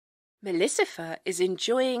Malcifer is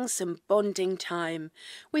enjoying some bonding time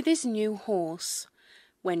with his new horse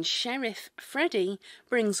when Sheriff Freddy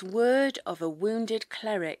brings word of a wounded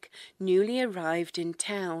cleric newly arrived in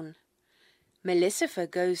town. Malcifer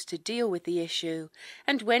goes to deal with the issue,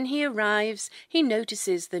 and when he arrives, he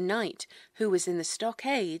notices the knight who was in the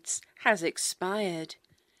stockades has expired.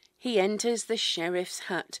 He enters the sheriff's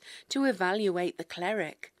hut to evaluate the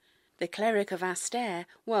cleric. The cleric of Astaire,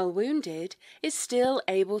 while wounded, is still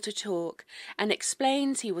able to talk and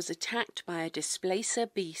explains he was attacked by a displacer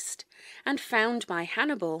beast and found by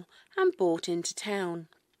Hannibal and brought into town.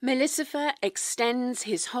 Malcifer extends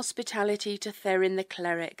his hospitality to Tharin the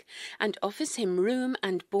cleric and offers him room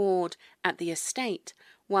and board at the estate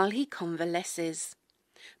while he convalesces,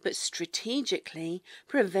 but strategically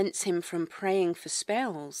prevents him from praying for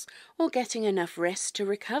spells or getting enough rest to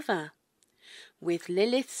recover. With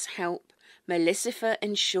Lilith's help, Malcifer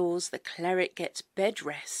ensures the cleric gets bed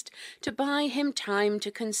rest to buy him time to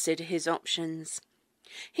consider his options.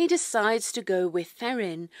 He decides to go with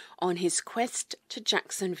Tharin on his quest to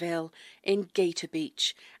Jacksonville in Gator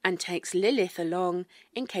Beach and takes Lilith along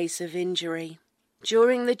in case of injury.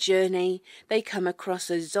 During the journey, they come across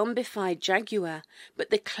a zombified jaguar, but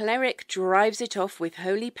the cleric drives it off with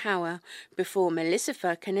holy power before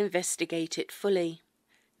Malcifer can investigate it fully.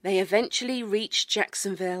 They eventually reach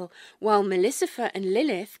Jacksonville, while Malcifer and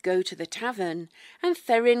Lilith go to the tavern, and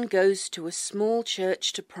Tharin goes to a small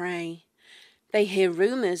church to pray. They hear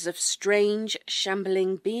rumours of strange,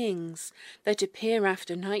 shambling beings that appear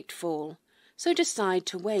after nightfall, so decide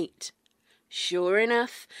to wait. Sure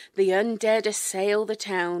enough, the undead assail the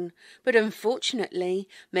town, but unfortunately,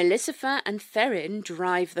 Malcifer and Tharin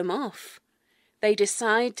drive them off. They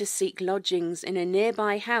decide to seek lodgings in a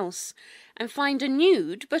nearby house and find a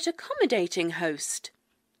nude but accommodating host.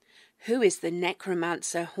 Who is the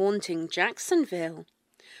necromancer haunting Jacksonville?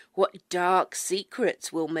 What dark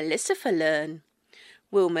secrets will Malcifer learn?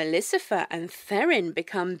 Will Malcifer and Tharin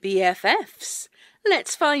become BFFs?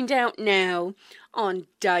 Let's find out now on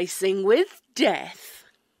Dicing with Death.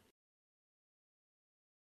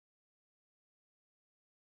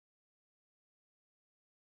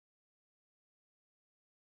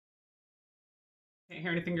 Can't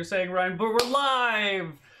hear anything you're saying, Ryan, but we're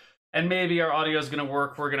live! And maybe our audio is going to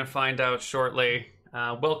work. We're going to find out shortly.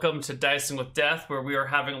 Welcome to Dicing with Death, where we are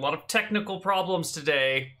having a lot of technical problems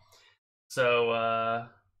today. So,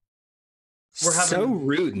 we're having... So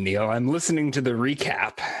rude, Neil. I'm listening to the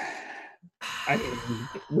recap. I mean,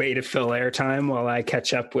 way to fill airtime while I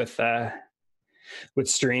catch up with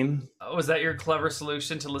stream. Was that your clever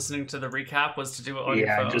solution to listening to the recap, was to do it on your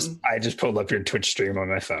phone? I just pulled up your Twitch stream on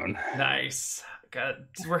my phone. Nice. God,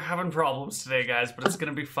 we're having problems today, guys, but it's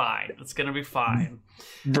going to be fine. It's going to be fine.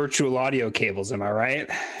 Virtual audio cables, am I right?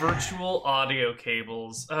 Virtual audio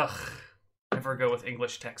cables. Ugh. Never go with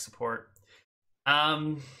English tech support.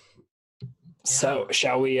 So,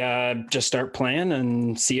 shall we just start playing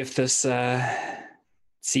and see if this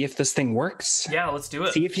thing works? Yeah, let's do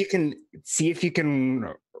it. See if you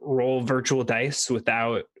can roll virtual dice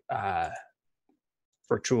without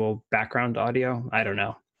virtual background audio. I don't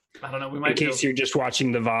know. We might. In case you're just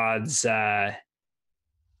watching the VODs,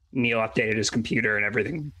 Neil updated his computer and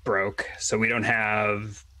everything broke, so we don't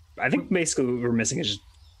have. I think basically what we're missing is just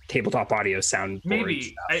tabletop audio sound. Maybe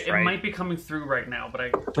stuff, it right? might be coming through right now, but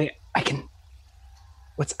I can.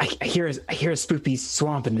 I hear a spoopy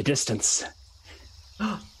swamp in the distance.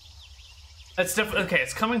 It's definitely okay.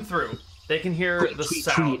 It's coming through. They can hear the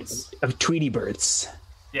sounds of Tweety birds.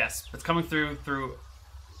 Yes, it's coming through.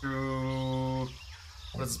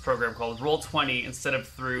 What is this program called? Roll20 instead of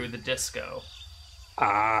through the disco.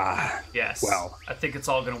 Ah. Yes. Well, I think it's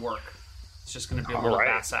all going to work. It's just going to be a little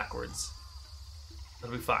bass backwards.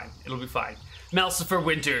 It'll be fine. It'll be fine. Malcifer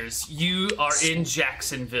Winters, you are in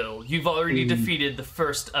Jacksonville. You've already defeated the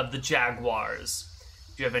first of the Jaguars.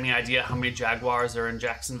 Do you have any idea how many Jaguars are in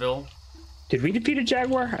Jacksonville? Did we defeat a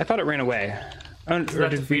Jaguar? I thought it ran away. Is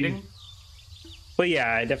that defeating? Well,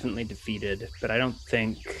 yeah, I definitely defeated, but I don't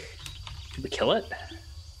think... Did we kill it?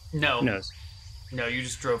 No. Who knows? No, you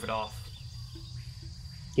just drove it off.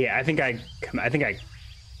 Yeah, I think I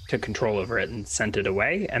took control over it and sent it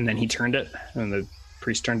away, and then he turned it, and the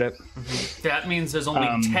priest turned it. Mm-hmm. That means there's only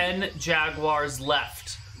 10 Jaguars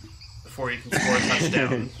left before you can score a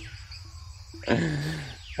touchdown.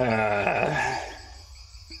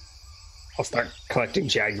 I'll start collecting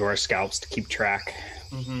Jaguar scalps to keep track.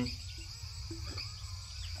 Mm-hmm.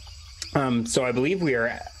 So I believe we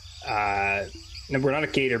are... we're not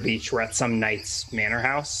at Gator Beach. We're at some knight's manor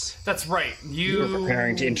house. That's right. We were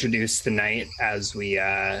preparing to introduce the knight as we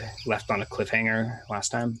left on a cliffhanger last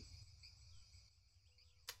time.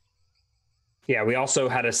 Yeah, we also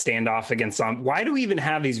had a standoff against Why do we even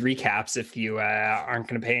have these recaps if you aren't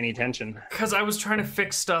going to pay any attention? Because I was trying to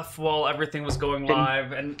fix stuff while everything was going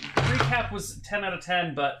live, and the recap was 10 out of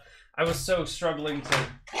 10, but I was so struggling to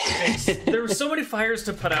fix. There were so many fires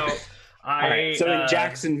to put out. All right, so in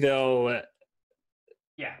Jacksonville,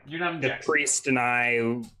 yeah, you're not in the Jacksonville. priest and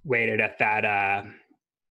I waited at that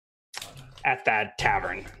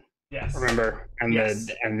tavern. Yes. Remember? And Yes.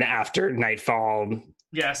 and after nightfall,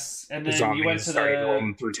 Yes, and the then zombies you went to started the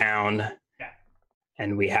rolling through town. Yeah.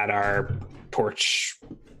 And we had our porch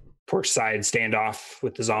side standoff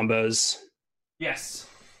with the zombos. Yes.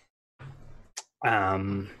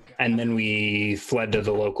 And then we fled to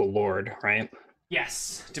the local lord, right?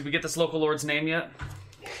 Yes. Did we get this local lord's name yet?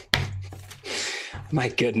 My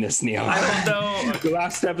goodness, Neil. I don't know. The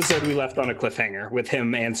last episode we left on a cliffhanger with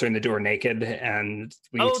him answering the door naked, and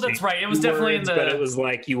that's right. It was definitely in the. But it was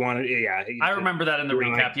like you wanted, yeah. I remember that in the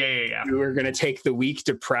recap. Yeah. We were gonna take the week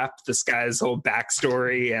to prep this guy's whole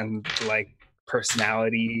backstory and like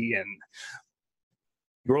personality, and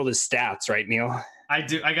you rolled his stats, right, Neil? I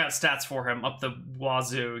do. I got stats for him up the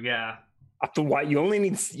wazoo. Yeah. Up the what? You only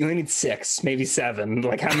need 6, maybe 7.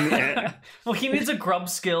 Like how many? Well, he needs a grub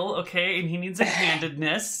skill, okay, and he needs a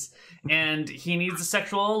handedness, and he needs a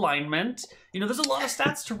sexual alignment. You know, there's a lot of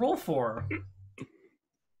stats to roll for.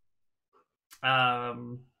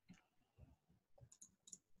 All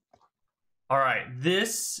right,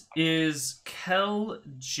 this is Kel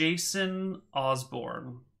Jason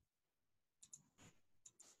Osborne.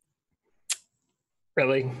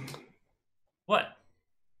 Really? What?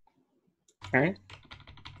 All right.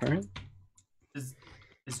 Is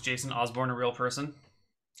Jason Osborne a real person?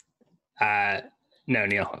 No,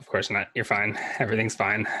 Neil, of course not. You're fine. Everything's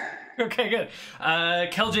fine. Okay, good.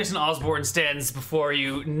 Kel Jason Osborne stands before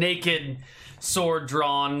you, naked, sword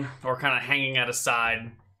drawn, or kind of hanging at his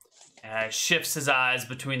side. Shifts his eyes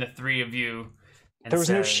between the three of you. There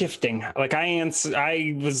was no shifting. Like I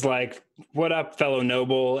was like, "What up, fellow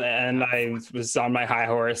noble?" And I was on my high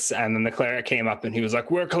horse, and then the cleric came up, and he was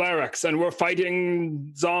like, "We're clerics, and we're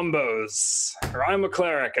fighting zombos." Or I'm a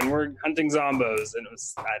cleric, and we're hunting zombos. And it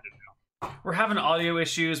was, I don't know. We're having audio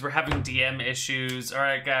issues. We're having DM issues. All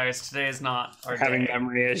right, guys, today is not our day. Having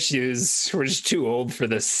memory issues. We're just too old for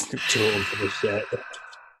this. Too old for this shit.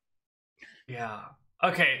 Yeah.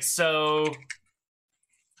 Okay, so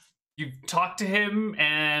you talked to him,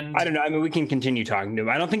 and I don't know. I mean, we can continue talking to him.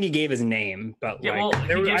 I don't think he gave his name, but yeah, like, well, he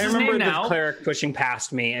gives I his remember name the now. cleric pushing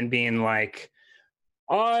past me and being like,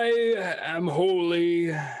 "I am holy."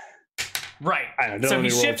 Right. Don't So he really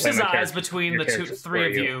shifts play his my eyes character- between your the characters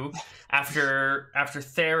three for of you after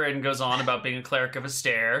Tharin goes on about being a cleric of a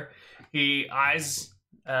stare. He eyes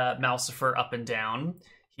Malcifer up and down.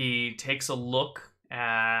 He takes a look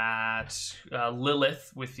at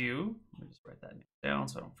Lilith with you. Let me just write that down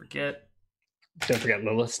so I don't forget. Don't forget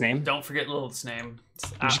Lilith's name. Don't forget Lilith's name.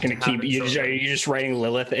 I'm just gonna keep. Are you just writing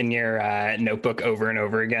Lilith in your notebook over and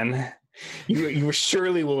over again? You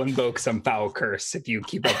surely will invoke some foul curse if you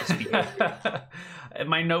keep up the speed.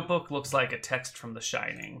 My notebook looks like a text from The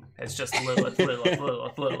Shining. It's just Lilith, Lilith,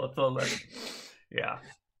 Lilith, Lilith, Lilith. Yeah.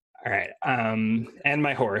 All right. And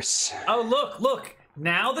my horse. Oh, look.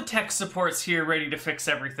 Now the tech support's here ready to fix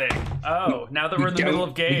everything. Oh, now that we're in the middle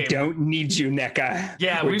of game. We don't need you, NECA.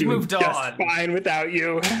 Yeah, we've we've moved just on. Fine without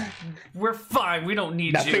you. We're fine. We don't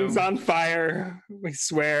need Nothing's you. on fire. We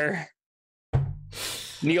swear.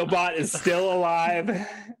 Neilbot is still alive.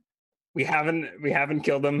 We haven't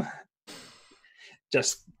killed him.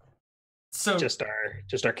 Just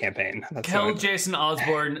our campaign. That's Kel Jason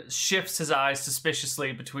Osborne shifts his eyes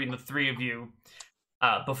suspiciously between the three of you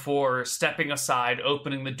before stepping aside,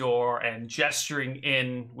 opening the door, and gesturing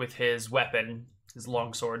in with his weapon, his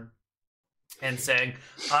longsword, and saying,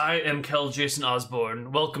 "I am Kel Jason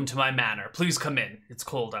Osborne. Welcome to my manor. Please come in. It's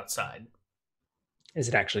cold outside." Is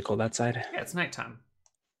it actually cold outside? Yeah, it's nighttime.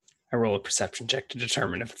 I roll a perception check to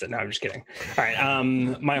determine if it's. No, I'm just kidding. All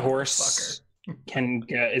right. My horse can.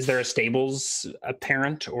 Is there a stables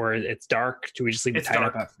apparent, or it's dark? Do we just leave it tied up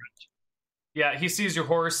out front? Yeah, he sees your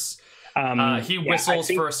horse. He whistles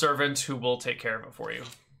for a servant who will take care of it for you.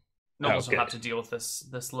 Nobles will have to deal with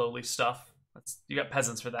this lowly stuff. You got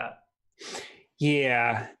peasants for that.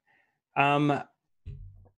 Yeah. I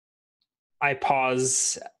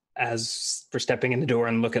pause as we're stepping in the door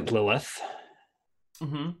and look at Lilith.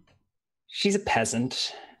 Mm-hmm. She's a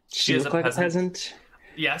peasant. She look like a peasant.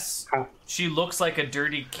 Yes. Huh. She looks like a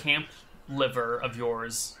dirty camp liver of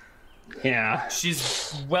yours. Yeah.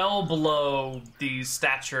 She's well below the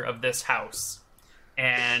stature of this house.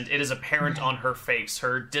 And it is apparent on her face.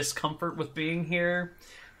 Her discomfort with being here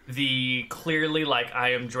clearly, like,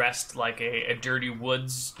 I am dressed like a dirty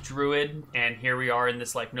woods druid, and here we are in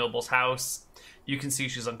this, like, noble's house. You can see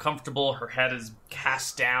she's uncomfortable. Her head is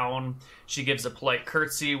cast down. She gives a polite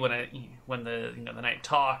curtsy when the knight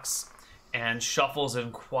talks, and shuffles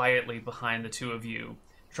in quietly behind the two of you,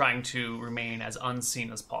 trying to remain as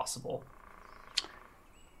unseen as possible.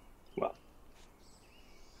 Well,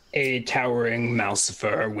 a towering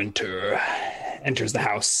Malcifer Winter enters the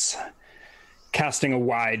house, casting a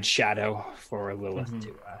wide shadow for Lilith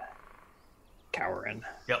to cower in.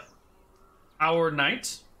 Yep. Our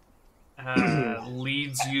knight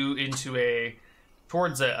leads you into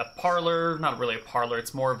towards a parlor. Not really a parlor.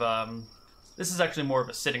 It's more of this is actually more of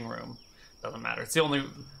a sitting room. Doesn't matter. It's the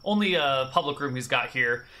only public room he's got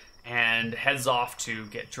here, and heads off to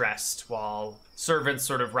get dressed while servants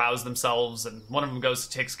sort of rouse themselves, and one of them goes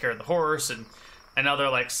to takes care of the horse, and another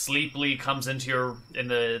like sleepily comes into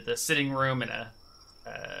the sitting room in a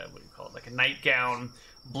what do you call it, like a nightgown,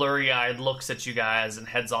 blurry-eyed, looks at you guys and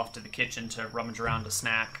heads off to the kitchen to rummage around a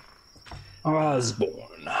snack.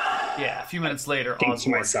 Osborne. Yeah, a few minutes later,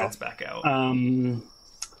 Osborne heads back out.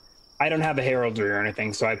 I don't have a heraldry or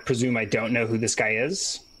anything, so I presume I don't know who this guy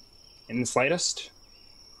is in the slightest.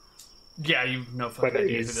 Yeah, you know fucking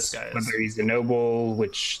idea who this guy is. Whether he's a noble,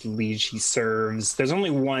 which liege he serves. There's only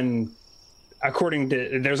one,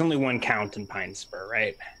 there's only one count in Pine Spur,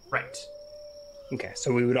 right? Right. Okay,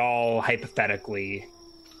 so we would all hypothetically,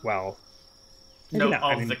 well... Know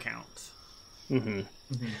of the count. Mm-hmm.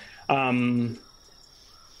 Mm-hmm.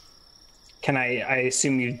 Can I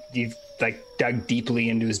assume you've like dug deeply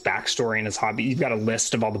into his backstory and his hobby? You've got a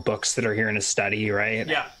list of all the books that are here in his study, right?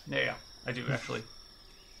 Yeah. I do, actually.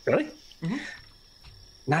 Really? Mm-hmm.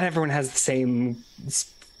 Not everyone has the same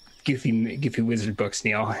goofy wizard books,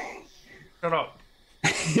 Neil. Shut up.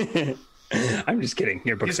 I'm just kidding.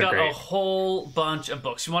 Your books are great. He's got a whole bunch of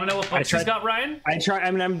books. You want to know what books he's got, Ryan?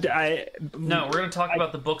 No, we're going to talk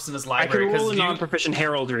about the books in his library. I can roll a non-proficient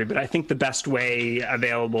heraldry, but I think the best way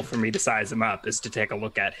available for me to size him up is to take a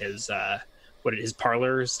look at his his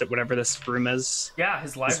parlors, whatever this room is. Yeah,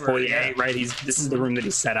 his library. His foyer, right? This is the room that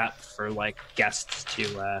he's set up for like guests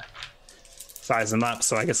to size him up.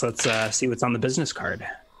 So I guess let's see what's on the business card.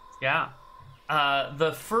 Yeah,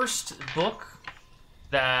 the first book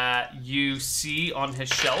that you see on his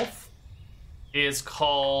shelf is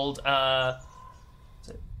called The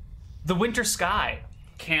Winter Sky.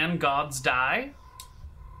 Can Gods Die?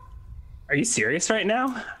 Are you serious right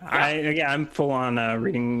now? Yeah. I'm full on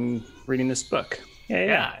reading this book.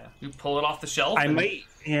 Yeah. You pull it off the shelf.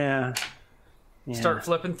 Yeah. Start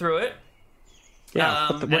flipping through it. Yeah.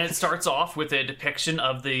 And it starts off with a depiction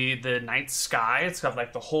of the night sky. It's got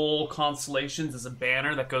like the whole constellations as a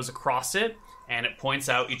banner that goes across it, and it points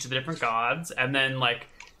out each of the different gods, and then like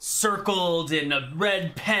circled in a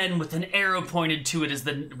red pen with an arrow pointed to it is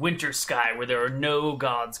the winter sky, where there are no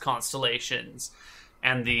gods' constellations.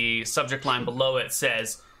 And the subject line below it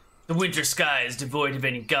says, "The winter sky is devoid of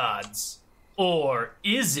any gods." Or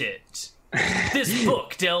is it? This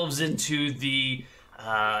book delves into the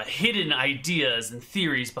hidden ideas and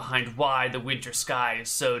theories behind why the winter sky is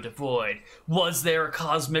so devoid. Was there a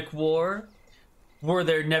cosmic war? Were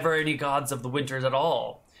there never any gods of the winters at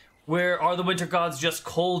all? Where are the winter gods just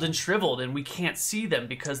cold and shriveled and we can't see them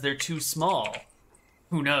because they're too small?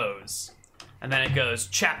 Who knows? And then it goes,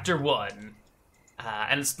 Chapter 1.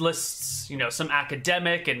 And it lists, some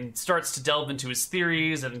academic and starts to delve into his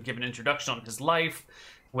theories and give an introduction on his life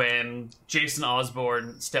when Jason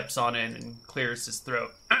Osborne steps on in and clears his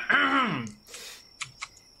throat.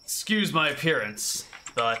 Excuse my appearance,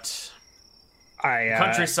 but the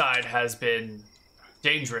countryside has been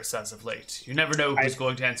dangerous as of late. You never know who's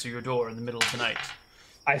going to answer your door in the middle of the night.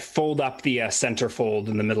 I fold up the centerfold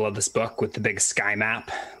in the middle of this book with the big sky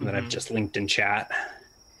map that I've just linked in chat.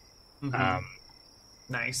 Mm-hmm.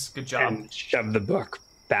 Nice, good job. And shove the book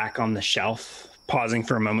back on the shelf, pausing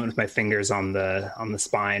for a moment with my fingers on the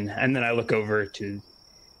spine, and then I look over to.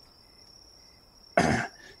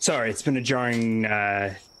 Sorry, it's been a jarring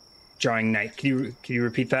night. Can you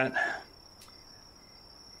repeat that?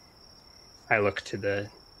 I look to the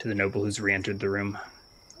noble who's re-entered the room.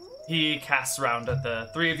 He casts around at the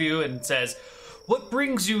three of you and says, "What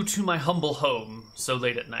brings you to my humble home so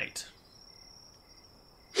late at night?"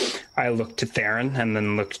 I look to Tharin and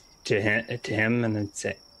then look to him and then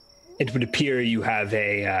say, "It would appear you have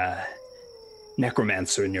a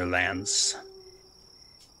necromancer in your lands."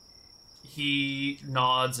 He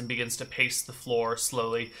nods and begins to pace the floor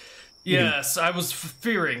slowly. "Yes, I was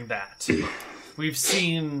fearing that. We've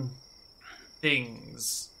seen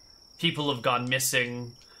things. People have gone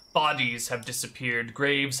missing. Bodies have disappeared.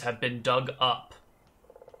 Graves have been dug up.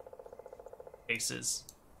 places.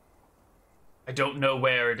 I don't know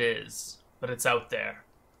where it is, but it's out there.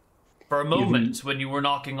 For a moment, when you were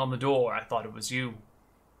knocking on the door, I thought it was you.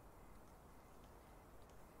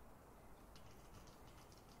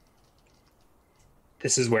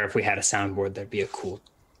 This is where if we had a soundboard, there'd be a cool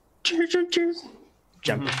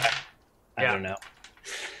jump effect. I don't know.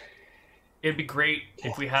 It'd be great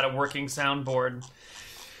if we had a working soundboard.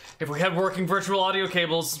 If we had working virtual audio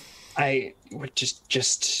cables. I would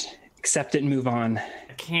just accept it and move on.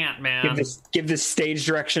 I can't, man. Give this stage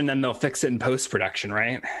direction and they'll fix it in post-production,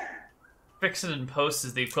 right? Fix it in post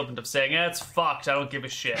is the equivalent of saying, it's fucked, I don't give a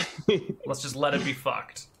shit. Let's just let it be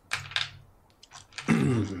fucked.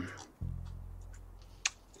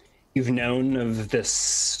 You've known of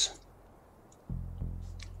this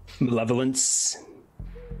malevolence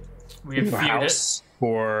we have in your feared house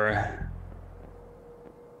for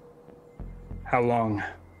how long?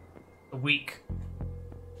 A week.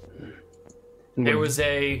 There was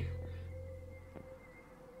a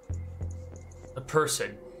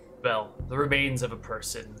person, well, the remains of a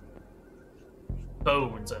person.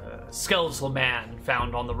 Bones, a skeletal man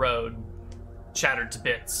found on the road, shattered to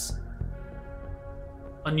bits.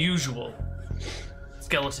 Unusual.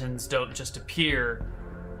 Skeletons don't just appear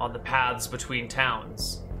on the paths between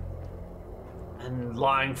towns. And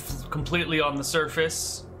lying completely on the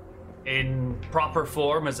surface, in proper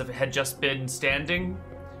form as if it had just been standing,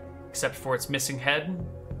 except for its missing head?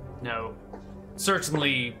 No.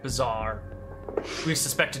 Certainly bizarre. We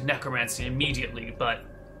suspected necromancy immediately, but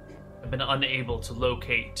have been unable to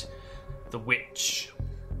locate the witch.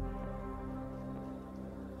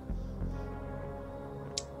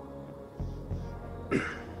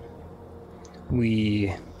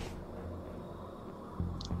 We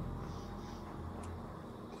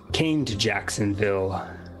came to Jacksonville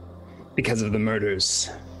because of the murders.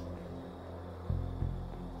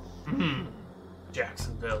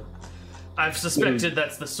 Jacksonville. I've suspected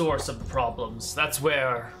that's the source of the problems. That's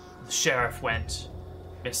where the sheriff went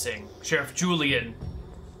missing. Sheriff Julian,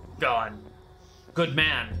 gone. Good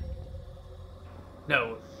man.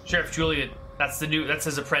 No, Sheriff Julian, that's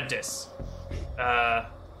his apprentice.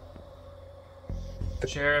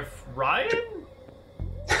 Sheriff Ryan?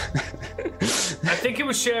 I think it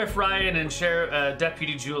was Sheriff Ryan and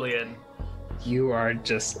Deputy Julian. You are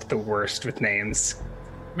just the worst with names.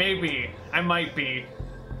 Maybe. I might be.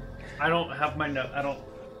 I don't have my note. I don't...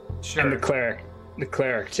 Sure. And the cleric. The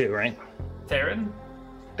cleric too, right? Tharin?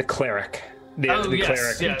 The cleric. The yes.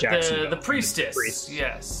 cleric Yeah, in Jacksonville. the priestess. The priest.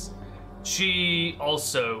 Yes. She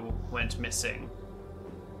also went missing.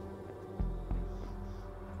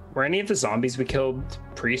 Were any of the zombies we killed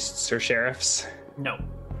priests or sheriffs? No.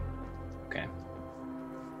 Okay.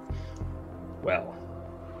 Well,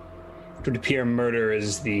 it would appear murder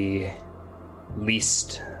is the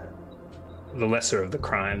lesser of the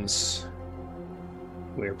crimes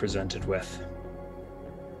we are presented with.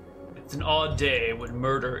 It's an odd day when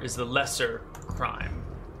murder is the lesser crime.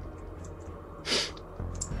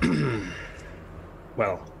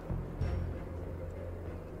 Well,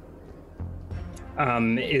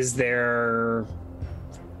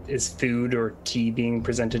 is food or tea being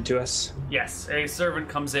presented to us? Yes, a servant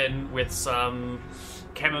comes in with some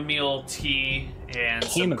chamomile tea and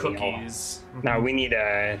some cookies. No, we need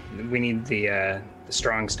the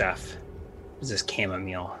strong stuff. Is this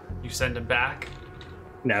chamomile? You send him back?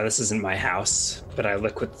 No, this isn't my house, but I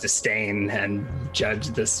look with disdain and judge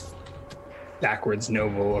this backwards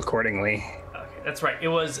noble accordingly. Okay, that's right. It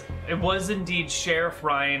was indeed Sheriff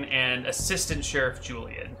Ryan and Assistant Sheriff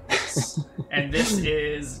Julian. Yes. And this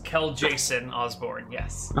is Kel Jason Osborne.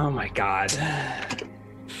 Yes. Oh my god.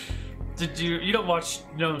 Did you don't watch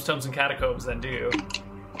Gnomes, Tomes, and Catacombs then, do you?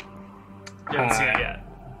 You haven't seen it yet.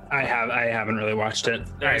 I haven't really watched it.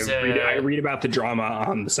 I read about the drama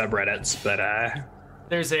on the subreddits, but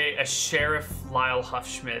there's a Sheriff Lyle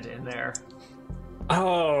Huffschmidt in there.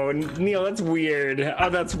 Oh, Neil, that's weird. Oh,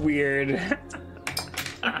 that's weird.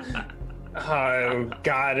 Oh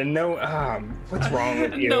god, and no, what's wrong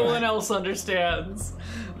with you? No one else understands.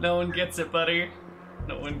 No one gets it, buddy.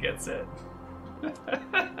 No one gets it.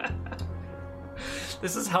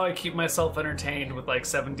 This is how I keep myself entertained with like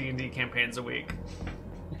 7 D&D campaigns a week.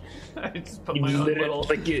 I just put my own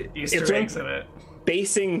little Easter eggs in it.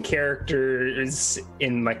 Basing characters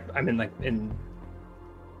in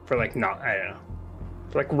for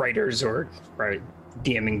writers or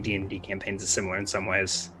DMing D&D campaigns is similar in some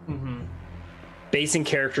ways. Mm-hmm. Basing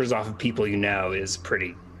characters off of people you know is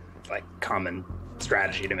pretty common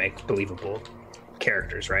strategy to make believable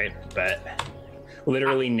characters, right? But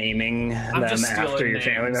literally naming them after your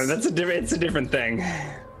family member, it's a different thing.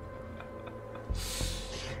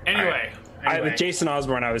 Anyway, Anyway. With Jason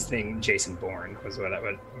Osborne, I was thinking Jason Bourne was what I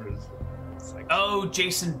would. Like, oh,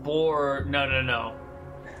 Jason Bourne. No.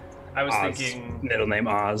 I was Oz, thinking middle name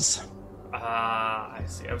Oz. I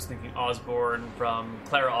see. I was thinking Osborne from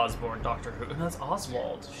Clara Osborne, Doctor Who. No, that's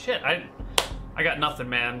Oswald. Shit, I got nothing,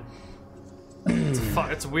 man.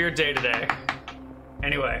 It's a weird day today.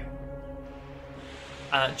 Anyway,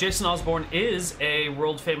 Jason Osborne is a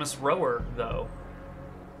world famous rower, though.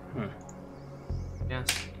 Yes.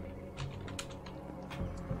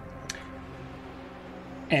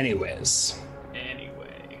 Anyways.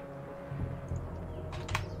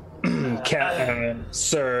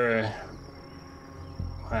 Sir,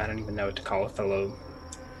 I don't even know what to call a fellow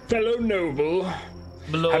noble.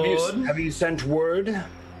 Lord. Have you sent word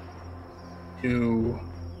to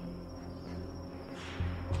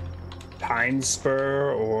Pine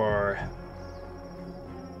Spur, or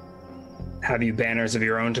have you banners of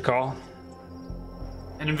your own to call?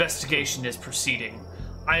 An investigation is proceeding.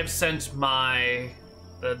 I have sent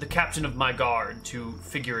the captain of my guard to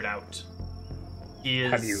figure it out. He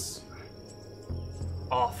is Have you?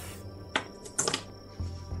 Off.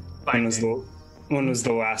 When was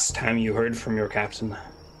the last time you heard from your captain?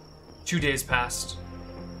 2 days passed.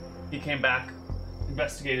 He came back,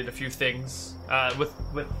 investigated a few things,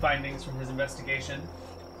 with findings from his investigation.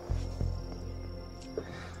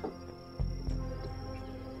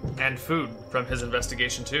 And food from his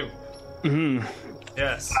investigation, too. Mm-hmm.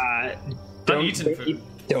 Yes.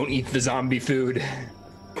 Don't eat the zombie food.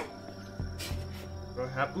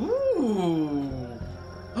 Ooh!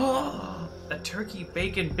 Oh, a turkey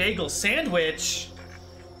bacon bagel sandwich!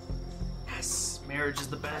 Yes, marriage is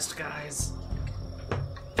the best, guys.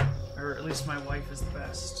 Or at least my wife is the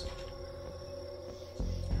best.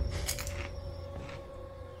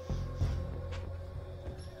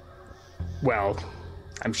 Well,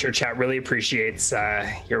 I'm sure chat really appreciates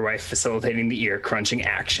your wife facilitating the ear crunching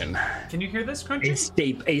action. Can you hear this crunching?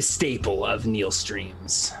 A staple of Neil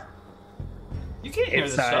streams. You can't hear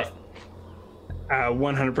this stuff.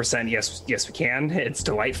 100% yes we can. It's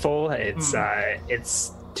delightful. It's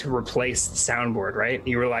to replace the soundboard, right?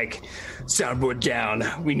 You were like, soundboard down.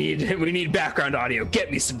 We need background audio. Get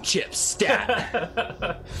me some chips, stat.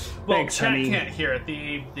 Well, Thanks, chat honey. can't hear it.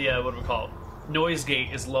 The what do we call it? Noise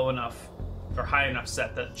gate is low enough or high enough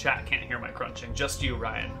set that chat can't hear my crunching. Just you,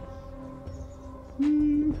 Ryan.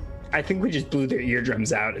 I think we just blew their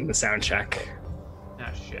eardrums out in the sound check.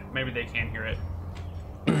 Ah, shit. Maybe they can't hear it.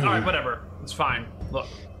 Alright, whatever. It's fine. Look.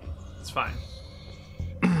 It's fine.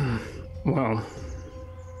 Well,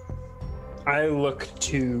 I look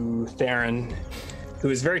to Tharin, who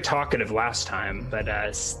was very talkative last time, but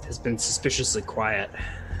has been suspiciously quiet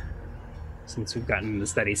since we've gotten into the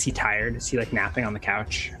study. Is he tired? Is he like napping on the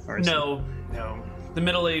couch? Or is No. The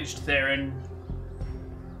middle-aged Tharin...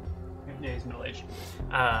 Yeah, he's middle-aged.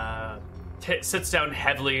 Sits down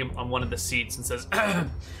heavily on one of the seats and says,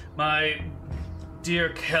 My dear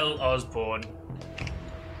Kel Osborne,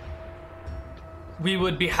 we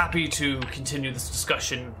would be happy to continue this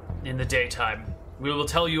discussion in the daytime. We will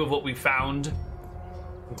tell you of what we found,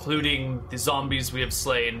 including the zombies we have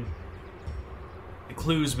slain, the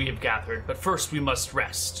clues we have gathered. But first we must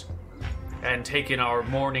rest and take in our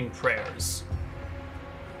morning prayers.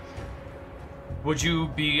 Would you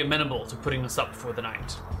be amenable to putting us up for the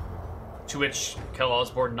night? To which Kel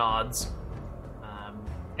Osborne nods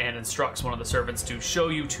and instructs one of the servants to show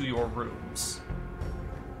you to your rooms.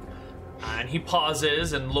 And he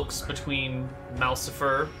pauses and looks between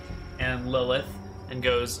Malcifer and Lilith and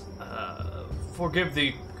goes, forgive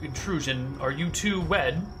the intrusion, are you two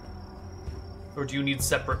wed? Or do you need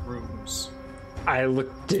separate rooms? I look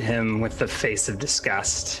at him with the face of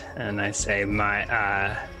disgust and I say,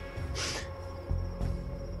 my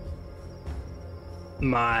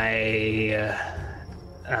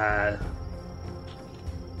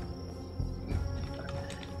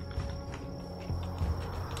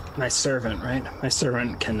servant, right? My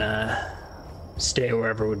servant can stay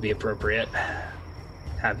wherever would be appropriate.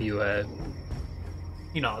 Have you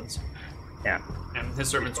He nods. Yeah. And his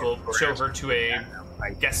servants will show her to a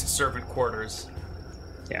guest servant quarters.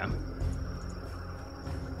 Yeah.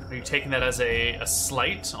 Are you taking that as a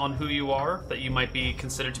slight on who you are? That you might be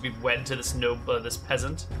considered to be wed to this this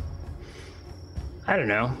peasant? I don't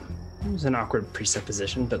know. It was an awkward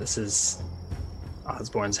presupposition, but this is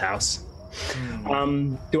Osborne's house.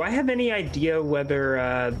 Do I have any idea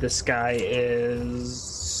whether this guy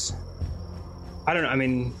is... I don't know. I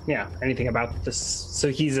mean, yeah, anything about this? So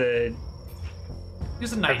he's a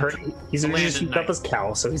knight. I've heard he's got this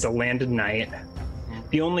cowl, so he's a landed knight.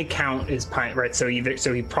 The only count is Pine, right? So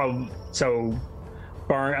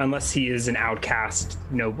unless he is an outcast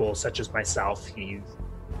noble such as myself, he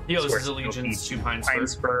owes his allegiance to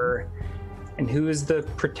Pinespur. And who is the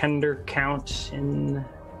pretender count in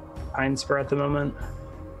Pinespur at the moment?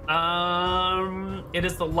 It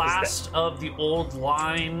is the last of the old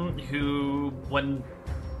line who, when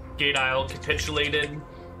Gate Isle capitulated,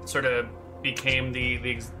 sort of became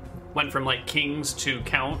went from like kings to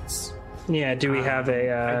counts. Yeah, do we have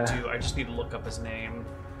a... I do. I just need to look up his name.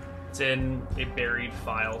 It's in a buried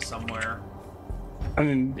file somewhere. I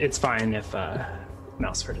mean, it's fine if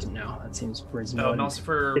Malcifer doesn't know. That seems reasonable. No,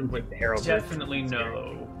 Malcifer would definitely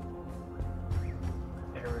know.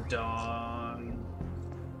 Eridon...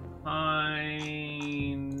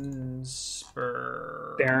 Pinespur...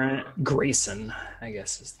 Baron Grayson, I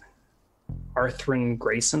guess is... Arthrin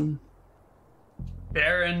Grayson?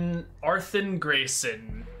 Baron Arthur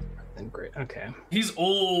Grayson. Okay. He's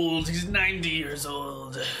old. He's 90 years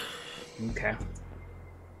old. Okay.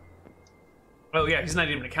 Oh yeah, he's not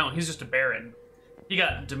even a count. He's just a baron. He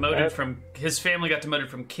got demoted from his family got demoted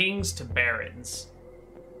from kings to barons.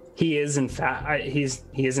 He is in fact. He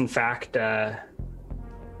is in fact.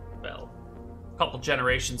 Well, a couple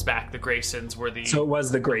generations back, the Graysons were the. So it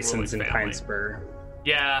was the Graysons in Pinespur.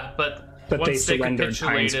 Yeah, but they surrendered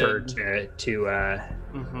Pinespur to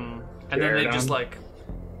and then they just like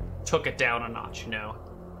took it down a notch, you know.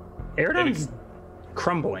 Eridon's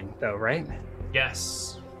crumbling, though, right?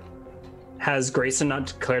 Yes. Has Grayson not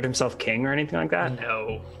declared himself king or anything like that?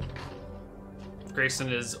 No.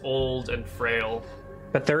 Grayson is old and frail.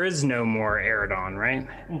 But there is no more Eridon, right?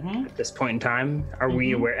 Mm-hmm. At this point in time, are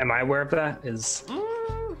we aware? Am I aware of that?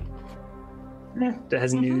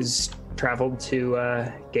 Has news traveled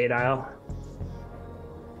to Gate Isle?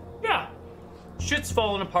 Yeah, shit's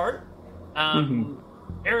falling apart.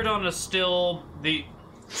 Eridon is still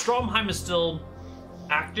Stromheim is still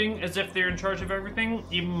acting as if they're in charge of everything,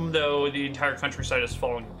 even though the entire countryside is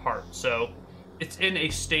falling apart. So it's in a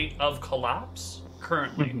state of collapse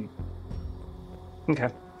currently. Okay.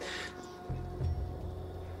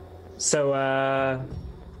 So,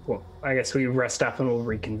 well, I guess we rest up and we'll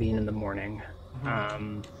reconvene in the morning.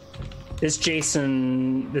 This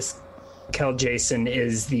Kel Jason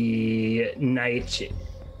is the knight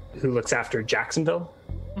who looks after Jacksonville.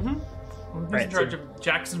 He's in charge of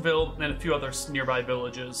Jacksonville and a few other nearby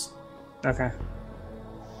villages. Okay.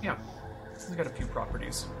 Yeah, he's got a few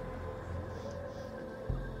properties.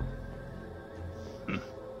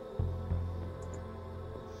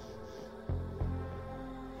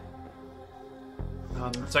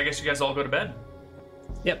 So I guess you guys all go to bed.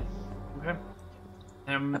 Yep. Okay.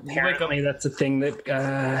 Apparently, that's a thing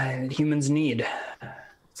that humans need.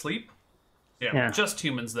 Sleep? Yeah, just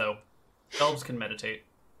humans, though. Elves can meditate.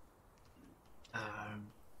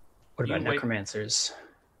 What about necromancers?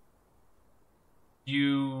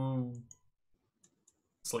 You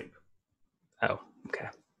sleep. Oh, okay.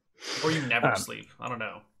 Or you never sleep. I don't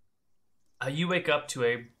know. You wake up to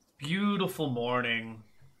a beautiful morning.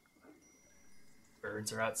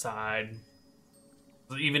 Birds are outside.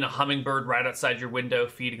 There's even a hummingbird right outside your window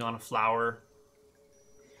feeding on a flower.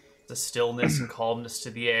 The stillness and calmness to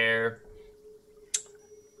the air.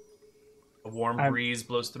 A warm breeze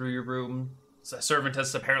blows through your room. So a servant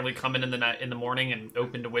has apparently come in the morning and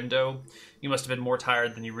opened a window. You must have been more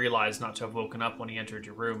tired than you realized not to have woken up when he entered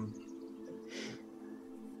your room.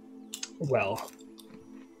 Well,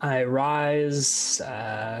 I rise,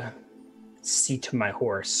 see to my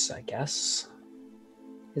horse, I guess.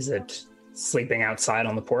 Is it sleeping outside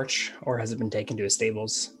on the porch, or has it been taken to his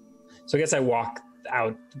stables? So I guess I walk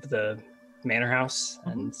out the manor house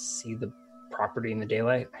and see the property in the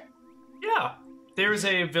daylight. Yeah, there's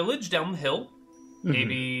a village down the hill,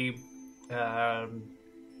 maybe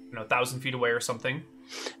 1,000 feet away or something.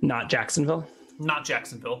 Not Jacksonville? Not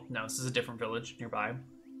Jacksonville. No, this is a different village nearby.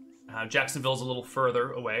 Jacksonville's a little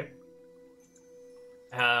further away.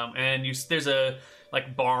 And there's a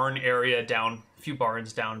barn area down, a few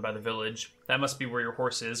barns down by the village. That must be where your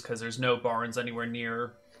horse is, because there's no barns anywhere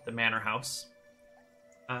near the manor house.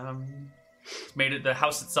 The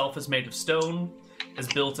house itself is made of stone, is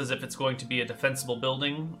built as if it's going to be a defensible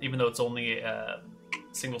building, even though it's only a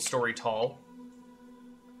single story tall.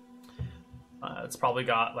 It's probably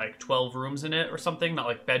got 12 rooms in it or something, not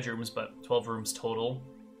like bedrooms, but 12 rooms total.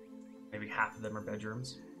 Maybe half of them are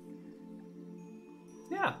bedrooms.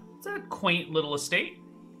 Yeah, it's a quaint little estate.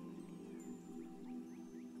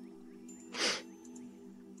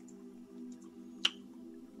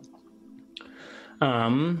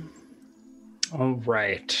 All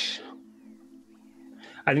right.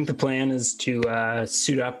 I think the plan is to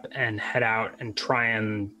suit up and head out and try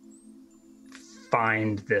and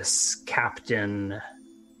find this Captain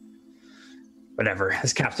whatever,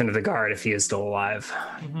 his captain of the guard, if he is still alive.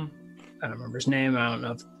 Mm-hmm. I don't remember his name. I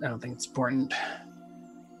don't think it's important.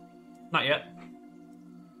 Not yet.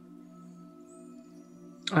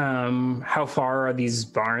 How far are these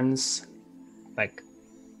barns? Like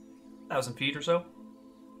 1,000 feet or so.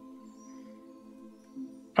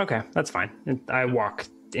 Okay, that's fine. I walk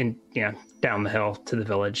down the hill to the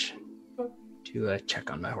village to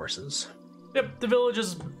check on my horses. Yep, the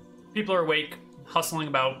villages, people are awake, hustling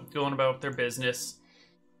about, going about their business.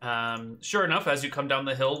 Sure enough, as you come down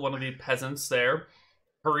the hill, one of the peasants there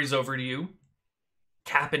hurries over to you,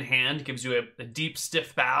 cap in hand, gives you a deep,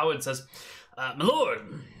 stiff bow, and says, "My lord,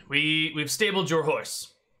 we've stabled your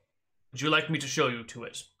horse. Would you like me to show you to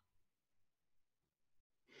it?"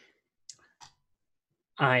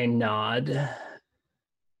 I nod.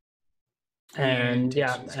 And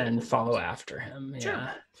and follow after him. Sure.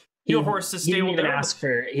 Yeah. Your horse is stabled. He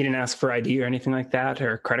didn't ask for ID or anything like that,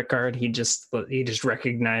 or a credit card. He just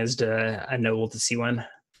recognized a noble to see one.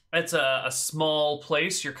 It's a small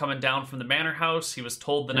place. You're coming down from the manor house. He was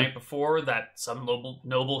told the night before that some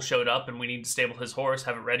noble showed up, and we need to stable his horse,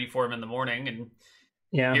 have it ready for him in the morning. And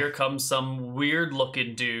here comes some weird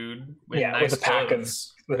looking dude with nice with a pack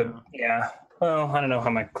clothes. Well, I don't know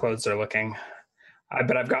how my clothes are looking,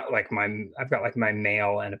 but I've got like my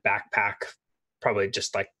mail and a backpack, probably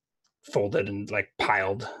just like folded and like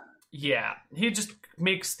piled. Yeah, he just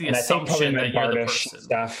makes the and assumption that you're the Bardish person.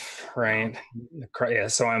 Stuff, right? Yeah,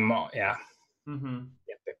 so I'm Mm-hmm.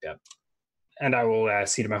 Yep. And I will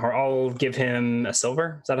see to my horse. I'll give him a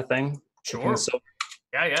silver. Is that a thing? Sure.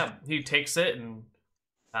 Yeah. He takes it and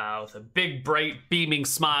with a big, bright, beaming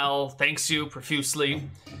smile, thanks you profusely,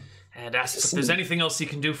 and asks if there's anything else he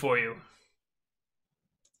can do for you.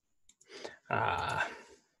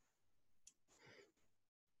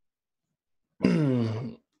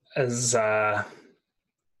 As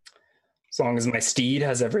long as my steed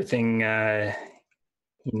has everything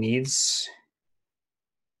he needs,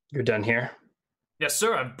 you're done here. Yes,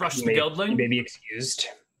 sir. I've brushed the gelding. You may be excused.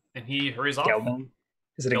 And he hurries off. Gelding?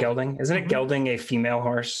 Is it a gelding? Isn't a gelding a female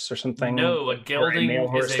horse or something? No, a gelding or a male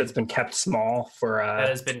horse is that's been kept small for. That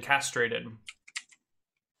has been castrated.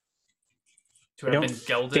 I don't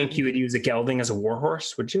think you would use a gelding as a war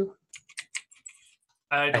horse, would you?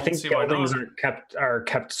 I think see why geldings not. are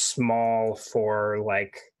kept small for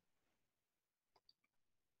like.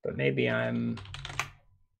 But maybe I'm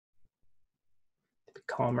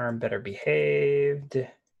calmer and better behaved.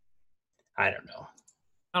 I don't know.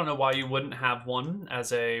 I don't know why you wouldn't have one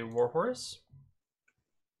as a warhorse.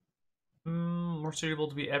 More suitable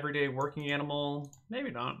to be everyday working animal.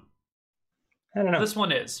 Maybe not. I don't know. This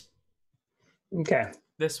one is. Okay.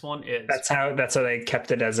 This one is. That's how they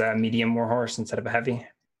kept it as a medium warhorse instead of a heavy.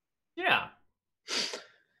 Yeah. All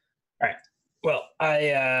right. Well,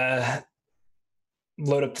 I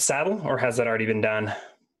load up the saddle, or has that already been done?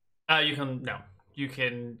 You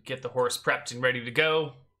can get the horse prepped and ready to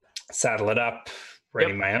go. Saddle it up,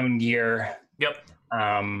 ready my own gear. Yep.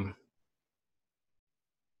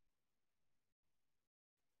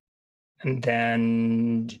 And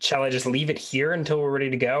then shall I just leave it here until we're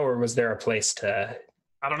ready to go, or was there a place to?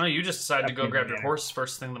 I don't know. You just decided to go grab your horse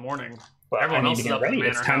first thing in the morning. Well, everyone else is is up ready. at the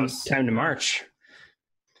It's manor house. time to march.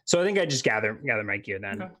 So I think I just gather my gear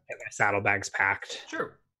then. Okay. Get my saddlebags packed.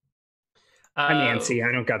 Sure. I'm Nancy.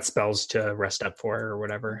 I don't got spells to rest up for or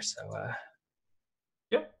whatever. So.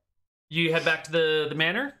 Yep. You head back to the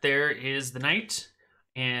manor. There is the knight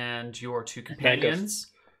and your two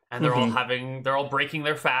companions. And they're all breaking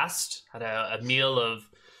their fast. Had a meal of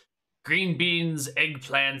green beans,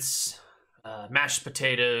 eggplants, mashed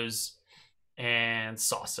potatoes, and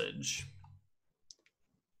sausage.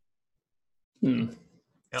 Yep.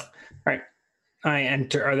 All right. I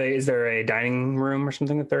enter. Is there a dining room or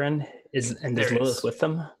something that they're in? Is Lilith with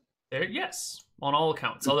them? Yes, on all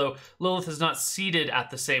accounts. Although Lilith is not seated at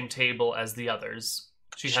the same table as the others.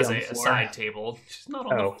 She has a side table. She's not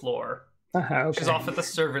on the floor. Okay. She's off at the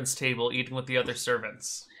servants' table eating with the other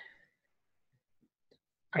servants.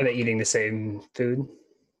 Are they eating the same food?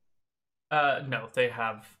 No, they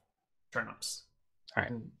have turnips. All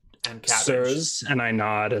right. And cabbage. Sirs, and I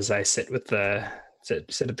nod as I sit at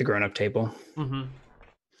the grown-up table. Mm-hmm.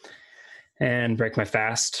 And break my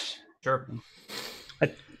fast. Sure.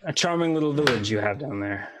 A charming little village you have down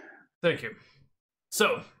there. Thank you.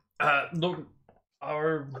 So,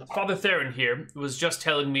 our Father Tharin here was just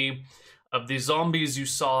telling me of the zombies you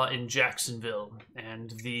saw in Jacksonville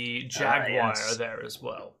and the jaguar there as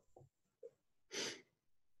well.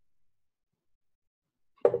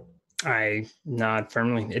 I nod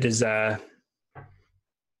firmly. It is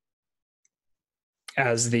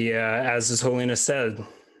as His Holiness said.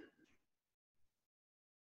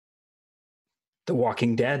 The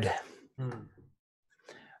Walking Dead.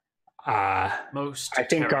 Most I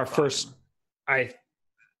think terrifying. our first... I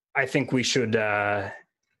think we should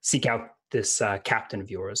seek out this captain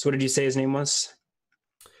of yours. What did you say his name was?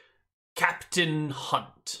 Captain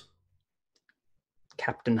Hunt.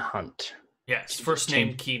 Captain Hunt. Yes, first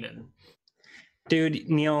name Keenan. Dude,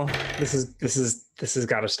 Neil, this has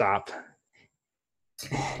got to stop.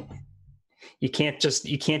 You can't just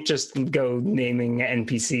go naming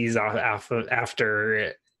NPCs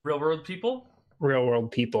after real world people. Real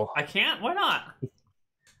world people. I can't. Why not?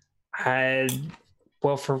 I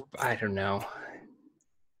don't know.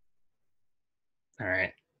 All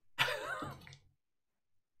right.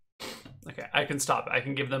 Okay, I can stop it. I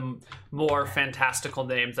can give them more fantastical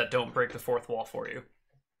names that don't break the fourth wall for you.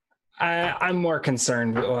 I'm more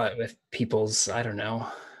concerned with people's, I don't know.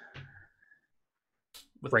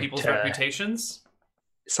 With people's reputations?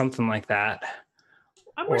 Something like that.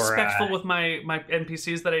 I'm respectful with my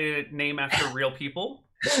NPCs that I name after real people.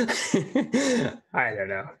 I don't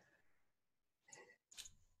know.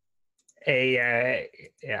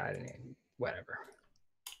 Whatever.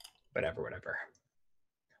 We'll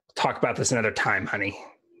talk about this another time, honey.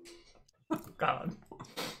 God.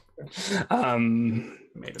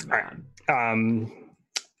 Made him mad.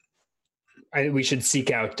 We should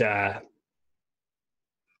seek out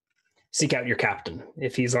your captain.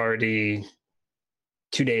 If he's already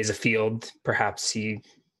 2 days afield, perhaps he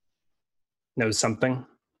knows something.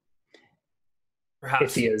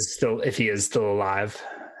 Perhaps if he is still alive,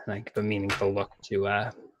 like a meaningful look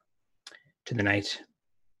to the night.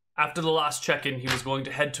 After the last check-in, he was going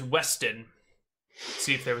to head to Weston,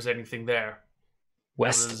 see if there was anything there.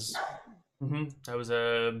 Weston. That was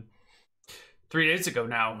 3 days ago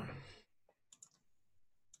now.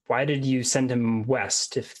 Why did you send him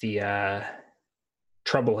west if the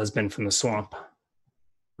trouble has been from the swamp?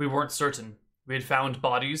 We weren't certain. We had found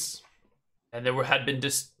bodies, and there had been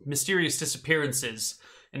mysterious disappearances,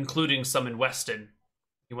 including some in Weston.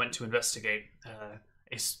 He went to investigate.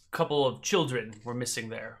 A couple of children were missing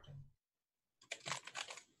there.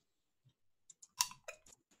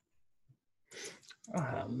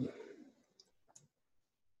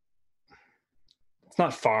 It's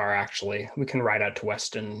not far, actually. We can ride out to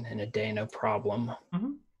Weston in a day, no problem.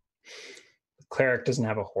 Mm-hmm. The cleric doesn't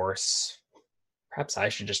have a horse. Perhaps I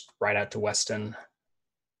should just ride out to Weston.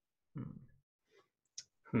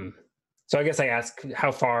 So I guess I ask,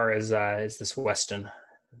 how far is this Weston?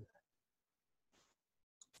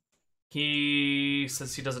 He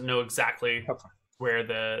says he doesn't know exactly where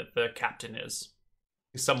the captain is.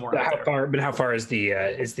 He's somewhere out there. How far is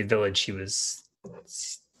the village he was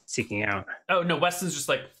seeking out? Oh no, Weston's just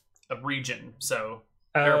like a region, so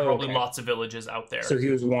there are probably lots of villages out there. So he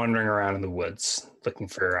was wandering around in the woods looking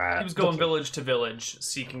for. He was going village to village,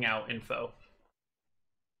 seeking out info.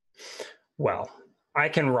 Well, I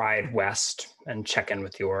can ride west and check in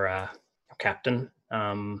with your captain.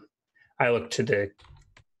 I look to the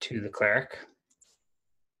cleric,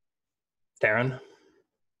 Tharin.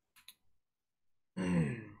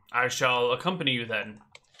 I shall accompany you then.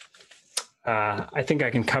 I think I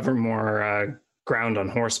can cover more ground on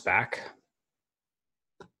horseback.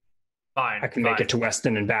 Fine. I can make it to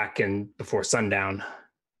Weston and back before sundown.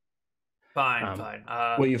 Fine.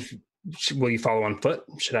 Will you follow on foot?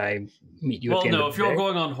 Should I meet you at the end of the day? Well, no, if you're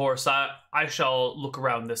going on horse, I shall look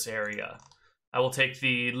around this area. I will take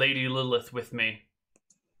the Lady Lilith with me.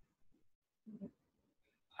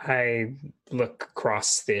 I look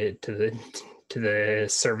across to the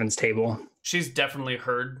servants' table. She's definitely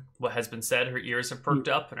heard what has been said. Her ears have perked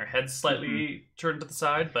up and her head's slightly turned to the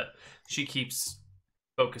side, but she keeps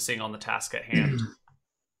focusing on the task at hand.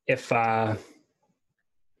 If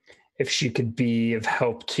she could be of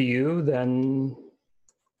help to you, then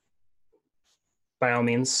by all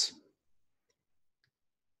means.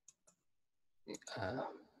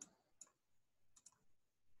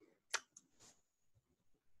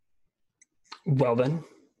 Well then,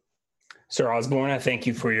 Sir Osborne, I thank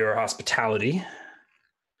you for your hospitality.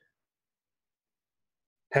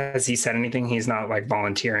 Has he said anything? He's not like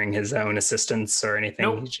volunteering his own assistance or anything.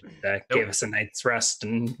 Nope. He just gave us a night's rest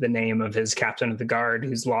in the name of his captain of the guard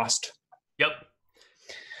who's lost. Yep.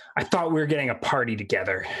 I thought we were getting a party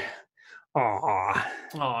together. Aw.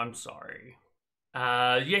 Oh, I'm sorry.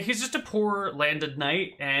 Yeah, he's just a poor landed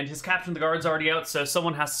knight, and his captain of the guard's already out, so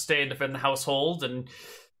someone has to stay and defend the household and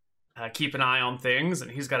keep an eye on things, and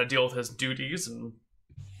he's got to deal with his duties. And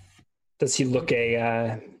does he look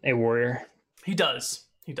a warrior? He does.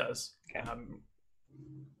 Okay.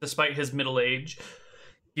 Despite his middle age,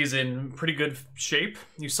 he's in pretty good shape.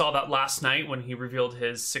 You saw that last night when he revealed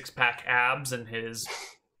his 6-pack abs and his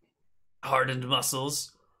hardened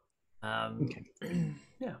muscles. Okay.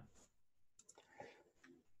 Yeah.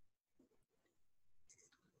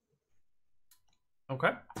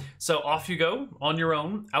 Okay. So off you go on your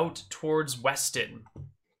own out towards Weston.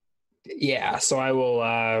 Yeah, so I will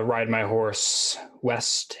ride my horse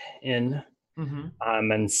west in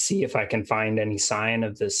and see if I can find any sign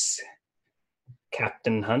of this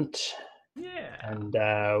Captain Hunt. Yeah. And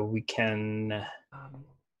we can...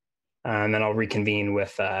 and then I'll reconvene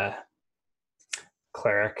with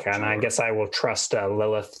Cleric, and I guess I will trust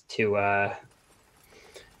Lilith to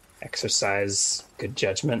exercise good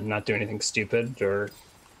judgment and not do anything stupid, or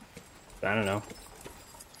I don't know.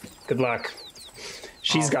 Good luck.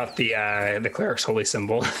 She's got the Cleric's holy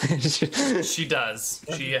symbol. She does.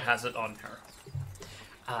 She has it on her.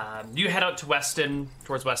 You head out to Weston,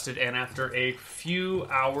 towards Weston, and after a few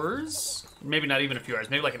hours, maybe not even a few hours,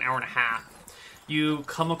 maybe like an hour and a half, you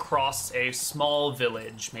come across a small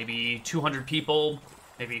village, maybe 200 people,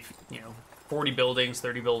 maybe 40 buildings,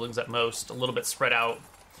 30 buildings at most, a little bit spread out.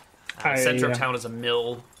 Center of town is a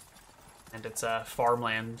mill, and it's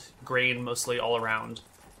farmland, grain mostly all around.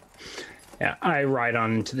 Yeah, I ride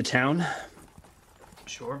on into the town.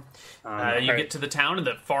 Sure. You get to the town, and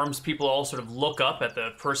the farms people all sort of look up at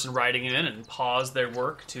the person riding in and pause their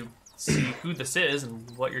work to see who this is and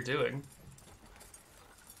what you're doing.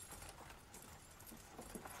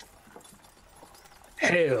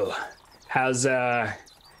 Hail. Has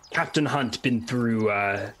Captain Hunt been through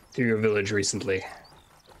your village recently?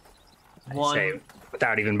 I say,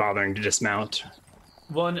 without even bothering to dismount.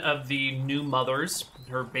 One of the new mothers,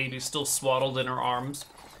 her baby still swaddled in her arms,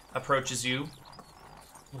 approaches you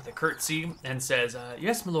with a curtsy and says,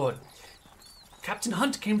 yes, my lord. Captain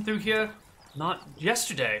Hunt came through here not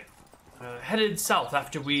yesterday. Headed south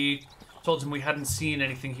after we told him we hadn't seen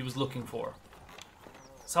anything he was looking for.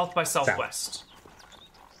 South by southwest.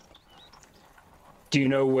 Do you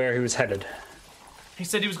know where he was headed? He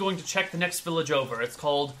said he was going to check the next village over. It's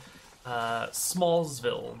called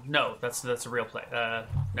Smallsville. No, that's a real place.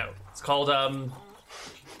 No, it's called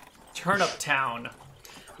Turnip Town.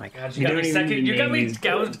 My God, you got me second. You got me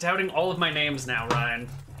doubting all of my names now, Ryan.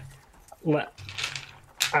 Well,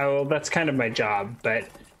 that's kind of my job, but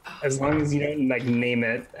as long as you don't name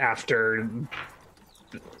it after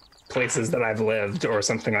places that I've lived or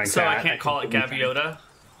something like that. So I can't call it Gaviota?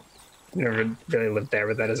 Never really lived there,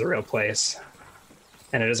 but that is a real place.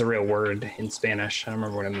 And it is a real word in Spanish. I don't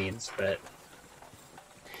remember what it means, but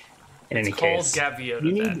in any case. It's called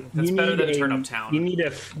Gaviota, That's better than Turnip Town. You need a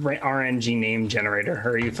RNG name generator,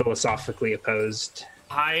 or are you philosophically opposed?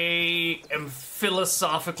 I am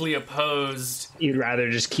philosophically opposed. You'd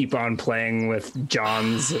rather just keep on playing with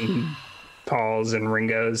Johns and Pauls and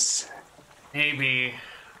Ringos? Maybe.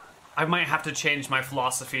 I might have to change my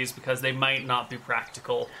philosophies because they might not be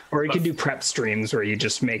practical. Or you could do prep streams where you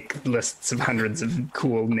just make lists of hundreds of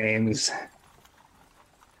cool names.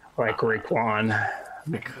 Like Raekwon.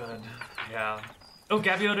 I could, yeah. Oh,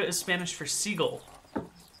 Gaviota is Spanish for seagull.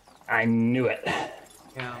 I knew it.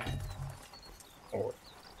 Yeah.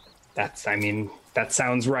 That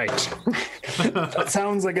sounds right. That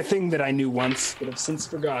sounds like a thing that I knew once, but have since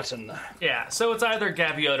forgotten. Yeah, so it's either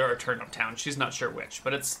Gaviota or Turnip Town. She's not sure which,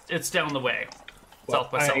 but it's down the way. Well,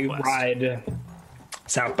 south by southwest. I ride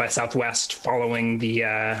south by southwest, following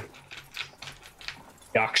the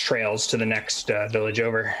ox trails to the next village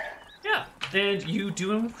over. Yeah, and you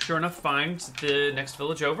do, sure enough, find the next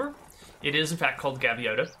village over. It is, in fact, called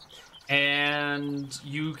Gaviota. And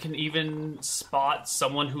you can even spot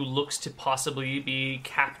someone who looks to possibly be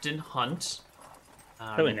Captain Hunt.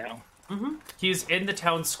 Really now? Mm-hmm. He's in the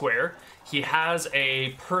town square. He has a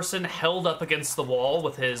person held up against the wall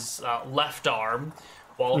with his left arm,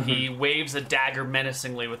 while he waves a dagger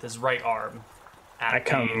menacingly with his right arm. I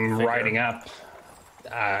come riding up,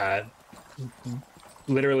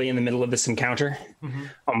 literally in the middle of this encounter,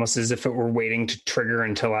 almost as if it were waiting to trigger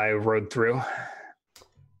until I rode through.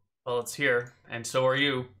 Well, it's here, and so are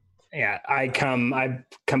you. Yeah, I come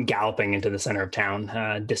galloping into the center of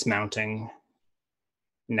town, dismounting.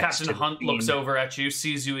 Captain Hunt looks over at you,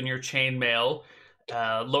 sees you in your chainmail,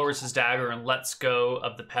 lowers his dagger, and lets go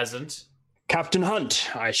of the peasant. Captain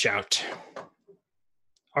Hunt, I shout.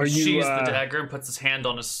 He sheathes the dagger and puts his hand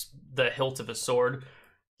on the hilt of his sword.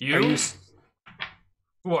 You?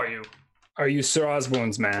 Who are you? Are you Sir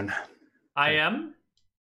Osborne's man? I am.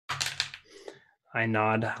 I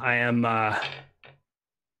nod. I am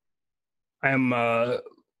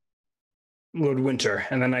Lord Winter,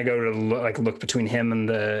 and then I go to look between him and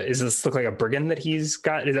Does this look like a brigand that he's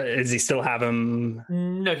got? Does he still have him?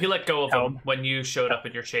 No, he let go of him when you showed up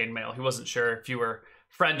in your chainmail. He wasn't sure if you were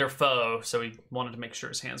friend or foe, so he wanted to make sure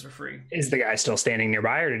his hands were free. Is the guy still standing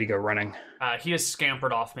nearby, or did he go running? He has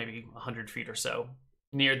scampered off maybe 100 feet or so,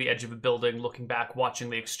 near the edge of a building, looking back, watching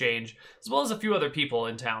the exchange, as well as a few other people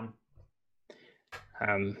in town.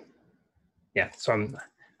 Yeah, so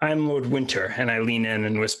I'm Lord Winter, and I lean in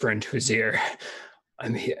and whisper into his ear,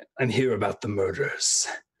 I'm here about the murders.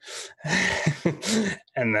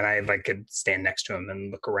 And then I could stand next to him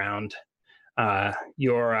and look around.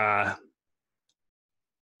 Your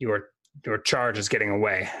charge is getting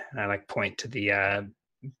away. And I point to the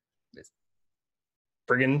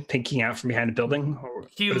brigand peeking out from behind a building.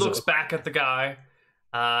 He looks back at the guy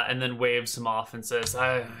and then waves him off and says,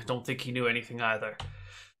 I don't think he knew anything either.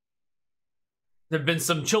 There have been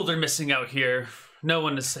some children missing out here. No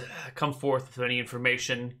one has come forth with any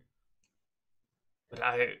information. But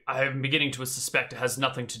I am beginning to suspect it has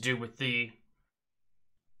nothing to do with the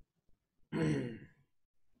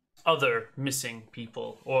other missing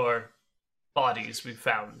people or bodies we've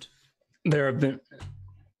found. There have been...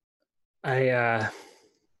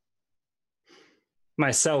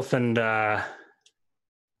 myself and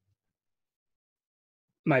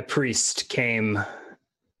my priest came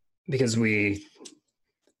because we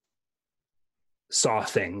saw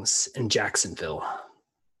things in Jacksonville.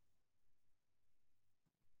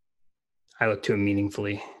 I looked to him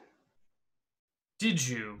meaningfully. Did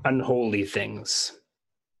you? Unholy things.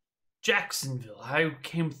 Jacksonville. I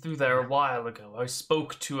came through there a while ago. I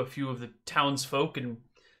spoke to a few of the townsfolk, and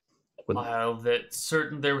while there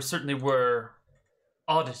certainly were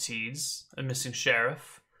oddities, a missing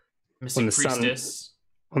sheriff, a missing priestess.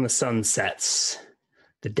 When the sun sets,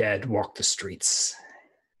 the dead walk the streets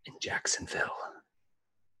in Jacksonville.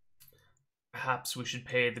 Perhaps we should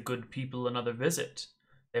pay the good people another visit.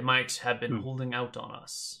 They might have been holding out on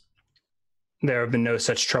us. There have been no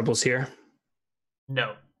such troubles here?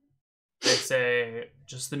 No. They say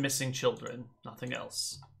just the missing children, nothing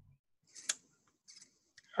else.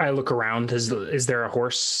 I look around. Is there a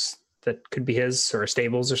horse that could be his, or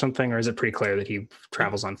stables or something, or is it pretty clear that he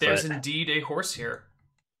travels on foot? There's indeed a horse here.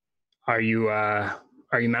 Are you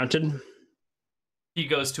mounted? He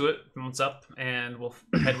goes to it, mounts up, and we'll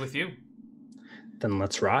head with you. Then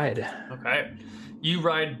let's ride. Okay. You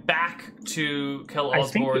ride back to Kel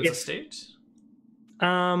Osborne's estate?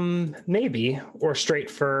 Maybe, or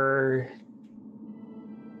straight for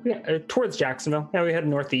towards Jacksonville. Yeah, we head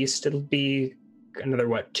northeast. It'll be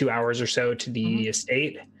another 2 hours or so to the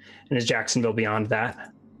estate, and is Jacksonville beyond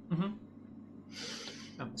that?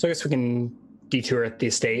 So I guess we can detour at the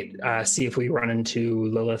estate, see if we run into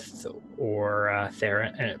Lilith or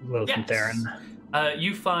Tharin. Lilith and Tharin.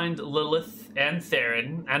 You find Lilith and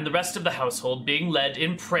Tharin and the rest of the household being led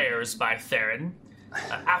in prayers by Tharin.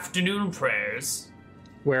 Afternoon prayers.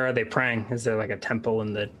 Where are they praying? Is there a temple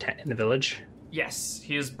in the village? Yes,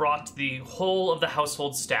 he has brought the whole of the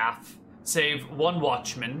household staff, save one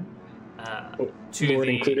watchman,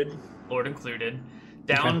 Lord included,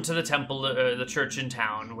 down to the temple, the church in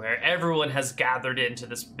town, where everyone has gathered into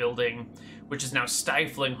this building, which is now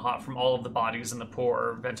stifling hot from all of the bodies and the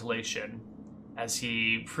poor ventilation, as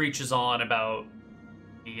he preaches on about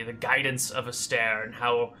the guidance of Astaire and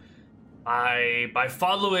how by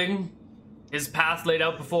following his path laid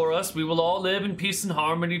out before us, we will all live in peace and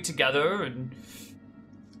harmony together. And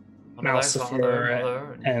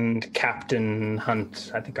Malcifer and Captain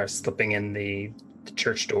Hunt, I think, are slipping in the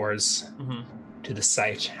church doors to the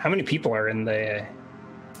site. How many people are in the?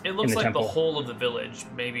 It looks like temple? The whole of the village,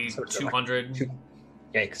 maybe 200.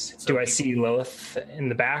 Yikes! So I see Lilith in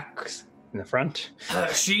the back? In the front?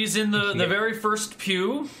 She's in the very first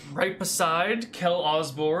pew, right beside Kel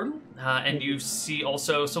Osborne. And you see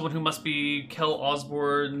also someone who must be Kel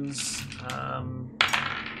Osborne's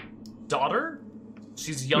daughter.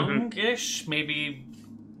 She's youngish, maybe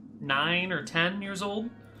 9 or 10 years old.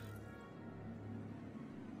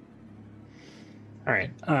 All right.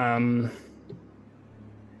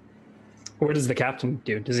 What does the captain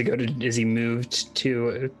do? Does he moved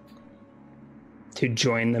to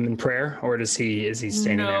join them in prayer, or is he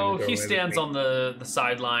standing there? No, he stands on the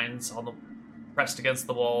sidelines, pressed against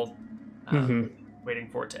the wall, waiting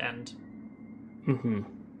for it to end.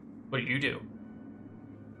 What do you do?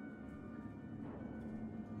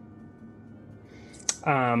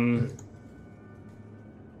 I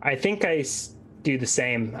think I do the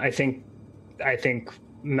same. I think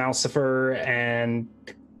Malcifer and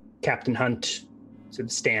Captain Hunt sort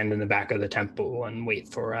of stand in the back of the temple and wait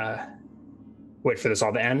for this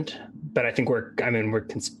all to end. But I think we're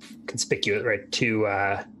conspicuous, right? Two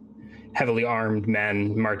heavily armed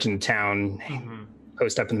men march into town,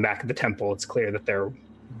 post up in the back of the temple. It's clear that they're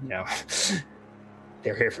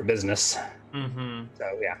here for business. Mm-hmm.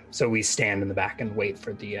 So we stand in the back and wait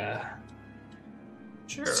for the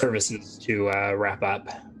services to wrap up.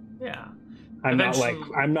 Yeah. I'm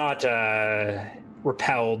not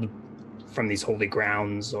repelled from these holy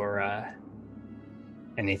grounds or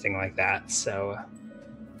anything like that, so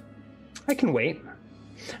I can wait.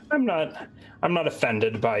 I'm not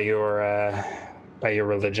offended by your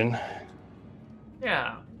religion.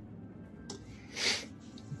 Yeah.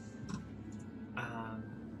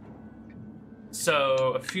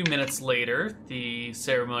 So a few minutes later, the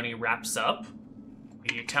ceremony wraps up.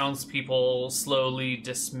 The townspeople slowly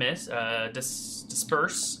disperse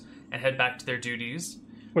and head back to their duties.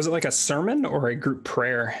 Was it like a sermon or a group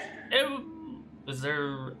prayer? Is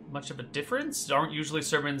there much of a difference? Aren't usually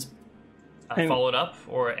sermons followed up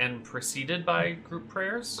and preceded by group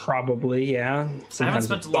prayers? Probably, yeah. Sometimes I haven't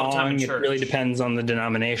spent a lot of time in church. It really depends on the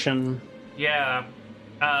denomination. Yeah.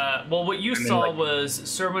 Well, what you saw was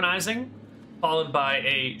sermonizing, followed by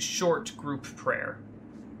a short group prayer.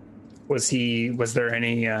 Was there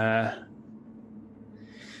any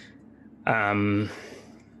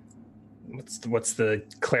what's the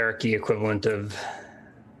cleric-y equivalent of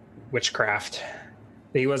witchcraft?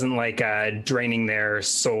 He wasn't like draining their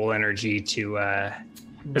soul energy to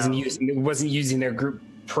wasn't using their group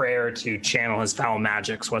prayer to channel his foul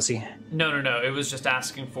magics, was he? No. It was just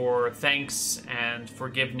asking for thanks and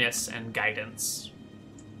forgiveness and guidance.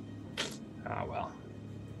 Oh, well.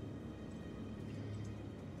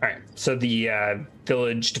 All right, so the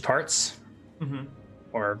village departs,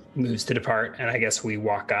 or moves to depart, and I guess we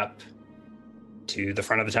walk up to the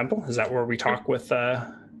front of the temple. Is that where we talk with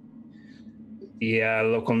the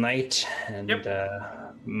local knight and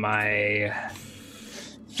my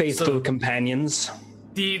faithful companions?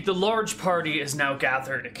 The large party is now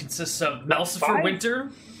gathered. It consists of Malcifer Winter,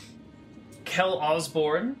 Kel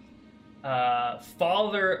Osborne,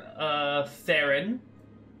 Father Tharin,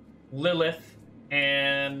 Lilith,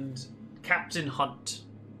 and Captain Hunt.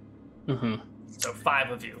 Mm-hmm. So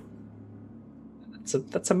 5 of you.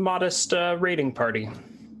 That's a modest raiding party.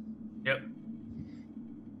 Yep.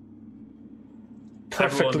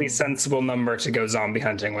 Perfectly sensible number to go zombie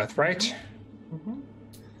hunting with, right?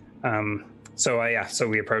 Mm-hmm. So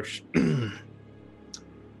we approach.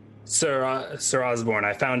 Sir Osborne,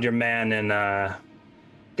 I found your man in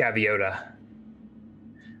Gaviota.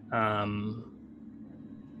 A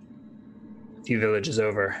few villages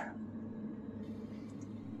over.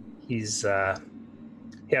 He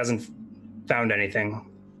hasn't found anything.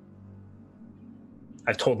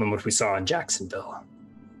 I've told them what we saw in Jacksonville.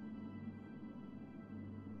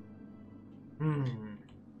 And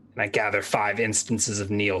I gather 5 instances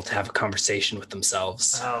of Neil to have a conversation with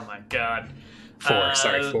themselves. Oh my god.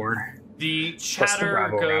 4. The chatter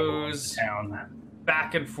goes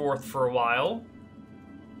back and forth for a while.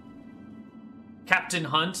 Captain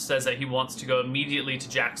Hunt says that he wants to go immediately to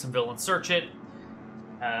Jacksonville and search it.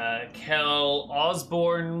 Kel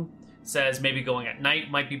Osborne says maybe going at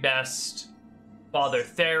night might be best. Father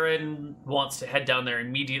Tharin wants to head down there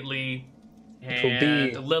immediately.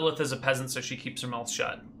 And Lilith is a peasant, so she keeps her mouth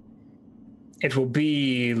shut. It will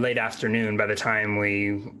be late afternoon by the time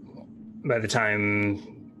we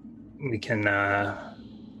can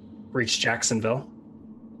reach Jacksonville.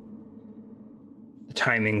 The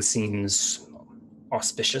timing seems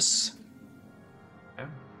auspicious. Okay.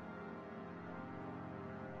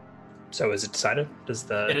 So is it decided?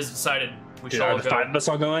 It is decided. Are the 5 of us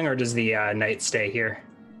all going, or does the knight stay here?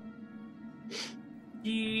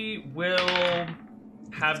 He will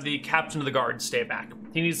have the captain of the guard stay back.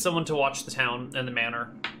 He needs someone to watch the town and the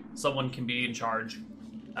manor. Someone can be in charge.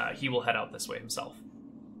 He will head out this way himself.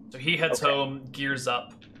 So he heads home, gears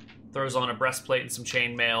up, throws on a breastplate and some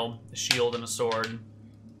chainmail, a shield and a sword,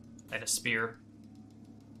 and a spear.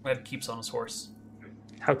 And keeps on his horse.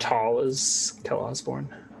 How tall is Kel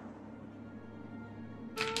Osborne?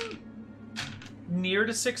 Near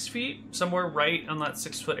to 6 feet, somewhere right on that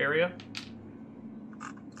 6-foot area.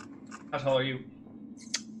 How tall are you?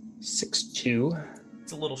 6'2".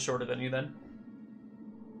 It's a little shorter than you then.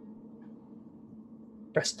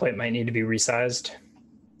 Breastplate might need to be resized.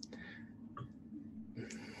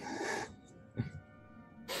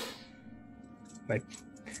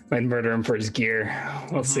 Might murder him for his gear.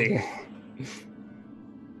 We'll see.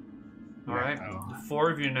 All right, the 4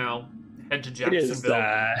 of you now head to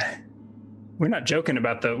Jacksonville. We're not joking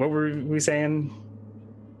about what were we saying?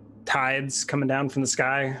 Tides coming down from the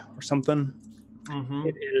sky or something. Mm-hmm.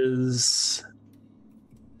 It is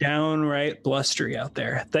downright blustery out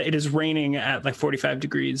there. It is raining at like 45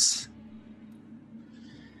 degrees.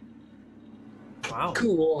 Wow.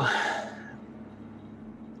 Cool.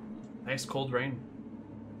 Nice cold rain.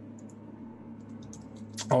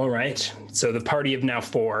 All right. So the party of now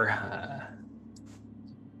 4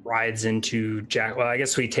 rides into Jack. Well, I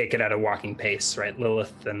guess we take it at a walking pace, right?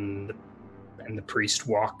 Lilith and the priest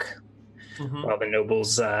walk while the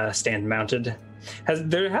nobles stand mounted.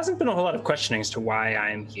 There hasn't been a whole lot of questioning as to why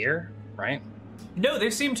I'm here, right? No, they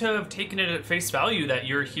seem to have taken it at face value that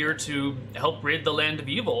you're here to help rid the land of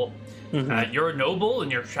evil. You're a noble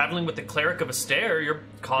and you're traveling with the Cleric of Astaire. Your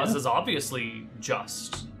cause is obviously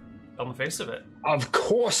just on the face of it. Of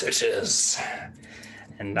course it is.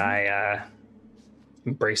 And I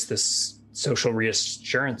embrace this social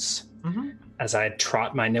reassurance as I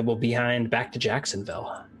trot my nibble behind back to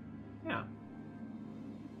Jacksonville. Yeah.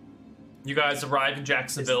 You guys arrive in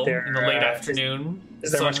Jacksonville in the late afternoon.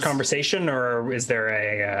 Is there much conversation, or is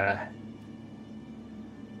there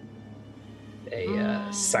a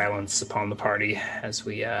silence upon the party as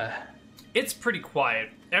we... It's pretty quiet.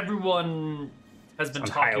 Everyone has been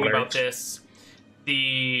talking about this.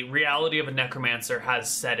 The reality of a necromancer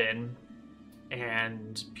has set in,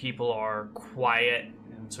 and people are quiet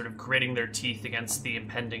and sort of gritting their teeth against the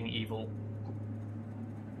impending evil.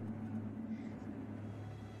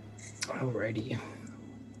 Alrighty.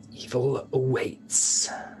 Evil awaits.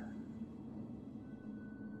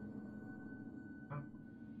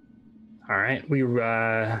 All right, we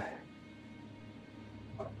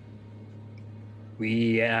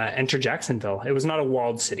enter Jacksonville. It was not a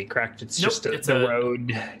walled city, correct? It's just the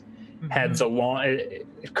road heads along.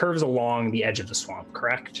 It curves along the edge of the swamp,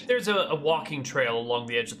 correct? There's a walking trail along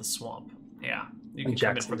the edge of the swamp. Yeah, you can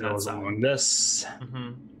come in from that side. Along this.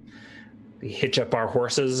 We hitch up our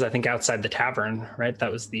horses, I think, outside the tavern, right?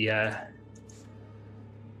 That was the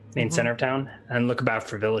main center of town, and look about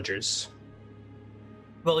for villagers.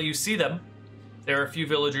 Well, you see them. There are a few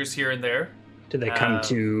villagers here and there. Do they come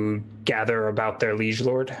to gather about their liege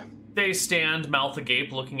lord? They stand mouth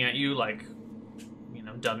agape looking at you like,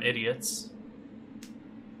 dumb idiots.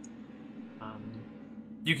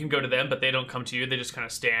 You can go to them, but they don't come to you. They just kind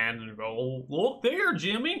of stand and go, "Oh, look there,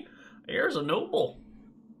 Jimmy. There's a noble."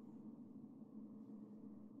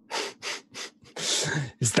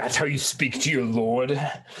 Is that how you speak to your lord?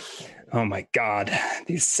 Oh my god,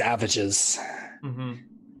 these savages.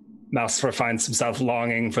 Malcifer finds himself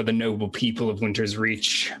longing for the noble people of Winter's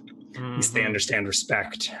Reach. At least they understand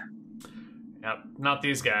respect. Yep, not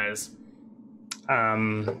these guys.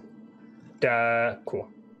 Cool. All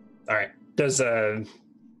right. Does the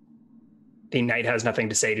knight has nothing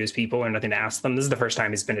to say to his people or nothing to ask them? This is the first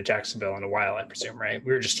time he's been to Jacksonville in a while, I presume, right?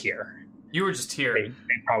 We were just here. You were just here. They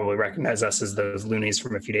probably recognize us as those loonies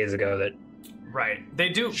from a few days ago that... Right. They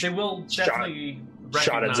do. They will definitely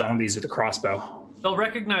shot at zombies with a crossbow. They'll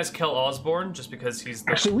recognize Kel Osborne just because he's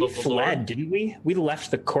the Actually, we local fled, lord. didn't we? We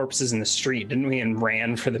left the corpses in the street, didn't we? And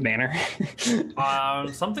ran for the manor.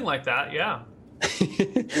 Something like that, yeah.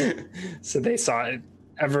 So they saw it.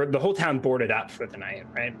 The whole town boarded up for the night,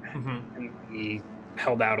 right? And we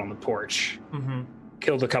held out on the porch.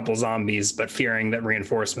 Killed a couple zombies, but fearing that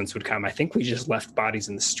reinforcements would come, I think we just left bodies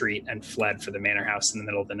in the street and fled for the manor house in the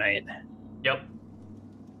middle of the night. Yep.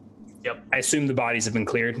 I assume the bodies have been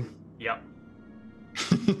cleared. Yep.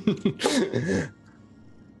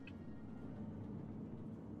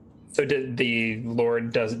 So did the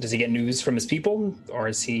Lord, does he get news from his people, or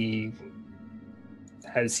has he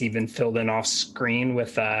been filled in off screen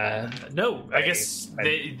with no, I guess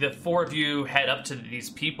the four of you head up to these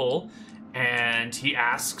people and he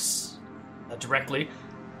asks directly,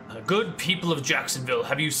 "Good people of Jacksonville,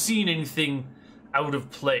 have you seen anything out of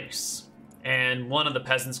place?" And one of the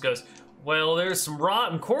peasants goes, "Well, there's some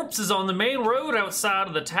rotten corpses on the main road outside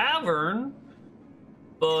of the tavern,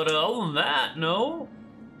 but other than that, no."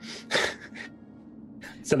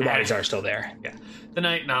 So the bodies are still there. Yeah. The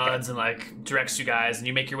knight nods and directs you guys, and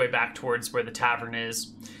you make your way back towards where the tavern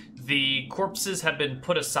is. The corpses have been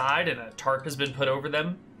put aside and a tarp has been put over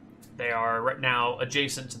them. They are right now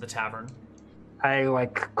adjacent to the tavern. I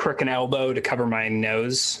crook an elbow to cover my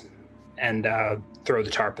nose and throw the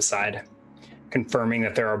tarp aside, confirming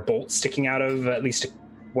that there are bolts sticking out of at least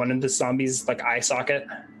one of the zombies' eye socket.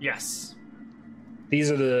 Yes. These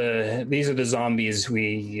are the zombies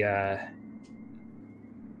we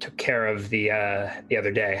took care of the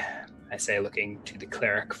other day. I say, looking to the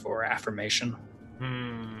cleric for affirmation.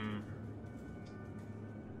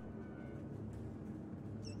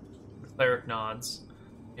 The cleric nods.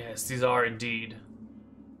 Yes, these are indeed.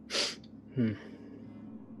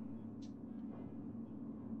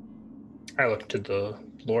 I look to the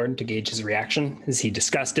Lord to gauge his reaction. Is he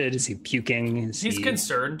disgusted? Is he puking? He's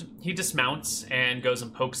concerned. He dismounts and goes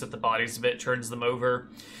and pokes at the bodies a bit, turns them over,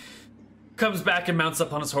 comes back and mounts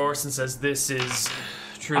up on his horse and says, "This is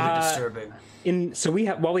truly disturbing."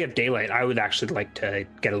 While we have daylight, I would actually like to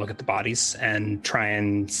get a look at the bodies and try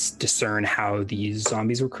and discern how these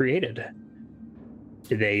zombies were created.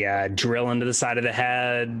 Did they drill into the side of the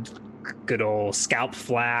head? Good old scalp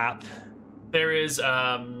flap? There is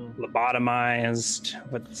lobotomized.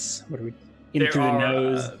 What are we in through the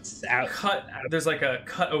nose? There's like a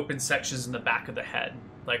cut open sections in the back of the head,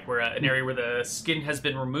 like where an area where the skin has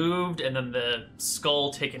been removed and then the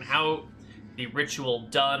skull taken out. The ritual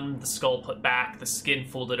done, the skull put back, the skin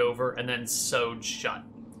folded over, and then sewed shut.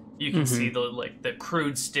 You can see the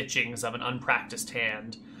crude stitchings of an unpracticed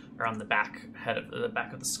hand around the back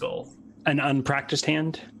of the skull. An unpracticed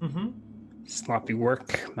hand? Mm-hmm. Sloppy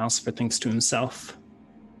work, Malcifer thinks to himself.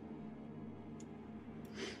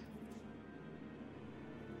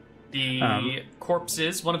 The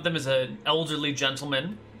corpses, one of them is an elderly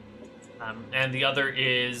gentleman, and the other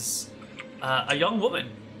is a young woman.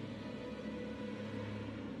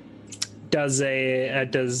 Does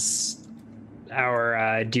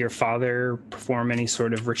our dear father perform any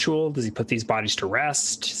sort of ritual? Does he put these bodies to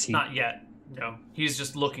rest? Not yet. No, he's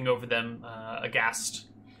just looking over them, aghast.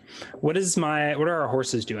 What are our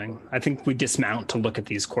horses doing? I think we dismount to look at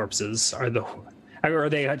these corpses. Are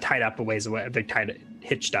they tied up a ways away? Are they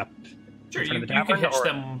hitched up? Sure, you can hitch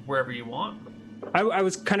them wherever you want. I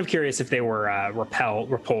was kind of curious if they were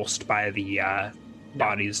repulsed by the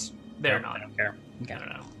bodies. They're not. I don't care. Okay.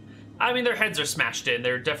 No. I mean, their heads are smashed in.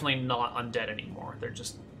 They're definitely not undead anymore. They're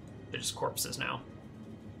just corpses now.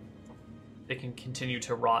 They can continue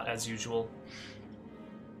to rot as usual.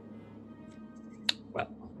 Well,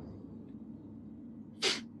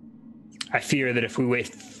 I fear that if we wait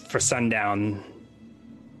for sundown,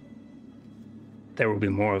 there will be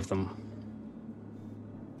more of them.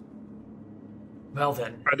 Well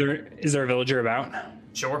then. Is there a villager about?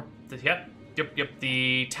 Sure. Yep.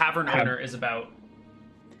 The tavern owner is about.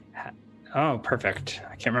 Oh, perfect.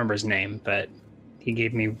 I can't remember his name, but he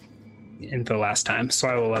gave me info last time, so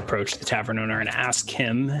I will approach the tavern owner and ask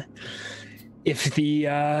him if the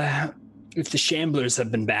shamblers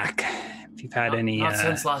have been back. If you've had any. Not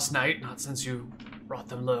since last night. Not since you brought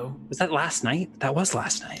them low. Was that last night? That was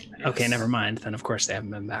last night. Yes. Okay, never mind. Then of course they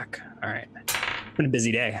haven't been back. All right. It's been a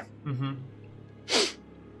busy day. Mm-hmm.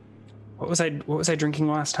 What was I drinking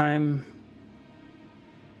last time?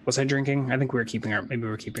 Was I drinking? I think we were keeping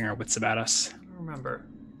our wits about us. I don't remember.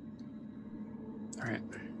 All right.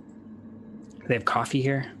 They have coffee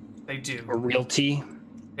here? They do. Or real tea?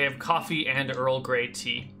 They have coffee and Earl Grey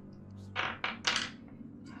tea.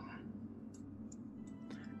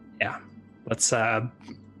 Yeah. Let's why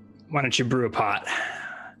don't you brew a pot?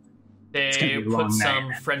 They put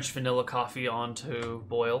some French vanilla coffee on to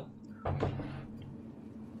boil.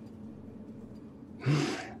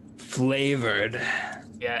 Flavored.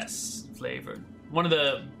 Yes, flavored. One of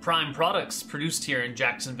the prime products produced here in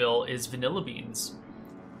Jacksonville is vanilla beans.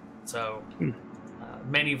 So,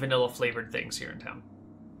 many vanilla flavored things here in town.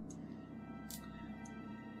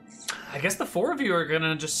 I guess the four of you are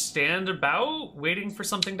gonna just stand about waiting for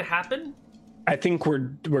something to happen. I think we're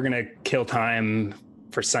gonna kill time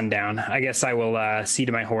for sundown. I guess I will see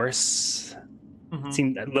to my horse. Mm-hmm.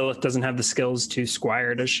 Seems that Lilith doesn't have the skills to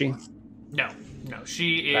squire, does she? No,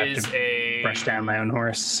 she is a... brush down my own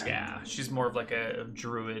horse. Yeah, she's more of like a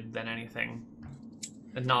druid than anything.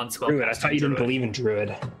 A non-spell druid. I thought you didn't believe in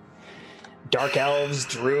druid. Dark elves,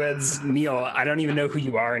 druids. Neil, I don't even know who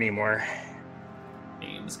you are anymore.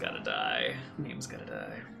 Meme's gotta die.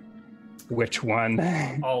 Which one?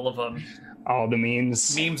 All of them. All the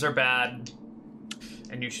memes? Memes are bad,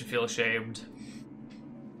 and you should feel ashamed.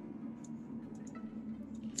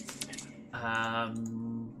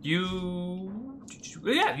 You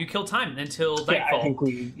kill time until nightfall.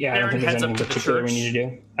 Yeah, I think I don't think there's anything particular we need to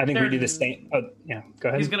do. I think we do the same. Oh, yeah, go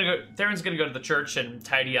ahead. Tharin's gonna go to the church and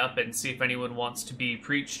tidy up and see if anyone wants to be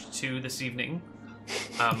preached to this evening.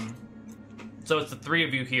 So it's the three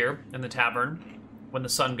of you here in the tavern when the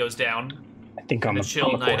sun goes down. I think on the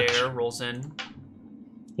chill night air rolls in.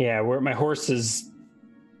 Yeah, where my horses.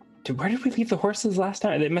 Where did we leave the horses last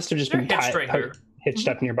time? They must have just been hitched right here. Hitched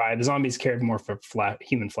up nearby. The zombies cared more for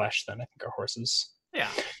human flesh than I think our horses. Yeah.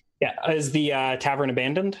 Is the tavern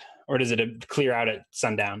abandoned, or does it clear out at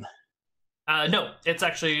sundown? No, it's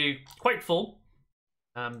actually quite full.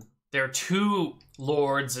 There are two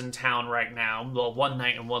lords in town right now. Well, one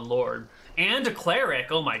knight and one lord, and a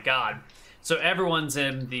cleric. Oh my god! So everyone's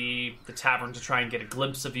in the tavern to try and get a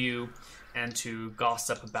glimpse of you and to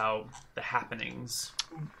gossip about the happenings.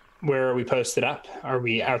 Where are we posted up? Are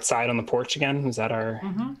we outside on the porch again? Is that our...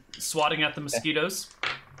 Mm-hmm. Swatting at the mosquitoes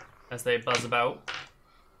as they buzz about.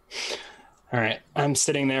 All right. I'm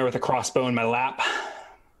sitting there with a crossbow in my lap.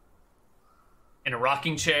 in a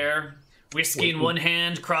rocking chair, whiskey in one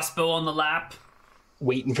hand, crossbow on the lap.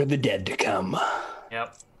 Waiting for the dead to come.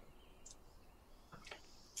 Yep.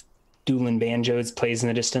 Dueling banjos plays in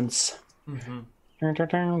the distance. Mm-hmm.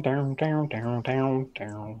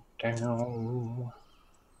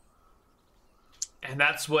 And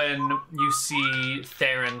that's when you see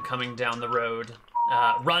Tharin coming down the road,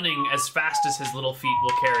 running as fast as his little feet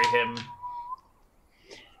will carry him.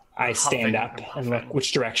 I stand up and look.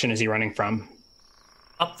 Which direction is he running from?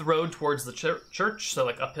 Up the road towards the church, so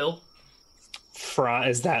like uphill.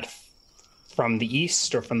 Is that from the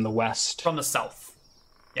east or from the west? From the south.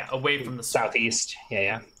 Yeah, away from the southeast.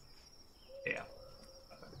 Yeah.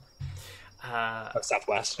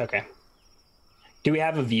 Southwest. Okay. Do we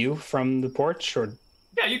have a view from the porch, or?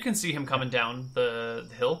 Yeah, you can see him coming down the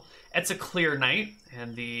hill. It's a clear night,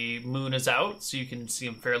 and the moon is out, so you can see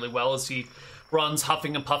him fairly well as he runs,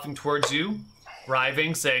 huffing and puffing towards you,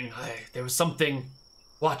 arriving, saying, "Hey, there was something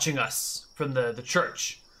watching us from the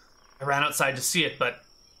church. I ran outside to see it, but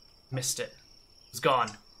missed it. It was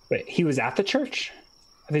gone." Wait, he was at the church?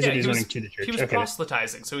 I think he was running to the church. He was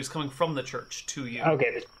proselytizing, so he's coming from the church to you.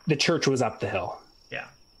 Okay, the church was up the hill. Yeah.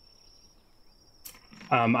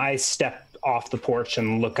 I step off the porch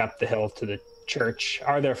and look up the hill to the church.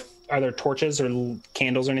 Are there torches or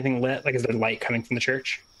candles or anything lit? Like, is there light coming from the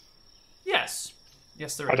church? Yes, there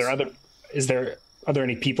is. Are there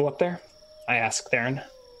any people up there? I ask Tharin.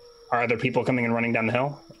 Are other people coming and running down the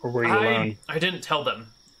hill, or were you alone? I didn't tell them.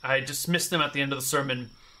 I dismissed them at the end of the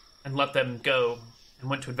sermon and let them go and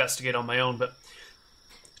went to investigate on my own, but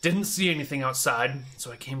didn't see anything outside,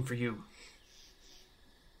 so I came for you.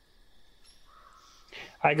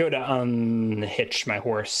 I go to unhitch my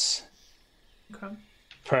horse. Okay.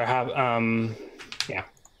 Perhaps, yeah.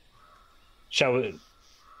 Shall we?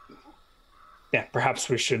 Yeah, perhaps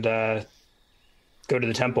we should go to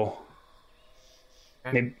the temple.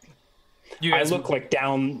 Okay. Maybe I look like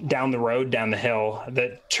down the road, down the hill.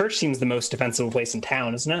 The church seems the most defensible place in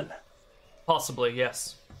town, isn't it? Possibly,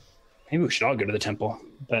 yes. Maybe we should all go to the temple.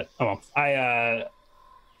 But I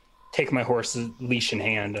take my horse's leash in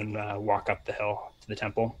hand and walk up the hill to the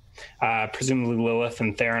temple. Presumably Lilith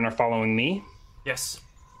and Tharin are following me. Yes,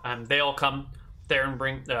 they all come.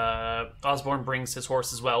 Osborne brings his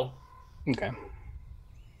horse as well. Okay.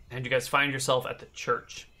 And you guys find yourself at the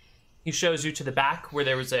church. He shows you to the back where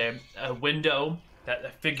there was a window that a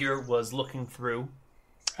figure was looking through.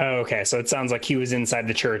 Oh, okay, so it sounds like he was inside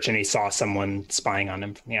the church and he saw someone spying on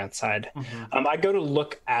him from the outside. Mm-hmm. I go to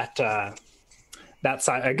look at that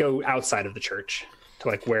side. I go outside of the church to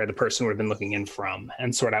like where the person would have been looking in from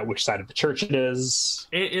and sort out which side of the church it is.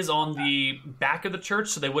 It is on the back of the church,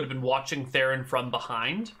 so they would have been watching Tharin from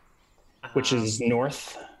behind. Which is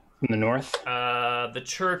north? In the north? The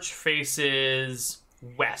church faces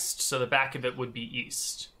west, so the back of it would be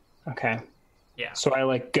east. Okay. Yeah. So I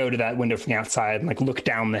like go to that window from the outside and like look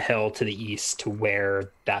down the hill to the east to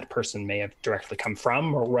where that person may have directly come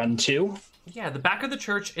from or run to. Yeah, the back of the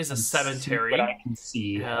church is a cemetery. What I can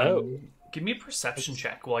see. Give me a perception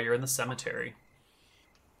check while you're in the cemetery.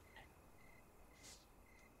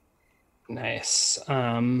 Nice.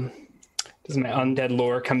 Does my undead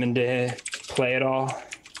lore come into play at all?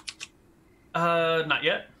 Not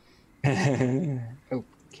yet. Oh,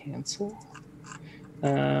 cancel.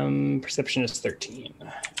 Perception is 13.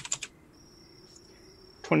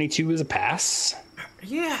 22 is a pass.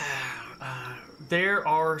 Yeah. There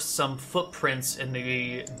are some footprints in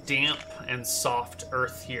the damp and soft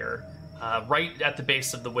earth here, right at the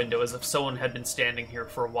base of the window, as if someone had been standing here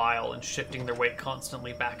for a while and shifting their weight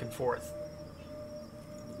constantly back and forth.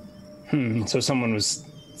 So someone was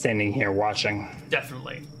standing here watching.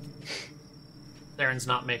 Definitely. Tharin's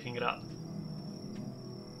not making it up.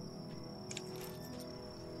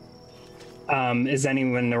 Is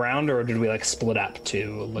anyone around, or did we like split up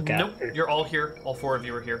to look at? Nope, you're all here. All four of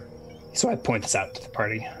you are here. So I point this out to the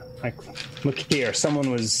party. Like, look here,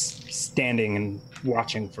 someone was standing and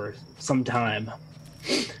watching for some time.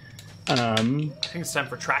 I think it's time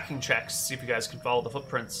for tracking checks, see if you guys can follow the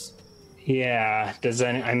footprints. Yeah,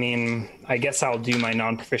 I guess I'll do my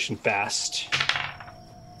non-proficient fast.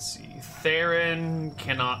 Let's see, Tharin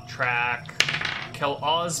cannot track. Kel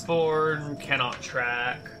Osborne cannot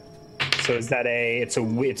track. So is that it's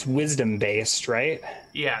wisdom based, right?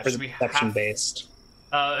 Yeah, it or should be perception based.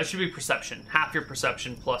 It should be perception. Half your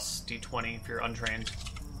perception plus D20 if you're untrained.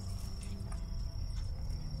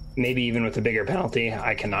 Maybe even with a bigger penalty,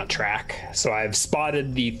 I cannot track. So I've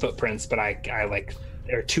spotted the footprints, but I like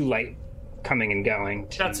they're too light coming and going.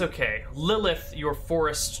 That's okay. Lilith, your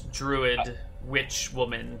forest druid witch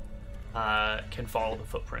woman, can follow the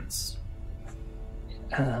footprints.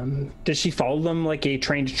 Does she follow them like a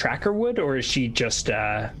trained tracker would, or is she just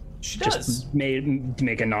she does just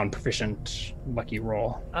make a non-proficient lucky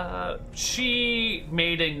roll? She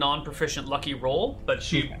made a non-proficient lucky roll, but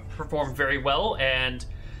she performed very well, and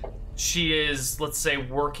she is, let's say,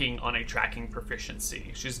 working on a tracking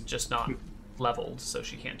proficiency. She's just not leveled, so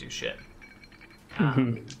she can't do shit.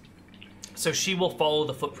 So she will follow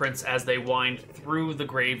the footprints as they wind through the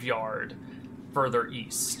graveyard further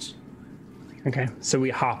east. Okay, so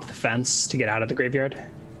we hop the fence to get out of the graveyard?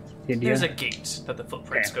 There's a gate that the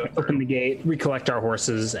footprints go through. Open the gate, recollect our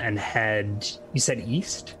horses, and head, you said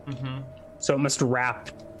east? So it must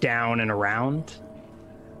wrap down and around?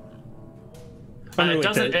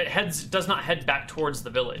 It does not head back towards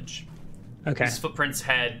the village. Okay. These footprints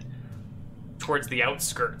head towards the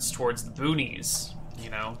outskirts, towards the boonies,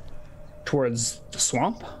 you know? Towards the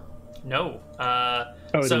swamp? No.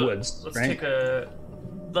 The woods, let's right? take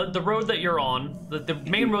the road that you're on, the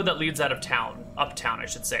main road that leads out of town, uptown I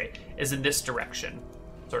should say, is in this direction,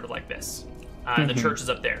 sort of like this. The church is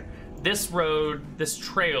up there. This road, this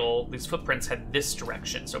trail, these footprints head this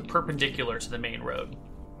direction, so perpendicular to the main road.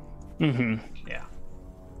 Yeah.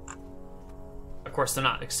 Of course, they're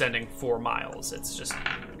not extending 4 miles. It's just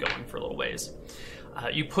going for a little ways.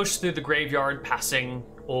 You push through the graveyard, passing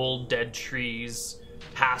old dead trees,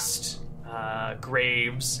 past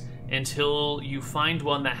graves, until you find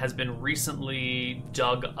one that has been recently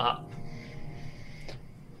dug up.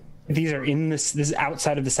 These are in this is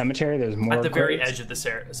outside of the cemetery? There's more at the graves? very edge of the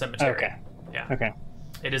cemetery. Okay. Yeah. Okay.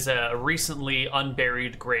 It is a recently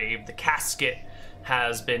unburied grave. The casket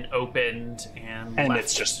has been opened and left.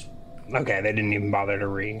 It's just... Okay, they didn't even bother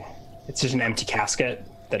to It's just an empty casket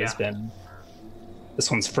that has been... This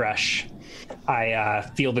one's fresh. I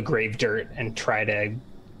feel the grave dirt and try to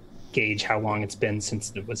gauge how long it's been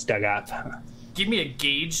since it was dug up. Give me a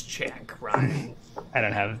gauge check, Ryan. I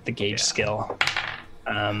don't have the gauge skill.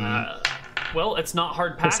 Well, it's not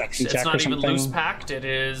hard packed. It's not even loose packed. It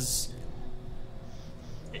is...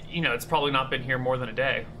 You know, it's probably not been here more than a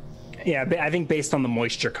day. Yeah, I think based on the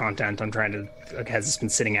moisture content, I'm trying to... Has this been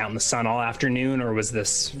sitting out in the sun all afternoon, or was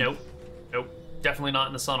this... Nope. Definitely not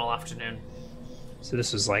in the sun all afternoon. So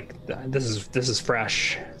this was like... This is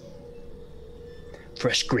fresh.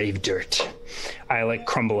 Fresh grave dirt. I like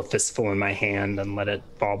crumble a fistful in my hand and let it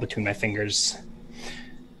fall between my fingers.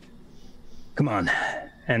 Come on.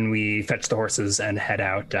 And we fetch the horses and head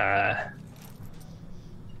out.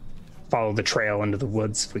 Follow the trail into the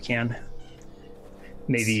woods if we can.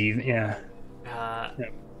 Maybe, yeah.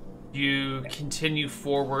 You continue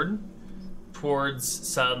forward towards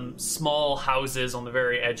some small houses on the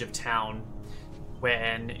very edge of town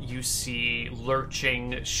when you see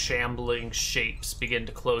lurching, shambling shapes begin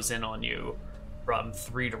to close in on you from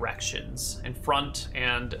 3 directions, in front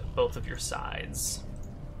and both of your sides.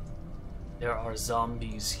 There are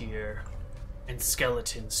zombies here, and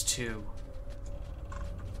skeletons too.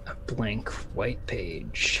 A blank white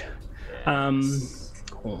page. Yes.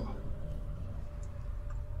 Cool.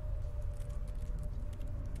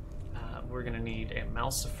 We're going to need a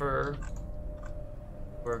Malcifer.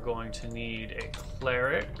 We're going to need a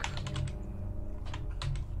Cleric.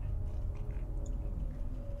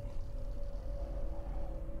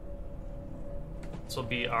 This will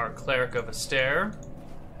be our Cleric of Astaire.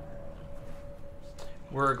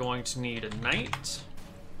 We're going to need a Knight.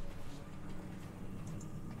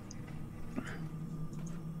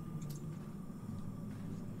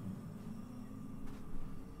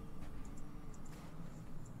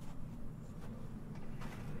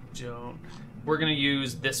 We're going to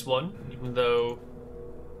use this one, even though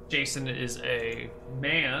Jason is a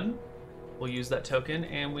man. We'll use that token,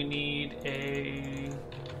 and we need a...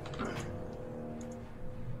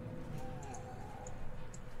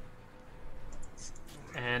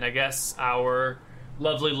 And I guess our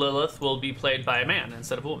lovely Lilith will be played by a man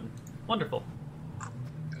instead of a woman. Wonderful.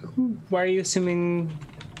 Why are you assuming...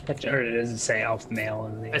 That, or does it say elf male?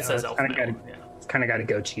 In the, it says elf male, yeah. It's kind of got a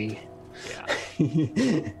goatee. Yeah.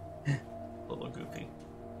 A little goofy.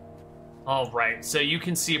 All right, so you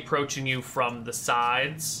can see approaching you from the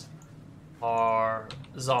sides are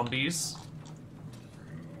zombies,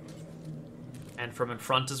 and from in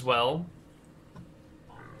front as well.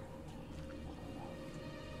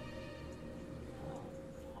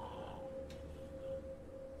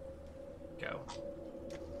 Go.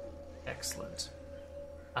 Excellent.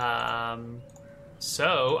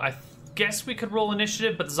 So I guess we could roll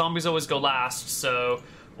initiative, but the zombies always go last, so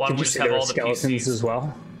why don't we just have all the skeletons PCs as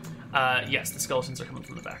well? Yes, the skeletons are coming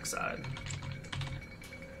from the backside.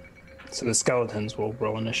 So the skeletons will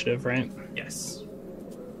roll initiative, right? Yes.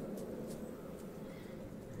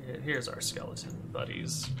 here's our skeleton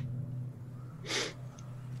buddies.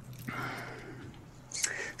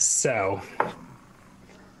 So,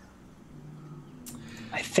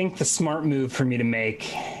 I think the smart move for me to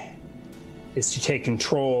make is to take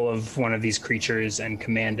control of one of these creatures and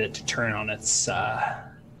command it to turn on its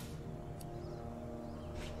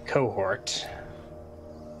cohort.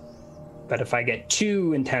 But if I get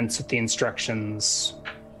too intense with the instructions,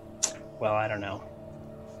 well, I don't know.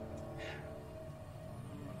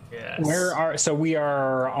 Yes. We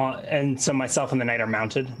are on, and so myself and the knight are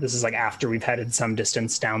mounted. This is like after we've headed some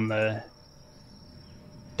distance down the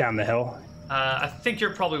hill. I think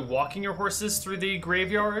you're probably walking your horses through the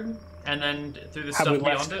graveyard and then through the stuff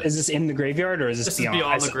beyond it. Is this in the graveyard or is this beyond? This is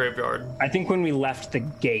beyond the graveyard. I think when we left the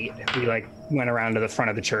gate, we went around to the front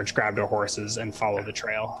of the church, grabbed our horses, and followed the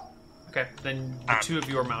trail. Okay, then the two of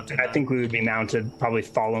you are mounted. I think we would be mounted, probably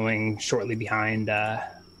following shortly behind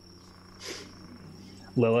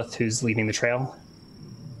Lilith, who's leading the trail.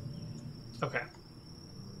 Okay.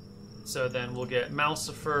 So then we'll get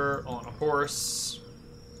Malcifer on a horse.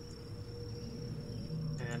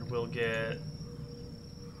 And we'll get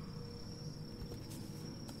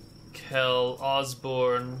Kel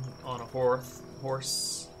Osborne on a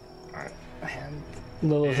horse. Alright. And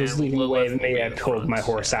Lilith is leading the way. Maybe I pulled my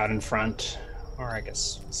horse out in front. Or I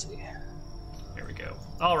guess we'll see. Here we go.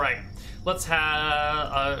 Alright. Let's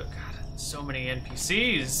have God, so many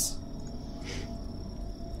NPCs.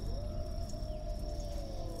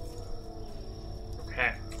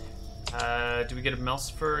 Okay. Do we get a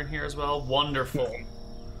Malcifer in here as well? Wonderful.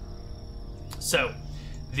 So,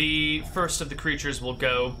 the first of the creatures will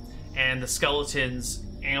go, and the skeletons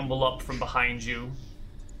amble up from behind you.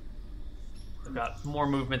 They've got more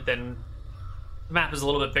movement than... The map is a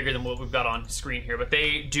little bit bigger than what we've got on screen here, but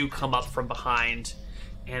they do come up from behind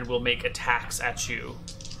and will make attacks at you,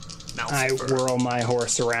 Malcifer. I whirl my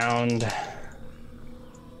horse around.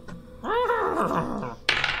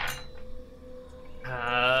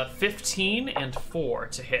 15 and 4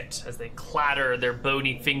 to hit as they clatter their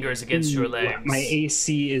bony fingers against your legs. My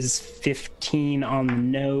AC is 15 on the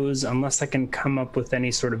nose, unless I can come up with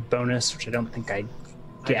any sort of bonus, which I don't think I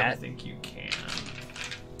get. I don't think you can.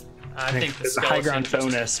 I think there's a high ground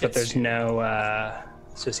bonus, but there's no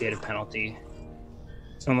associated penalty.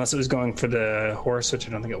 So unless it was going for the horse, which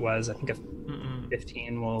I don't think it was, I think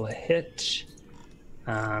 15 will hit.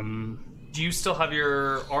 Do you still have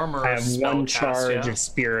your armor? I have one charge of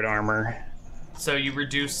spirit armor. So you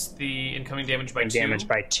reduce the incoming damage by 2? Damage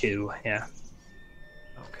by 2, yeah.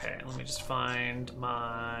 Okay, let me just find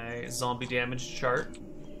my zombie damage chart.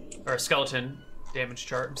 Or skeleton damage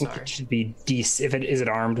chart, I'm sorry. It should be is it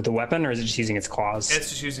armed with a weapon, or is it just using its claws?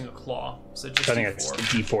 It's just using a claw. So just I think it's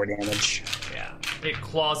D4 damage. Yeah. It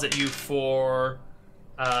claws at you for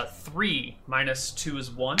 3. Minus 2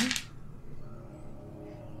 is 1.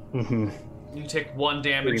 Mm-hmm. You take 1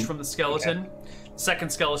 damage from the skeleton. Okay.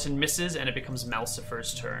 Second skeleton misses, and it becomes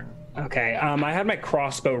Malcifer's turn. Okay. I had my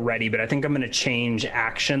crossbow ready, but I think I'm going to change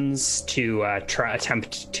actions to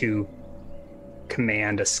attempt to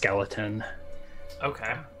command a skeleton.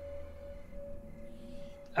 Okay.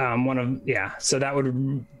 So that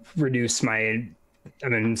would reduce my...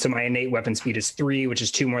 so my innate weapon speed is 3, which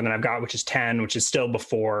is 2 more than I've got, which is 10, which is still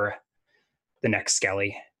before the next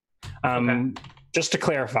skelly. Okay. Just to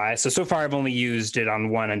clarify, so far I've only used it on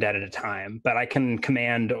one undead at a time, but I can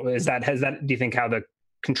command. Do you think how the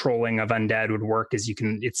controlling of undead would work is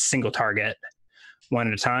it's single target, one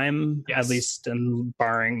at a time, yes. At least, and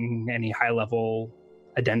barring any high level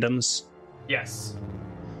addendums? Yes.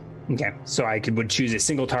 Okay, so I would choose a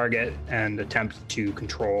single target and attempt to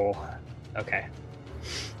control. Okay.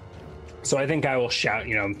 So I think I will shout,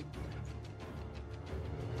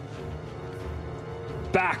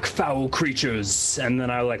 back, foul creatures, and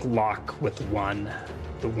then I lock with the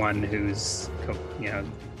one who's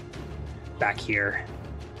back here.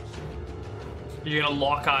 You're gonna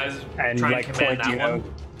lock eyes and try to command that one.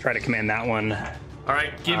 Try to command that one. All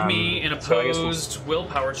right, give me an opposed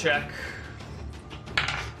willpower check.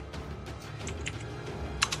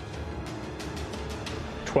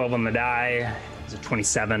 $12 on the die. Is it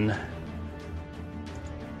 27?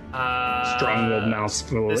 Strong-willed mouse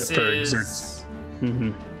for exerts.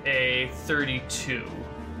 Mm-hmm. A 32.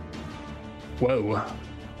 Whoa.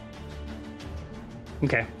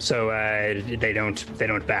 Okay, so they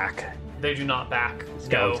don't back. They do not back.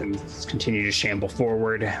 Skeletons continue to shamble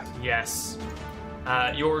forward. Yes.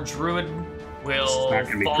 Your druid will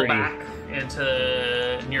fall back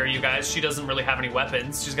into near you guys. She doesn't really have any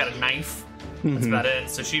weapons. She's got a knife. That's about it.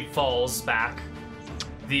 So she falls back.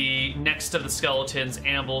 The next of the skeletons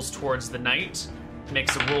ambles towards the knight,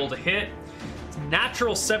 makes a roll to hit.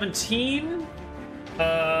 Natural 17.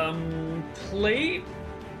 Plate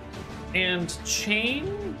and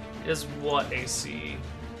chain is what AC?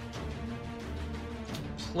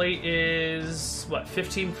 Plate is what,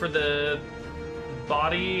 15 for the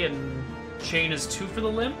body, and chain is 2 for the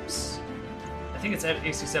limbs? I think it's at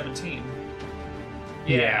AC 17.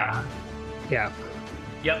 Yeah. Yep.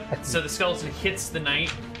 So the skeleton hits the knight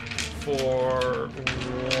for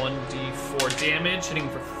 1d4 damage, hitting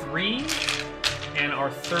for 3. And our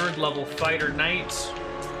 3rd level fighter knight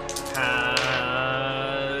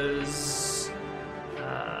has...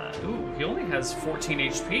 he only has 14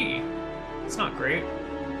 HP. It's not great.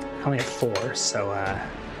 I only have 4, so...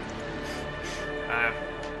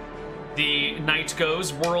 The knight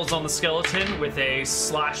goes, whirls on the skeleton with a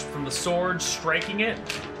slash from the sword, striking it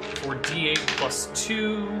for d8 plus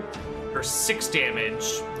 2 for 6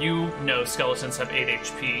 damage. You know skeletons have 8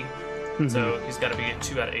 HP, so he's got to be at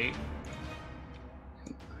 2 out of 8.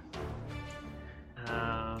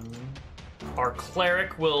 Our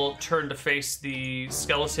cleric will turn to face the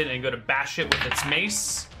skeleton and go to bash it with its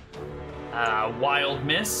mace. Wild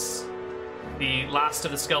miss. The last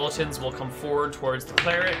of the skeletons will come forward towards the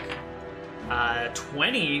cleric.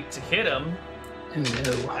 20 to hit him.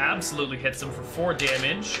 No. Absolutely hits him for 4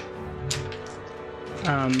 damage.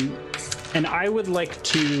 And I would like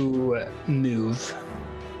to move.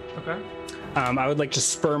 Okay. I would like to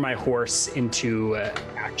spur my horse into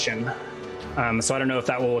action. So I don't know if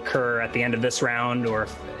that will occur at the end of this round or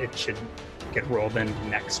if it should get rolled into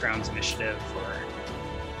next round's initiative.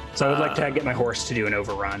 So I would like to get my horse to do an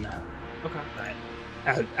overrun. Okay.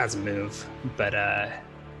 As a move, but I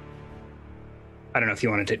don't know if you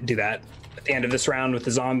wanted to do that at the end of this round with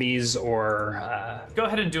the zombies or. Go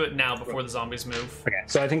ahead and do it now before the zombies move. Okay,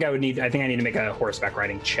 so I think I need to make a horseback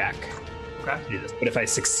riding check. Okay. To do this. But if I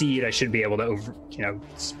succeed, I should be able to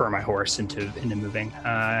spur my horse into moving.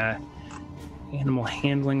 Animal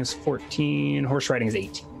handling is 14. Horse riding is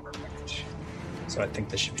 18. Perfect. So I think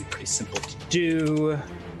this should be pretty simple to do.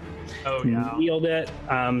 Oh, yeah. Wield it.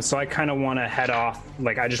 So I kind of want to head off.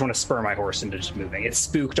 I just want to spur my horse into just moving. It's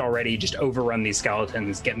spooked already. Just overrun these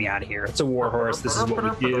skeletons. Get me out of here. It's a war horse. This is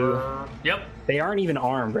what we do. Yep. They aren't even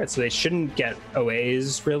armed, right? So they shouldn't get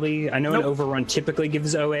OAs, really. I know an overrun typically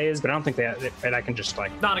gives OAs, but I don't think that I can just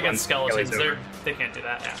not against skeletons. They can't do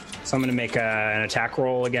that. Yeah. So I'm going to make an attack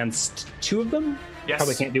roll against 2 of them. Yes.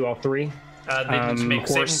 Probably can't do all 3. They need to make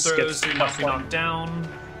saving throws. Do not be knocked down.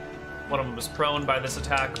 One of them was prone by this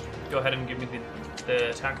attack. Go ahead and give me the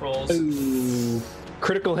attack rolls. Ooh,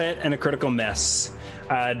 critical hit and a critical miss.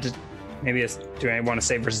 Do I want to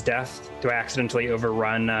save versus death? Do I accidentally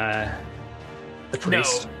overrun the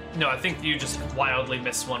priest? No, I think you just wildly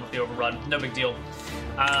missed one with the overrun. No big deal.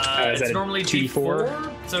 It's normally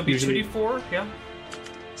 2d4, so it'd be 2d4, yeah.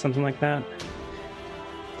 Something like that.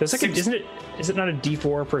 There's is it not a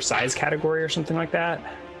d4 per size category or something like that?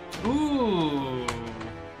 Ooh.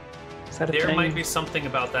 There might be something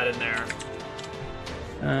about that in there.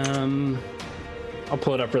 I'll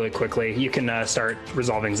pull it up really quickly. You can start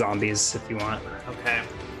resolving zombies if you want. Okay.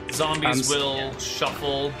 Zombies will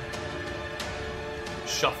shuffle.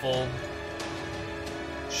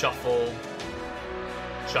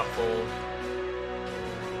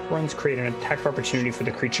 Runs create an attack of opportunity for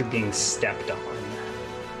the creature being stepped on.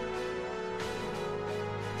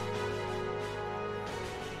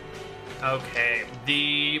 Okay,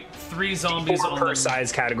 the 3 zombies on per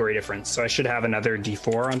size category difference, so I should have another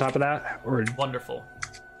d4 on top of that. Or wonderful.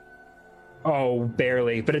 Oh,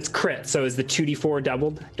 barely, but it's crit. So is the 2d4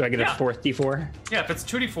 doubled? Do I get a 4th d4? Yeah, if it's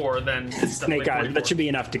 2d4, then it's snake eyes. That should be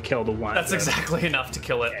enough to kill the one. That's exactly enough to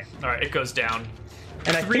kill it. Okay. All right, it goes down.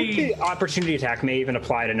 And I think the opportunity attack may even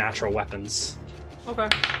apply to natural weapons. Okay.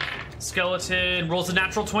 Skeleton rolls a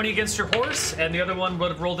natural 20 against your horse, and the other one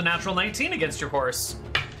would have rolled a natural 19 against your horse.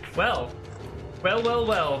 Well.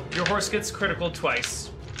 Your horse gets critical twice.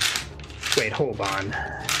 Wait, hold on.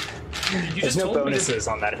 There's no bonuses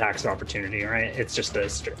on that attacks of opportunity, right? It's just a...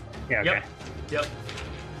 Yeah, okay. Yep.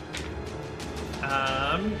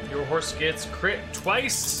 Your horse gets crit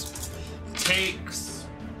twice. Takes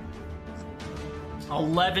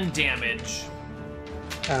 11 damage.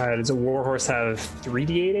 Does a warhorse have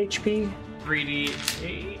 3d8 HP?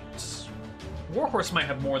 3d8? Warhorse might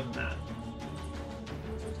have more than that.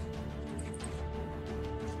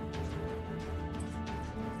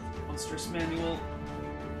 Monstrous Manual.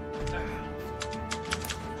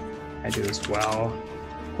 I do as well.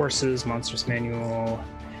 Horses, Monstrous Manual.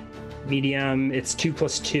 Medium, it's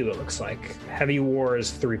 2+2, it looks like. Heavy War is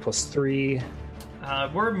 3+3.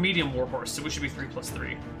 We're a medium warhorse, so we should be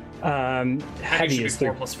 3+3. Heavy should is be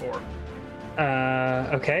 4+4.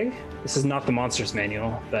 Okay. This is not the Monsters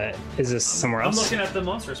Manual, but is this somewhere else? I'm looking at the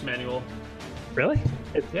Monsters Manual. Really?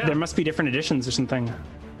 Yeah. There must be different editions or something.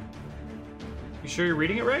 You sure you're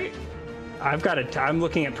reading it right? I've got it. I'm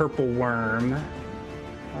looking at Purple Worm.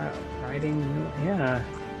 Writing, yeah.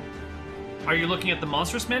 Are you looking at the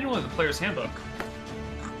Monsters Manual or the Player's Handbook?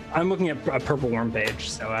 I'm looking at a Purple Worm page,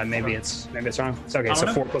 so maybe it's wrong. It's okay. So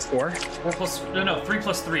know. 4 plus 4. 3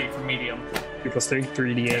 plus 3 for medium. 3 plus 3.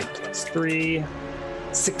 3d8 plus 3.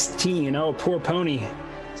 16. Oh, poor pony.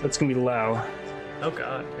 So it's gonna be low. Oh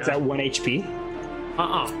god. Yeah. Is that 1 HP?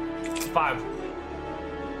 5.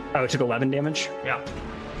 Oh, it took 11 damage. Yeah.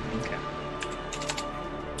 Okay.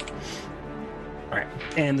 All right,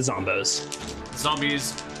 and the zombos.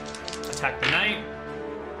 Zombies attack the knight.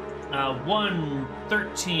 1,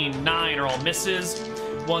 13, 9 are all misses.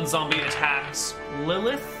 One zombie attacks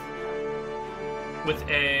Lilith with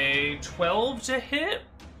a 12 to hit.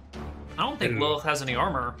 I don't think Lilith has any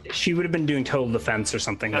armor. She would have been doing total defense or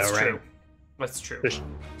something, That's though, true. right? That's true.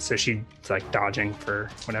 So she's like dodging for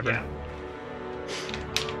whatever. Yeah.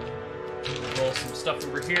 Roll some stuff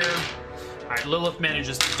over here. Alright, Lilith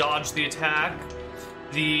manages to dodge the attack.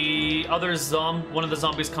 The other one of the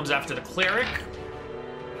zombies comes after the Cleric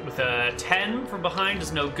with a 10 from behind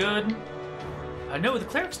is no good. No, the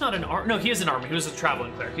Cleric's not an armor. No, he is an armor. He was a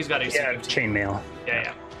traveling Cleric. He's got AC 15. Chainmail.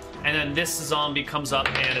 Yeah. And then this zombie comes up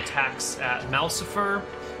and attacks at Malcifer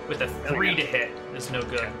with a 3 to hit. Is no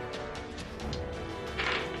good.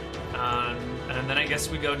 And then I guess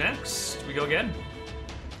we go next. We go again.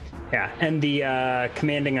 Yeah, and the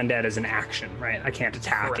commanding undead is an action, right? I can't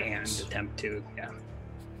attack Correct. and attempt to. Yeah.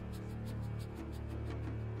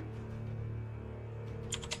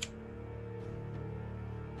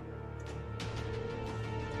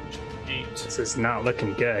 This is not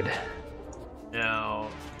looking good. Now,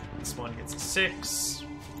 this one gets a 6.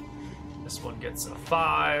 This one gets a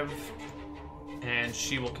 5. And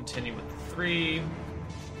she will continue with the 3.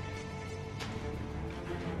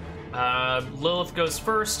 Lilith goes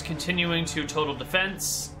first, continuing to total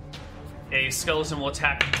defense. A skeleton will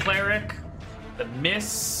attack the Cleric. The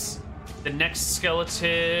miss. The next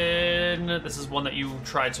skeleton, this is one that you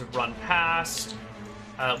tried to run past,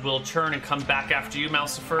 will turn and come back after you,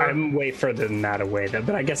 Malcifer. I'm way further than that away, though,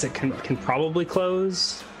 but I guess it can probably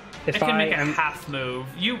close. It can make a half move.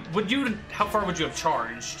 How far would you have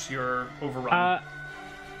charged your overrun?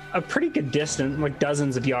 A pretty good distance, like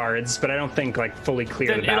dozens of yards, but I don't think like fully clear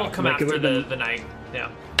Then the battle. it'll come like, after the knight.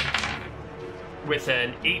 Yeah. With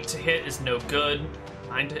an 8 to hit is no good.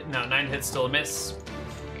 9 to hit still a miss.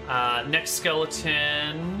 Next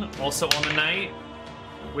skeleton also on the knight.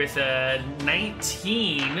 With a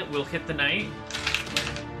 19 will hit the knight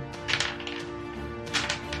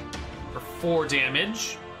for 4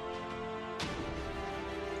 damage.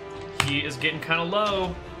 He is getting kind of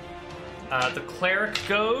low. The Cleric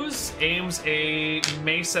goes, aims a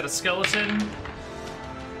mace at a skeleton.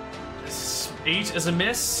 8 is a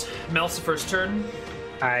miss. Malcifer's turn.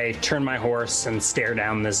 I turn my horse and stare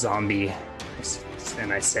down this zombie,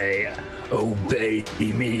 and I say, "Obey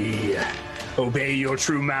me. Obey your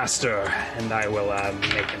true master." And I will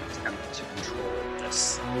make an attempt to control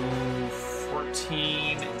this.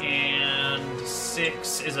 14 and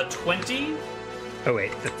 6 is a 20. Oh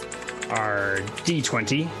wait, our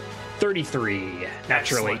D20. 33,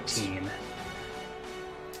 natural Excellent. 18.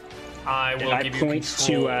 I will give you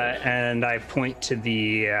control. And I point to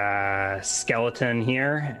the skeleton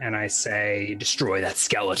here, and I say, "Destroy that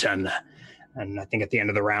skeleton." And I think at the end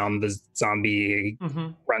of the round, the zombie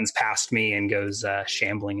runs past me and goes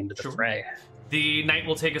shambling into the fray. The knight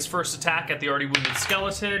will take his first attack at the already wounded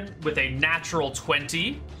skeleton with a natural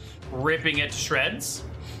 20, ripping it to shreds.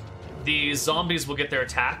 The zombies will get their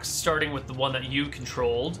attacks, starting with the one that you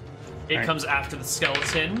controlled. It comes after the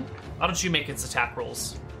skeleton. Why don't you make its attack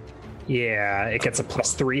rolls? Yeah, it gets a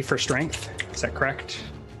 +3 for strength. Is that correct?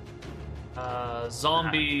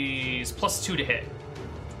 Zombies +2 to hit.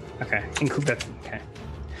 Okay, include that. Okay,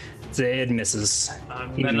 so it misses.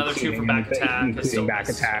 Another 2 for back attack. Including back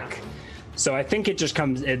attack. So I think it just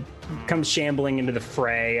comes shambling into the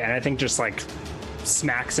fray, and I think just like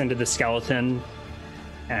smacks into the skeleton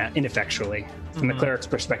ineffectually. From the Cleric's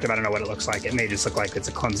perspective, I don't know what it looks like. It may just look like it's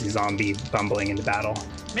a clumsy zombie bumbling into battle.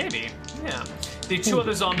 Maybe, yeah. The 2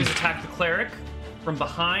 other zombies attack the Cleric from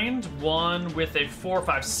behind. One with a 4,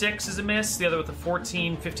 5, 6 is a miss. The other with a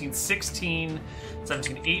 14, 15, 16,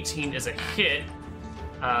 17, 18 is a hit.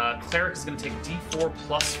 Cleric is going to take D4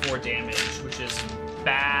 plus 4 damage, which is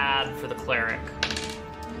bad for the Cleric.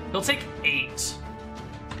 He'll take 8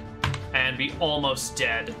 and be almost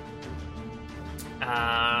dead.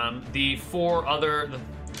 The 4 other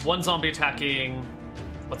one zombie attacking,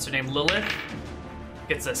 what's her name, Lilith.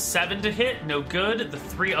 Gets a 7 to hit, no good. The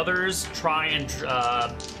 3 others try and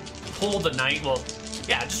pull the knight. Well,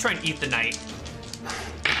 yeah, just try and eat the knight.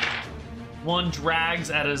 One drags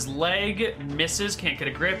at his leg, misses, can't get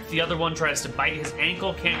a grip. The other one tries to bite his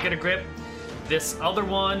ankle, can't get a grip. This other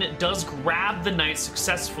one does grab the knight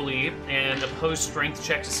successfully and oppose strength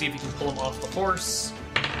check to see if he can pull him off the horse.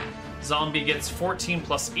 Zombie gets 14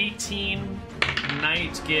 plus 18.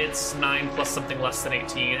 Knight gets 9 plus something less than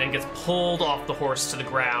 18 and gets pulled off the horse to the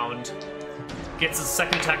ground. Gets his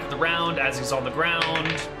second attack of the round as he's on the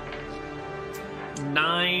ground.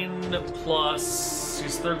 9 plus,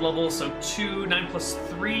 he's 3rd level, so 2, 9 plus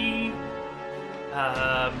 3.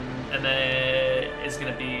 And then is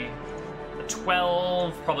going to be a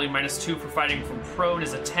 12, probably minus 2 for fighting from prone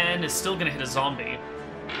is a 10, is still going to hit a zombie.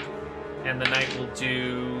 And the knight will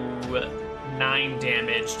do 9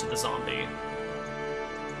 damage to the zombie.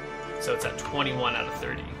 So it's at 21 out of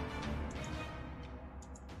 30.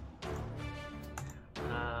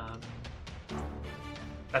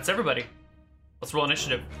 That's everybody. Let's roll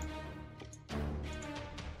initiative.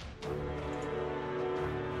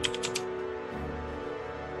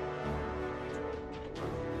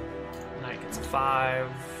 Knight gets a 5.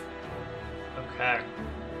 Okay.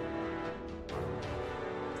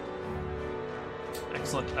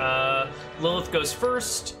 Excellent. Lilith goes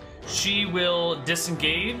first. She will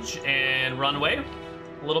disengage and run away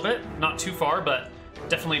a little bit. Not too far, but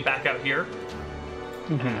definitely back out here.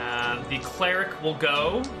 Mm-hmm. The cleric will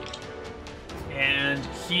go, and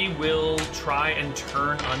he will try and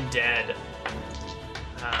turn undead.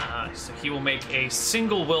 So he will make a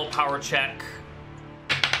single willpower check.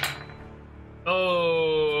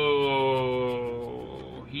 Oh,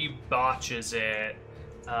 he botches it.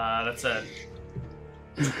 That's a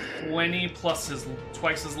 20 plus his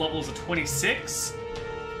twice his level is a 26.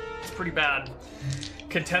 It's pretty bad.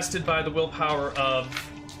 Contested by the willpower of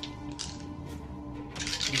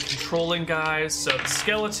the controlling guys. So the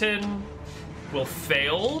skeleton will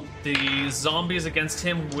fail. The zombies against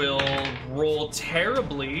him will roll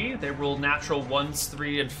terribly. They roll natural 1s,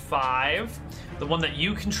 3, and 5. The one that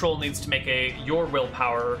you control needs to make your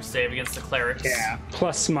willpower save against the clerics. Yeah,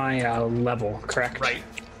 plus my level, correct? Right.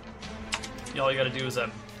 All you gotta do is a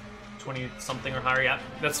 20-something or higher. Yeah,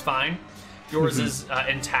 that's fine. Yours is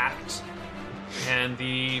intact. And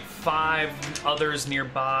the 5 others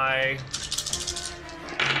nearby...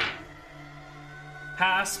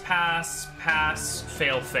 Pass, pass, pass,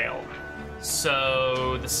 fail, fail.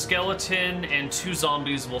 So the skeleton and 2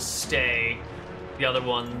 zombies will stay. The other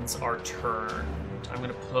ones are turned. I'm going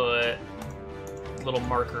to put little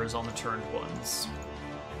markers on the turned ones.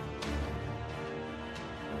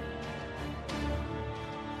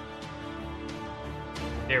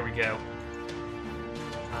 There we go.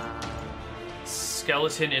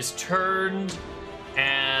 Skeleton is turned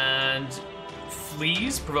and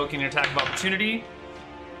flees, provoking an attack of opportunity,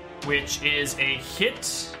 which is a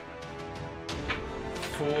hit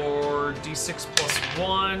for d6 plus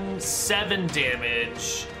 1, 7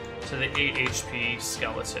 damage to the 8 HP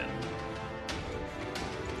skeleton.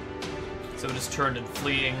 So it is turned and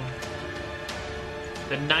fleeing.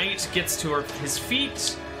 The knight gets to his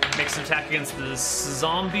feet, makes an attack against the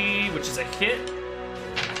zombie, which is a hit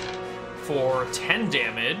for 10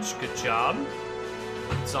 damage. Good job.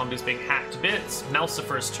 Zombie's being hacked to bits.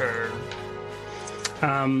 Malcifer's turn.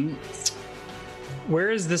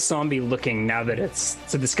 Where is this zombie looking now that it's...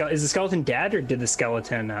 So is the skeleton dead, or did the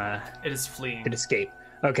skeleton... It is fleeing. Did escape?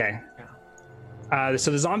 Okay. Yeah.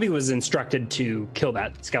 So the zombie was instructed to kill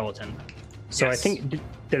that skeleton. So yes. I think...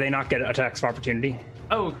 Did they not get attacks of opportunity?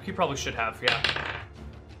 Oh, he probably should have, yeah.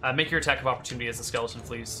 Make your attack of opportunity as the skeleton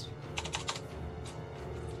flees.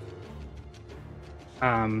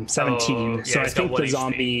 17. Oh, yeah, so I think the HP.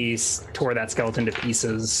 zombies tore that skeleton to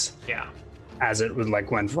pieces. Yeah. As it was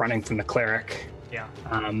went running from the cleric. Yeah.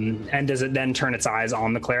 And does it then turn its eyes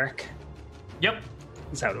on the cleric? Yep.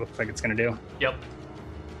 Is that what it looks like it's going to do? Yep.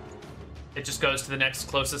 It just goes to the next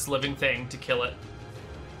closest living thing to kill it.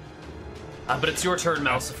 But it's your turn,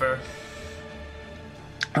 Malcifer.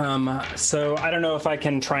 So I don't know if I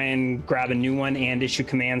can try and grab a new one and issue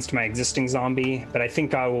commands to my existing zombie, but I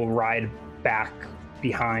think I will ride back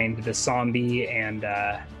behind the zombie and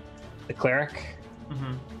the cleric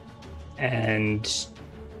and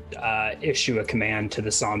issue a command to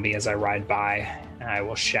the zombie as I ride by, and I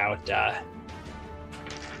will shout,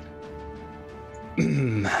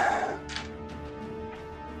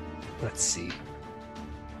 let's see.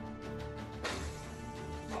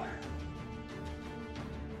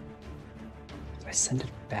 I send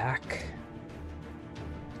it back.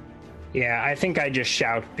 Yeah, I think I just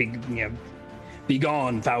shout, be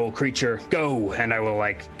gone, foul creature, go! And I will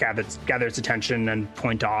like gather its attention and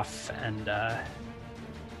point off and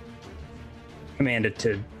command it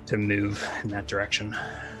to move in that direction.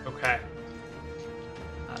 Okay.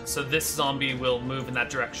 So this zombie will move in that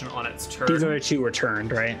direction on its turn. These other two were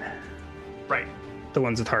turned, right? Right. The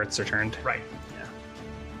ones with hearts are turned. Right.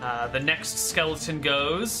 Yeah. The next skeleton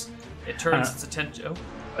goes. It turns its attention. Oh.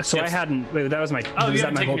 So yes. I hadn't. Wait, that was my. Oh, was you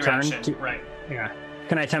that my whole turn? Right. Yeah.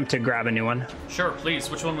 Can I attempt to grab a new one? Sure, please.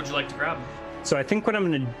 Which one would you like to grab? So I think what I'm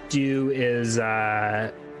going to do is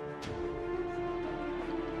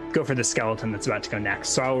go for the skeleton that's about to go next.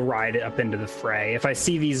 So I'll ride it up into the fray. If I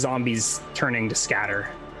see these zombies turning to scatter,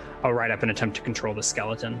 I'll ride up and attempt to control the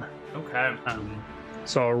skeleton. Okay.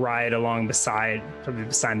 So I'll ride along beside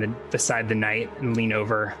the knight and lean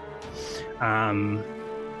over.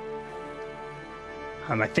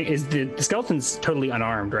 I think is the skeleton's totally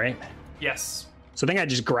unarmed, right? Yes. So I think I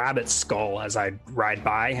just grab its skull as I ride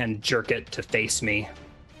by and jerk it to face me.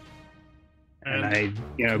 And I,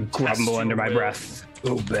 grumble under my breath.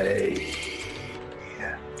 Obey.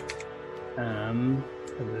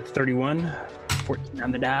 31, 14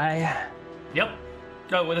 on the die. Yep.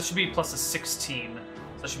 Oh, well, that should be plus a 16. So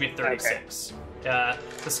that should be a 36. Okay.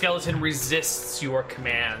 The skeleton resists your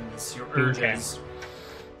commands, your urges. Okay.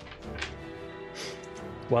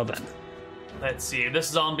 Well then. Let's see. This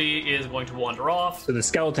zombie is going to wander off. So the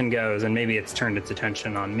skeleton goes, and maybe it's turned its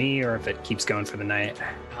attention on me, or if it keeps going for the night.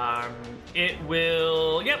 It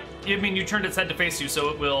will... Yep. I mean, you turned its head to face you, so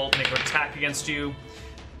it will make an attack against you.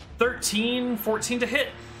 13, 14 to hit.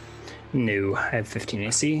 No, I have 15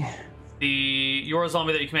 AC. Your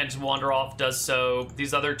zombie that you commanded to wander off does so.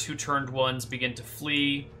 These other two turned ones begin to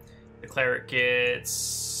flee. The cleric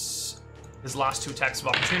gets his last two attacks of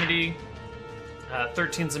opportunity.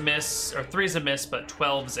 13's a miss, or 3's a miss, but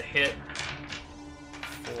 12 is a hit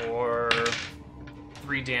for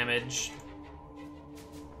 3 damage.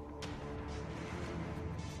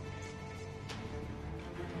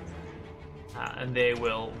 And they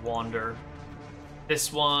will wander.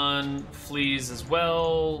 This one flees as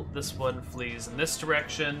well. This one flees in this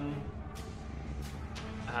direction.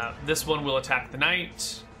 This one will attack the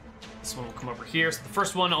knight. This one will come over here. So the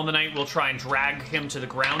first one on the knight will try and drag him to the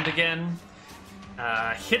ground again.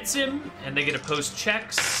 Hits him, and they get opposed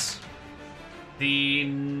checks.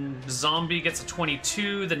 The zombie gets a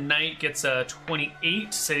 22. The knight gets a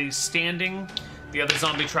 28, so he's standing. The other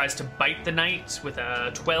zombie tries to bite the knight with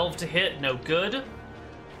a 12 to hit. No good.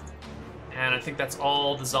 And I think that's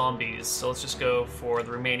all the zombies. So let's just go for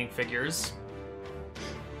the remaining figures.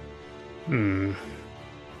 Knight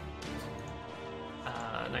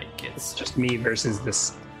gets... It's just me versus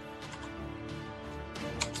this.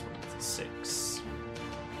 6.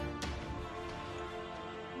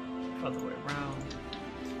 Other way around.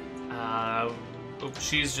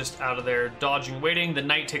 She's just out of there dodging, waiting. The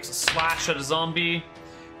knight takes a slash at a zombie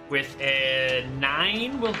with a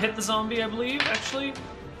 9. Will hit the zombie, I believe, actually.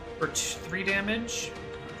 For 3 damage.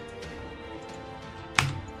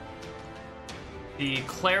 The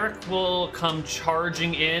cleric will come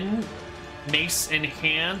charging in, mace in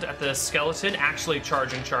hand at the skeleton, actually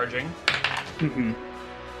charging. Mm-hmm.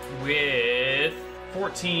 With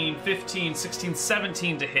 14, 15, 16,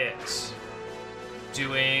 17 to hit.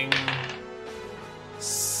 Doing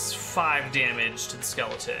 5 damage to the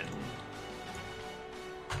skeleton.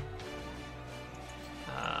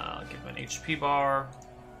 I'll give him an HP bar.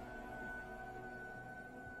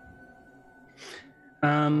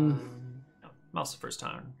 Malcifer's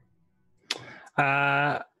turn.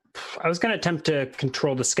 I was going to attempt to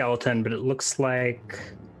control the skeleton, but it looks like...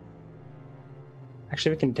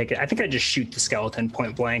 Actually, we can take it. I think I just shoot the skeleton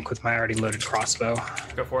point blank with my already loaded crossbow.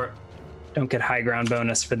 Go for it. Don't get high ground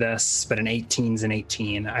bonus for this, but an 18's an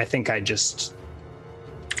 18. I think I just...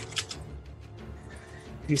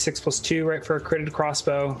 D6 plus 2, right, for a critted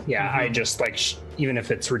crossbow? Yeah, I just, like, even if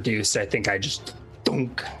it's reduced, I think I just...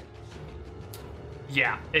 Dunk.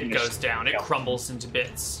 Yeah, it goes down. It crumbles into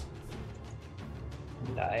bits.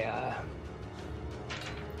 And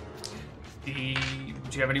do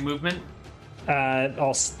you have any movement?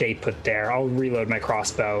 I'll stay put there. I'll reload my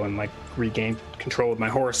crossbow and like regain control with my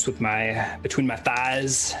horse with between my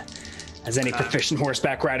thighs, as any proficient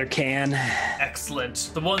horseback rider can.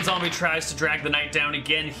 Excellent. The one zombie tries to drag the knight down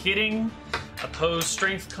again, hitting. Opposed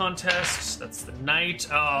strength contest. That's the knight.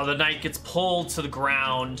 Oh, the knight gets pulled to the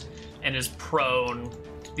ground and is prone.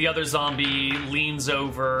 The other zombie leans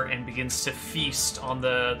over and begins to feast on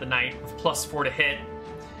the knight with +4 to hit.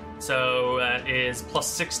 So that is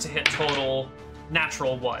 +6 to hit total.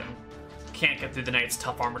 Natural 1. Can't get through the knight's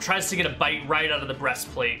tough armor. Tries to get a bite right out of the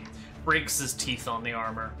breastplate. breaks his teeth on the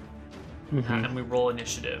armor. And we roll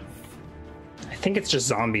initiative. I think it's just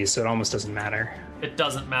zombies, so it almost doesn't matter. It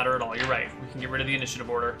doesn't matter at all. You're right. We can get rid of the initiative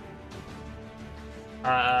order.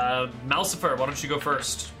 Malcifer, why don't you go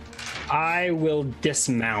first? I will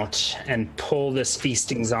dismount and pull this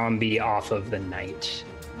feasting zombie off of the knight.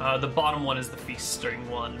 The bottom one is the feasting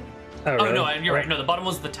one. Oh, really? No, you're right. No, the bottom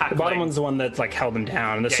one's the tackling. The bottom one's the one that like held him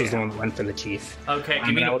down, and this was the one that went for the teeth. Okay,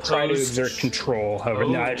 I will try to exert control over.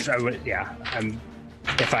 No, I would. Yeah,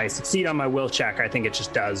 if I succeed on my will check, I think it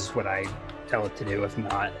just does what I tell it to do. If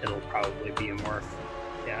not, it'll probably be a morph.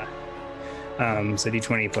 Yeah. So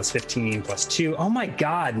d20 plus 15 plus 2. Oh my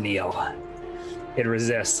God, Neil! It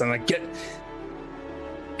resists. I'm like,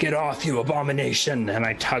 get off, you abomination! And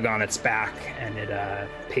I tug on its back, and it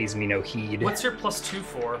pays me no heed. What's your +2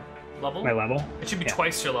 for? Level? My level? It should be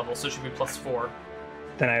twice your level, so it should be +4.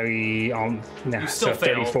 Then you still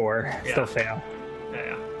fail. 34. Yeah. Still fail.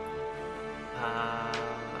 Yeah.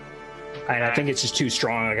 And I think it's just too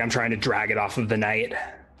strong. Like I'm trying to drag it off of the knight.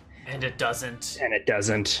 And it doesn't.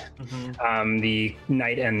 The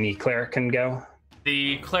knight and the cleric can go.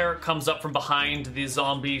 The cleric comes up from behind the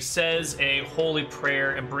zombie, says a holy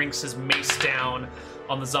prayer, and brings his mace down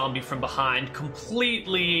on the zombie from behind,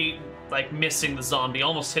 completely like missing the zombie,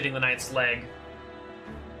 almost hitting the knight's leg.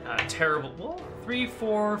 Terrible. Well, 3,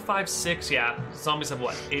 4, 5, 6. Yeah, zombies have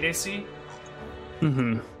what? 8 AC.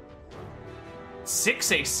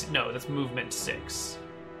 6 AC. No, that's movement 6.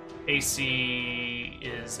 AC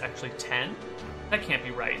is actually 10. That can't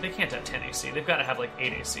be right. They can't have 10 AC. They've got to have like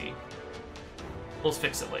 8 AC. We'll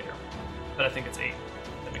fix it later, but I think it's 8.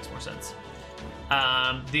 That makes more sense.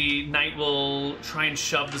 The knight will try and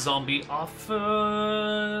shove the zombie off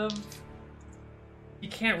of... He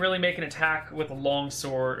can't really make an attack with a long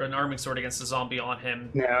sword, or an arming sword against a zombie on him.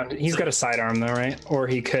 No, he's got a sidearm though, right? Or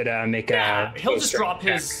he could make a... He'll just drop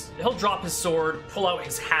he'll drop his sword, pull out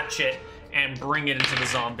his hatchet, and bring it into the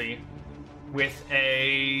zombie. With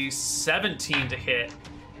a 17 to hit,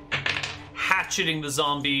 hatcheting the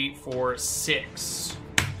zombie for 6,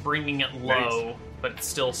 bringing it low, but it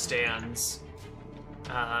still stands.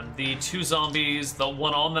 The 2 zombies, the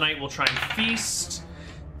one on the knight will try and feast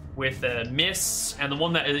with a miss, and the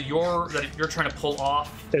one that you're trying to pull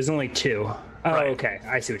off. There's only 2. Oh, right. Okay.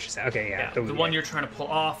 I see what you're saying. Okay, yeah. The one you're trying to pull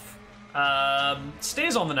off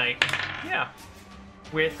stays on the knight. Yeah.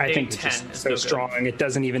 With I think 10 it's just so strong. It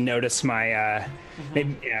doesn't even notice my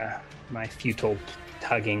my futile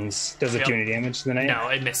tuggings. Does it do any damage to the knight? No,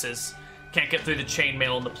 it misses. Can't get through the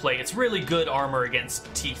chainmail and the plate. It's really good armor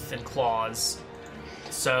against teeth and claws.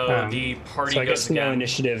 So the party so I goes guess again. No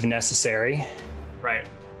initiative necessary. Right.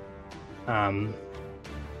 All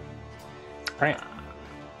right.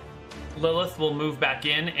 Lilith will move back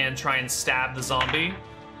in and try and stab the zombie.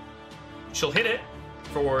 She'll hit it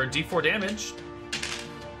for D4 damage.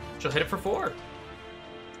 She'll hit it for 4.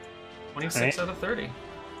 26 out of 30.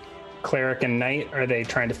 Cleric and knight, are they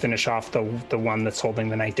trying to finish off the one that's holding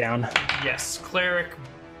the knight down? Yes, cleric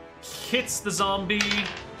hits the zombie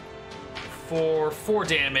for 4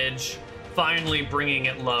 damage, finally bringing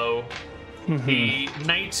it low. The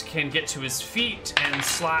knight can get to his feet and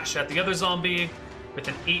slash at the other zombie with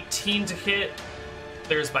an 18 to hit.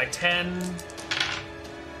 Clears by 10.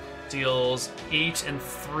 Deals 8 and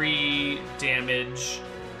 3 damage.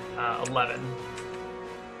 11.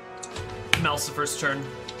 Malcifer's turn.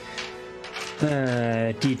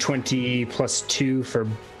 D20 plus 2 for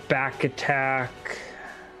back attack.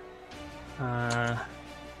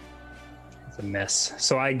 It's a miss.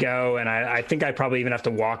 So I go, and I think I probably even have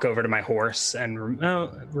to walk over to my horse and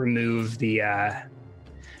remove my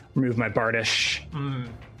bardish,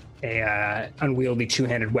 a unwieldy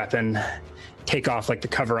 2-handed weapon, take off like the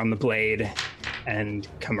cover on the blade, and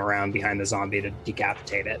come around behind the zombie to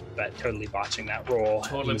decapitate it. But totally botching that roll.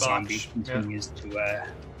 Totally the zombie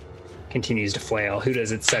continues to flail. Who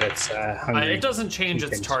does it set its hungry? It doesn't change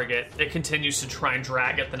its target. It continues to try and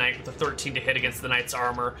drag at the knight with a 13 to hit against the knight's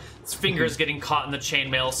armor. Its fingers getting caught in the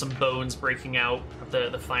chainmail, some bones breaking out of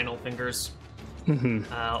the final fingers.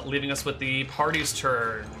 Leaving us with the party's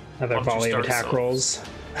turn. Another volley of attack rolls.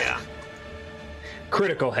 Yeah.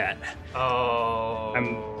 Critical hit.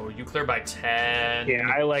 Oh, you clear by 10. Yeah,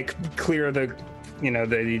 I clear the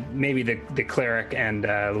cleric, and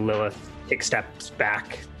Lilith take steps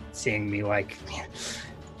back, seeing me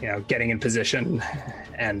getting in position,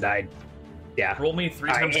 and roll me 3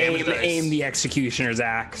 times damage. Aim the executioner's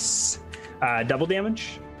axe. Double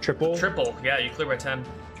damage? Triple? Triple, yeah, you clear by 10.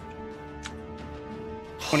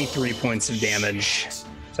 23 points of damage.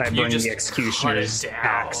 So I bring the executioner's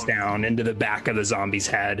axe down into the back of the zombie's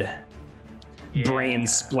head. Yeah.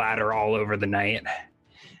 Brains splatter all over the knight.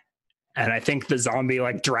 And I think the zombie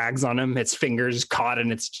like drags on him, its fingers caught in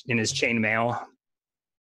his chainmail.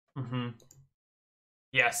 Mm-hmm.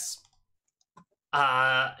 Yes.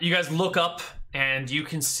 You guys look up, and you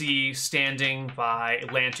can see standing by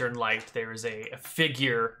lantern light, there is a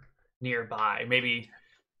figure nearby, maybe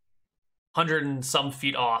 100 and some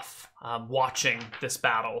feet off, watching this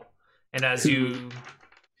battle. And as Who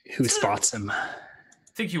spots him?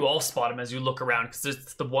 I think you all spot him as you look around, because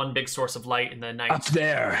it's the one big source of light in the night. Up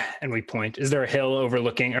there, and we point. Is there a hill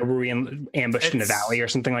overlooking? Are we ambushed in a valley or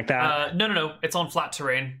something like that? No. It's on flat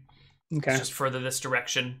terrain. Okay. It's just further this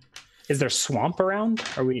direction. Is there swamp around?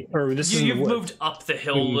 You've moved up the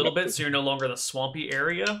hill a little bit, so you're no longer in the swampy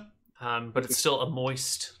area, but it's still a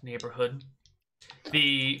moist neighborhood.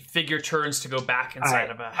 The figure turns to go back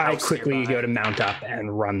inside of a house. I quickly nearby. go to mount up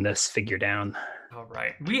and run this figure down. All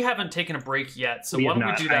right. We haven't taken a break yet, so why don't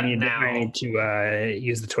we do that now? I need to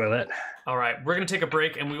use the toilet. All right. We're going to take a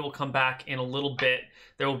break, and we will come back in a little bit.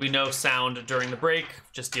 There will be no sound during the break.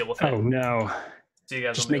 Just deal with it. Oh, no. See you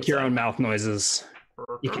guys. Just make your own mouth noises.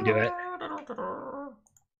 You can do it.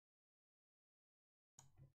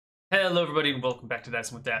 Hello, everybody, and welcome back to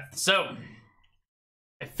Dancing with Death. So,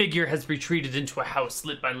 a figure has retreated into a house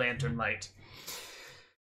lit by lantern light.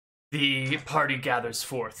 The party gathers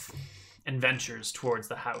forth and ventures towards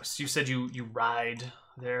the house. You said you ride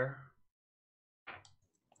there?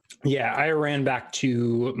 Yeah, I ran back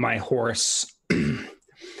to my horse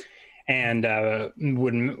and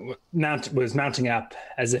was mounting up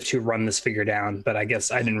as if to run this figure down, but I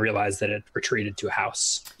guess I didn't realize that it retreated to a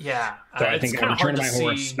house. Yeah. So I think I turn my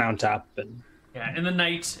horse, mount up. Yeah, in the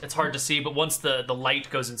night, it's hard to see, but once the light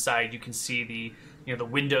goes inside, you can see the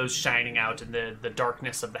windows shining out and the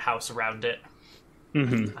darkness of the house around it.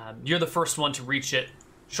 Mm-hmm. You're the first one to reach it,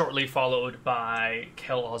 shortly followed by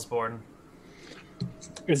Kel Osborne.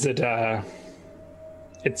 Is it,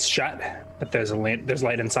 it's shut, but there's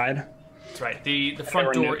light inside? That's right. The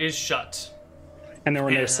front door is shut. And there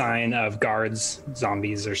were no sign of guards,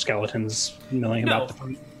 zombies, or skeletons milling about the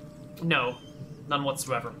front? No, none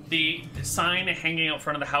whatsoever. The sign hanging out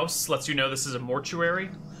front of the house lets you know this is a mortuary.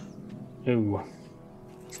 Ooh.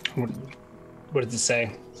 What does it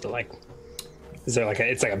say? Is there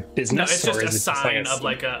it's like a business? No, it's just a sign of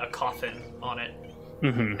a coffin on it.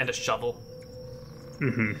 Mm-hmm. And a shovel.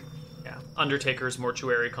 Mm-hmm. Yeah, Undertaker's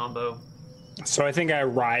mortuary combo. So I think I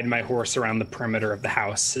ride my horse around the perimeter of the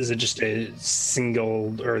house. Is it just a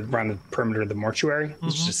single, or around the perimeter of the mortuary? Mm-hmm.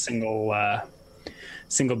 It's just a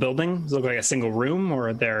single building? Does it look like a single room, or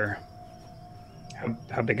are there?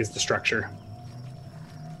 How big is the structure?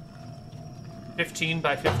 15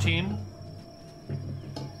 by 15.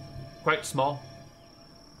 Quite small.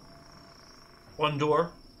 One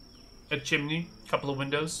door, a chimney, a couple of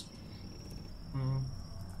windows.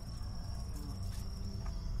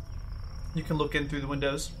 You can look in through the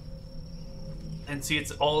windows and see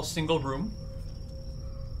it's all a single room.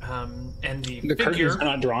 And the figure, curtains are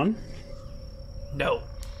not drawn? No.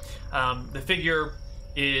 The figure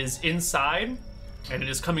is inside, and it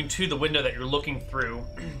is coming to the window that you're looking through.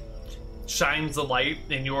 Shines the light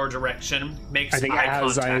in your direction, makes eye contact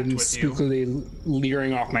with you. I think as I'm spookily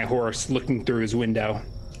leering off my horse, looking through his window.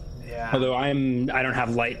 Yeah. Although I don't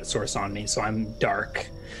have light source on me, so I'm dark.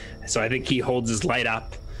 So I think he holds his light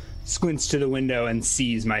up, squints to the window, and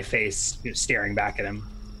sees my face staring back at him.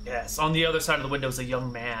 Yes, on the other side of the window is a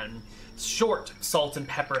young man. Short, salt and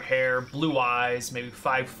pepper hair, blue eyes, maybe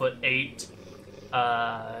 5'8".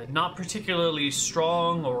 Not particularly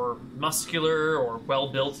strong or muscular or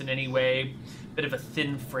well-built in any way. Bit of a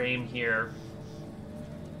thin frame here.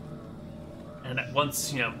 And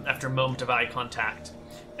once, after a moment of eye contact,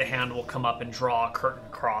 the hand will come up and draw a curtain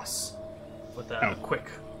across with a quick...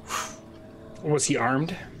 Was he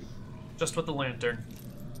armed? Just with the lantern.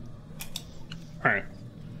 All right.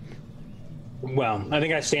 Well, I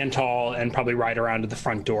think I stand tall and probably ride around to the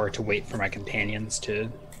front door to wait for my companions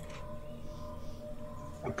to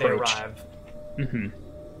approach. They arrive. Mm-hmm.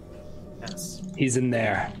 Yes. He's in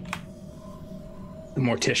there. The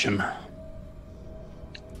mortician.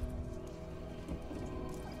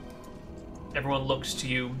 Everyone looks to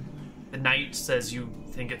you. The knight says you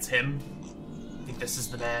think it's him. Think this is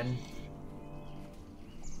the man.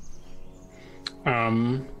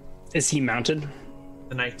 Is he mounted?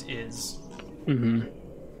 The knight is. Mm-hmm.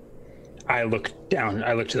 I look down.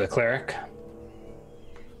 I look to the cleric.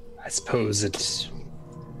 I suppose it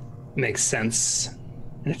makes sense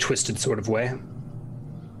in a twisted sort of way.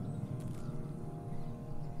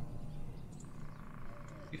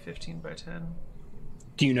 15 by 10.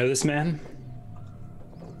 Do you know this man?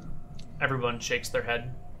 Everyone shakes their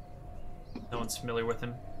head. No one's familiar with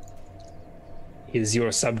him. He's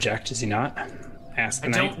your subject, is he not? Ask the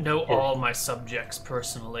I knight. don't know all my subjects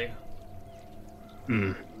personally.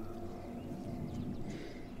 You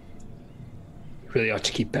really ought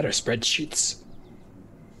to keep better spreadsheets.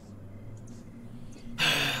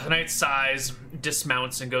 The knight sighs,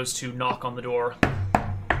 dismounts, and goes to knock on the door.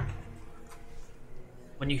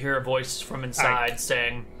 When you hear a voice from inside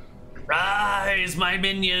saying, "Rise, my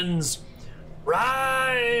minions!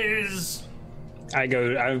 Rise!" I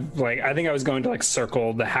think I was going to like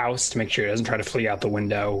circle the house to make sure he doesn't try to flee out the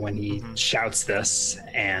window when he shouts this,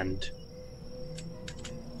 and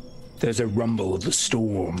there's a rumble of the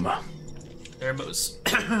storm. There most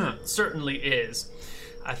certainly is.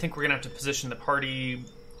 I think we're gonna have to position the party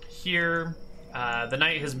here. The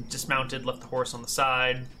knight has dismounted, left the horse on the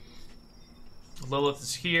side. Lilith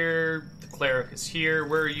is here. The cleric is here.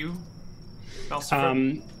 Where are you,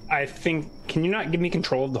 Malcifer? I think. Can you not give me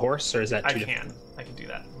control of the horse, or is that too difficult? I can do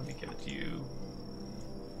that. Let me give it to you.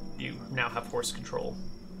 You now have horse control.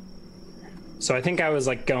 So I think I was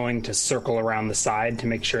like going to circle around the side to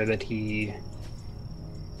make sure that he.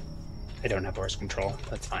 I don't have horse control.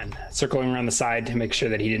 That's fine. Circling around the side to make sure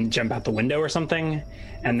that he didn't jump out the window or something,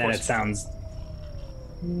 and then it sounds.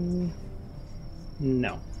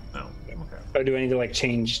 No. Oh, okay. Oh, do I need to like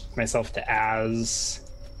change myself to as?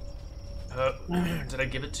 Did I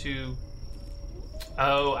give it to?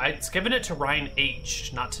 Oh, I'd given it to Ryan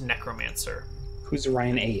H, not to Necromancer. Who's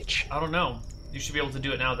Ryan H? I don't know. You should be able to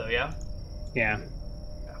do it now, though. Yeah. Yeah.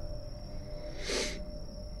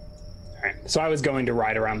 All right. So I was going to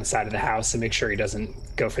ride around the side of the house and make sure he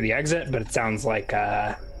doesn't go for the exit, but it sounds like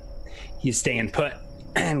he's staying put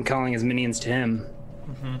and calling his minions to him.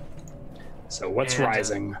 Mm-hmm. So what's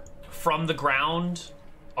rising? From the ground,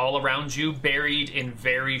 all around you, buried in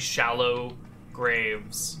very shallow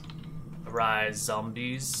graves, arise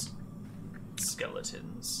zombies,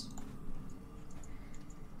 skeletons.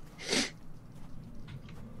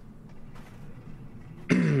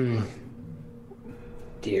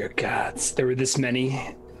 Dear gods, there were this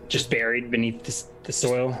many just buried beneath the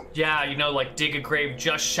soil. Yeah, like dig a grave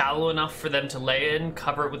just shallow enough for them to lay in,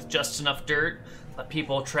 cover it with just enough dirt, let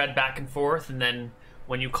people tread back and forth, and then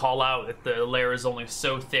when you call out, the layer is only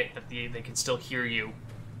so thick that they can still hear you,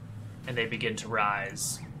 and they begin to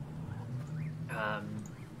rise.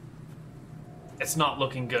 It's not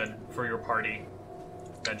looking good for your party,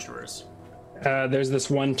 adventurers. There's this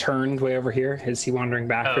one turned way over here. Is he wandering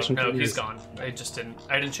back or something? No, he's gone. I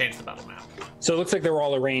didn't change the battle map. So it looks like they were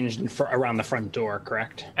all arranged around the front door,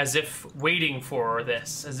 correct? As if waiting for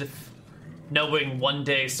this, as if knowing one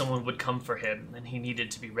day someone would come for him and he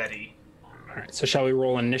needed to be ready. All right, so shall we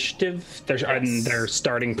roll initiative? They're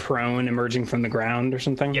starting prone, emerging from the ground or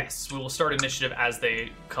something? Yes, we will start initiative as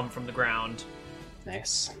they come from the ground.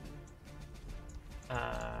 Nice.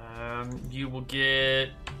 You will get...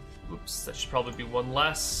 Oops, that should probably be one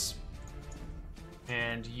less.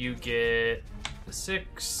 And you get a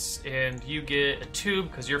 6, and you get a 2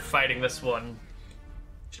 because you're fighting this one. You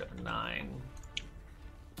should have a 9.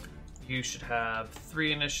 You should have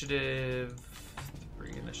 3 initiative,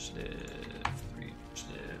 3 initiative, 3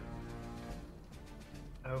 initiative.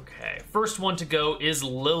 Okay, first one to go is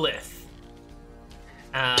Lilith.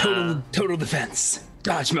 Total defense.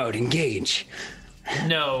 Dodge mode, engage.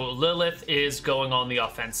 No, Lilith is going on the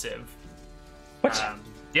offensive. What?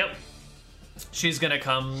 Yep. She's gonna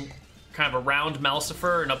come kind of around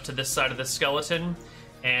Malcifer and up to this side of the skeleton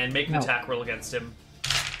and make an attack roll against him.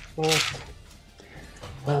 Lilith.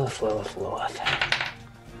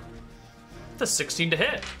 It's a 16 to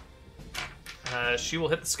hit. She will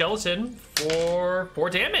hit the skeleton for 4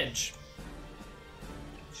 damage.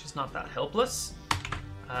 She's not that helpless.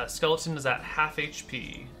 Skeleton is at half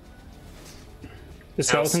HP. The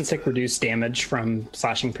skeletons take reduced damage from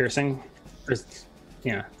slashing, piercing?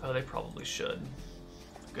 Yeah. Oh, they probably should.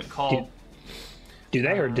 Good call. Do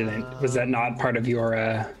they, or do they? Was that not part of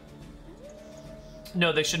your...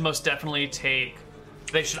 No, they should most definitely take...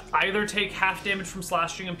 They should either take half damage from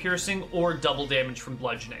slashing and piercing or double damage from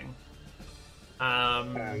bludgeoning.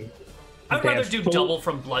 I'd rather do double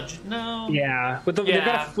from bludgeoning. No. Yeah, but they've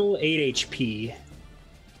got a full 8 HP.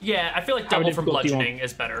 Yeah, I feel like double from bludgeoning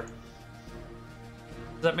is better.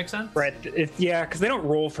 Does that make sense? Right. Yeah, because they don't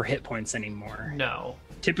roll for hit points anymore. No.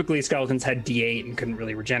 Typically, skeletons had D8 and couldn't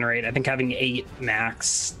really regenerate. I think having 8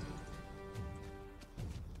 max...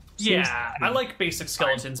 Yeah, I like basic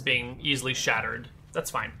skeletons being easily shattered.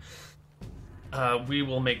 That's fine. We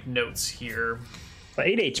will make notes here. But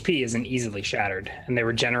 8 HP isn't easily shattered, and they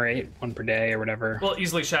regenerate 1 per day or whatever. Well,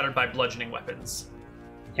 easily shattered by bludgeoning weapons.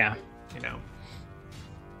 Yeah.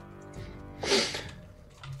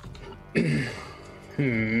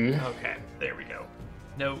 Okay. There we go.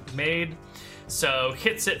 Note made. So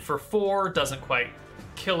hits it for 4, doesn't quite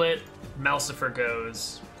kill it. Malcifer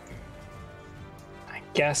goes. I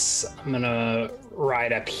guess I'm gonna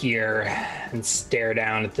ride up here and stare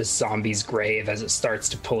down at this zombie's grave as it starts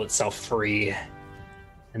to pull itself free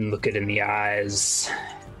and look it in the eyes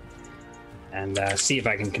and see if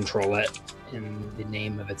I can control it in the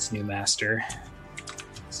name of its new master.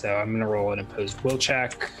 So I'm gonna roll an opposed will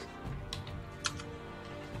check.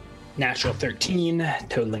 Natural 13,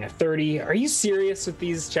 totaling a 30. Are you serious with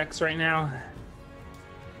these checks right now?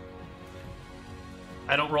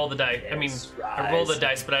 I don't roll the dice. I mean, I roll the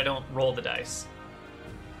dice, but I don't roll the dice.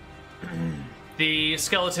 The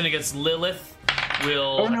skeleton against Lilith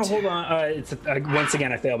will... Oh, no, hold on. Once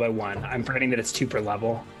again, I fail by 1. I'm forgetting that it's 2 per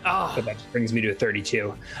level. Oh. So that brings me to a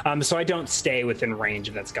 32. So I don't stay within range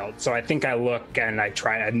of that skeleton. So I think I look and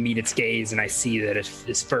I meet its gaze and I see that it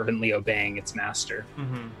is fervently obeying its master.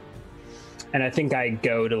 Mm-hmm. And I think I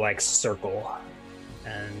go to like circle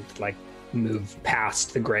and like move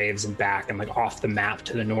past the graves and back and like off the map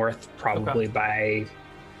to the north, probably by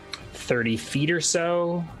 30 feet or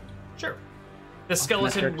so. Sure. The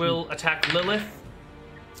skeleton will attack Lilith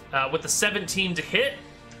with a 17 to hit.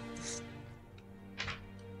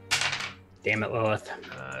 Damn it, Lilith.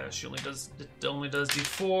 It only does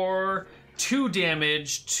D4. 2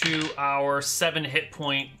 damage to our 7 hit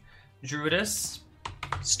point Druidess.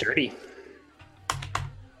 Sturdy.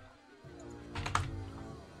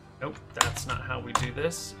 Nope, that's not how we do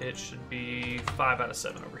this. It should be 5 out of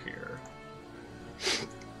 7 over here.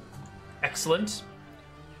 Excellent.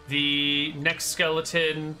 The next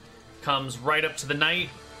skeleton comes right up to the knight.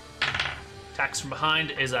 Attacks from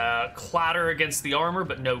behind is a clatter against the armor,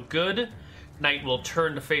 but no good. Knight will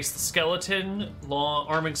turn to face the skeleton, long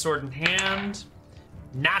arming sword in hand.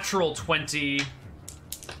 Natural 20.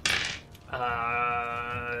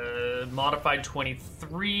 Modified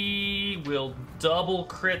 23 will double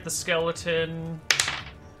crit the skeleton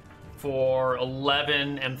for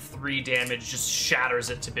 11 and 3 damage, just shatters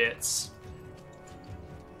it to bits.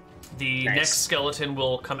 The next skeleton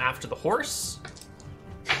will come after the horse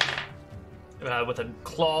with a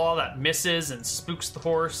claw that misses and spooks the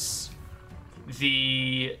horse.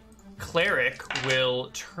 The cleric will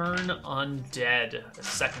turn undead a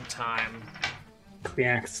second time.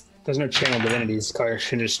 Yeah, there's no channel divinities. Cleric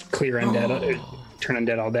should just clear undead, turn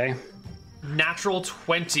undead all day. Natural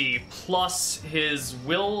 20 plus his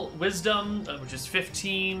wisdom, which is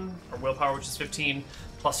 15, or willpower, which is 15,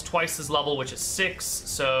 plus twice his level, which is 6,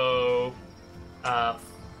 so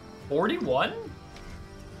 41?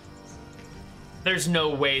 There's no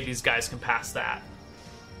way these guys can pass that.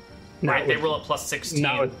 Right? They roll at plus 16.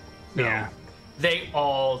 No. Yeah. They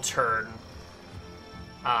all turn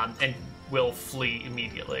and will flee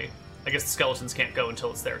immediately. I guess the skeletons can't go until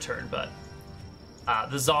it's their turn, but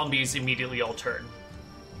the zombies immediately all turn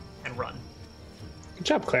and run. Good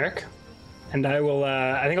job, Cleric. And I will,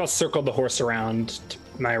 I think I'll circle the horse around to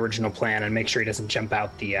my original plan and make sure he doesn't jump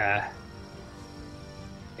out the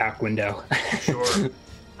back window. Sure.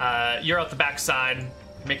 You're out the back side,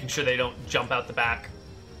 making sure they don't jump out the back.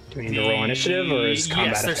 Do we need to roll initiative, or is combat?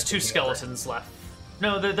 Yes, there's 2 skeletons left.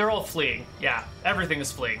 No, they're all fleeing. Yeah, everything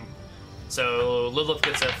is fleeing. So Lilith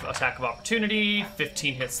gets an attack of opportunity.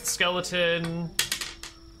 15 hits the skeleton.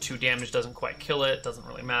 2 damage doesn't quite kill it. Doesn't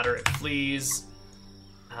really matter. It flees.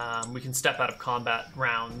 We can step out of combat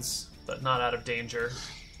rounds, but not out of danger.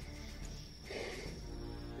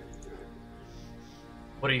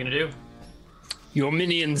 What are you gonna do? Your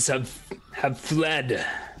minions have fled.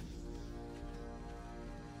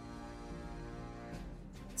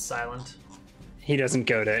 Silent.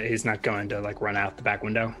 He's not going to like run out the back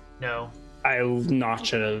window. No. I'll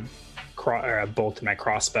notch a bolt in my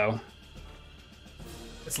crossbow.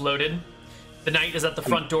 It's loaded. The knight is at the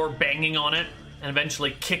front door banging on it and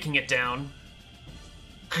eventually kicking it down.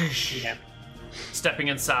 Yeah. Stepping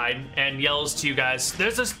inside and yells to you guys,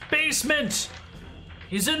 "There's a basement!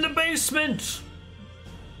 He's in the basement!"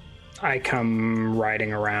 I come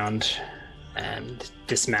riding around and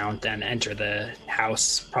dismount and enter the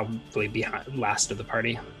house, probably behind last of the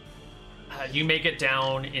party. You make it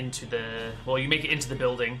down into you make it into the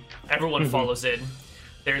building. Everyone follows in.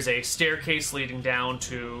 There's a staircase leading down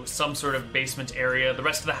to some sort of basement area. The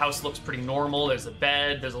rest of the house looks pretty normal. There's a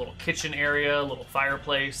bed, there's a little kitchen area, a little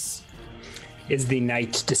fireplace. Is the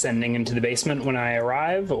knight descending into the basement when I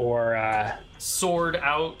arrive, or... Sword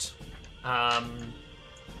out. I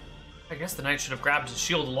guess the knight should have grabbed his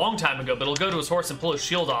shield a long time ago, but he'll go to his horse and pull his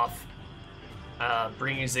shield off.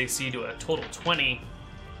 Bringing his AC to a total 20.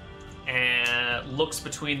 And looks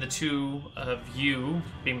between the two of you,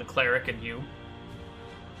 being the cleric and you.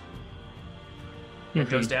 It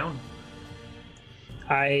goes down.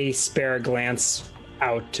 I spare a glance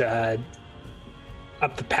out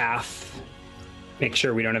up the path, make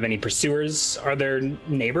sure we don't have any pursuers. Are there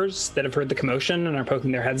neighbors that have heard the commotion and are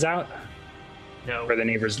poking their heads out? No. Or are the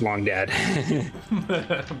neighbors long dead?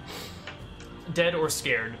 Dead or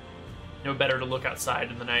scared. No better to look outside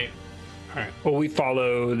in the night. All right. Well, we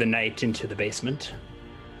follow the knight into the basement.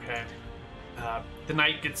 Okay. The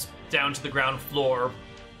knight gets down to the ground floor.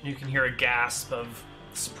 You can hear a gasp of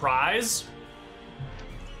surprise,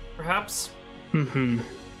 perhaps. Mm-hmm.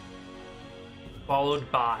 Followed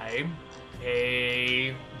by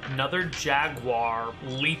another jaguar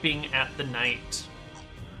leaping at the knight.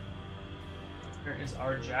 There is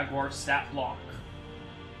our jaguar stat block.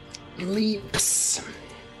 Leaps.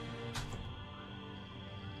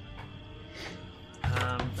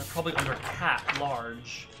 They're probably under cat,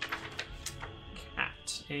 large.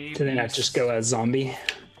 Cat. Do they not just go as zombie?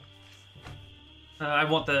 I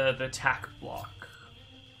want the attack block.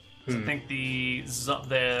 I think the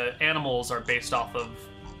animals are based off of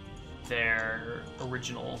their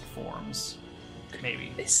original forms.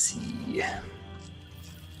 Maybe. I see.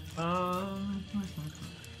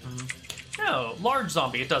 No, large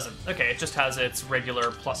zombie, it doesn't. Okay, it just has its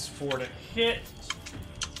regular +4 to hit.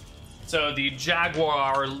 So the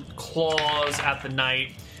jaguar claws at the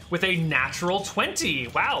knight with a natural 20.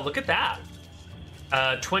 Wow, look at that.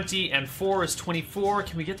 20 and 4 is 24.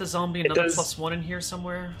 Can we get the zombie another +1 in here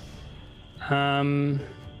somewhere?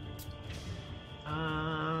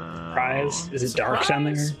 Surprise? Is it dark down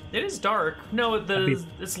there? It is dark. No,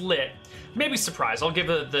 it's lit. Maybe surprise. I'll give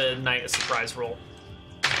the knight a surprise roll.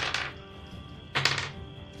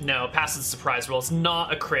 No, passes the surprise roll. It's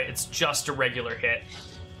not a crit. It's just a regular hit.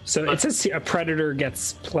 So it says a predator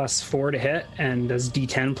gets +4 to hit and does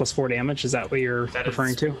D10 +4 damage. Is that what you're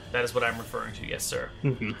referring to? That is what I'm referring to. Yes, sir.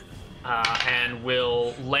 Mm-hmm. And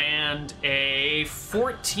will land a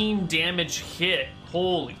 14 damage hit.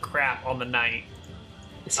 Holy crap on the knight.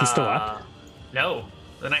 Is he still up? No.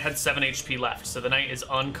 The knight had 7 HP left, so the knight is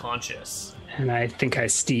unconscious. And I think I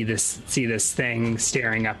see this thing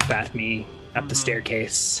staring up at me up the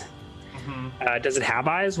staircase. Does it have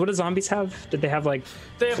eyes? What do zombies have? Did they have like?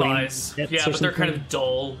 They have eyes. Yeah, but they're kind something? of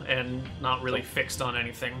dull and not really fixed on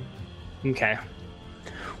anything. Okay.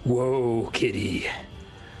 Whoa, kitty.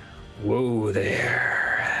 Whoa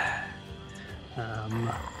there.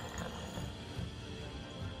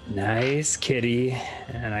 Nice kitty.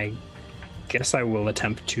 And I guess I will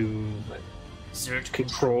attempt to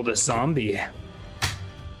control the zombie.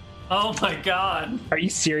 Oh my god. Are you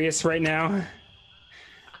serious right now?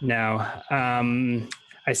 No.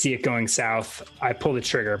 I see it going south. I pull the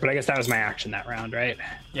trigger, but I guess that was my action that round, right?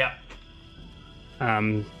 Yeah.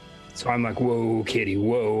 So I'm like, whoa, kitty,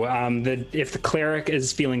 whoa. If the cleric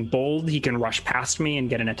is feeling bold, he can rush past me and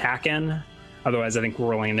get an attack in. Otherwise, I think we're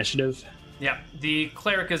rolling initiative. Yeah. The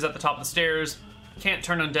cleric is at the top of the stairs. Can't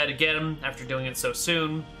turn undead again after doing it so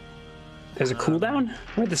soon. There's a cooldown?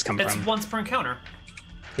 Where'd this come It's from? once per encounter.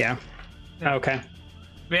 Yeah. Okay.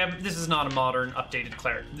 This is not a modern, updated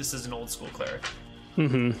cleric. This is an old school cleric.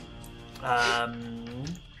 Mm-hmm. I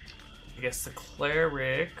guess the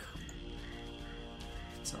cleric.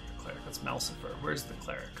 It's not the cleric. That's Malcifer. Where's the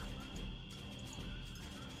cleric?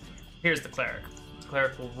 Here's the cleric. The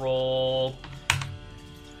cleric will roll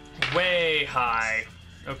way high.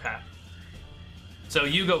 Okay. So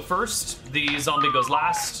you go first. The zombie goes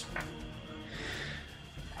last.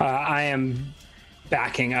 I am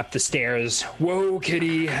backing up the stairs. Whoa,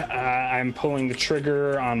 kitty. I'm pulling the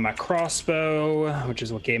trigger on my crossbow, which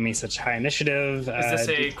is what gave me such high initiative. Is this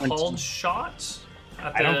a called shot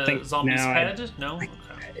at the I don't think zombie's no, head? No? Okay.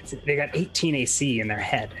 They got 18 AC in their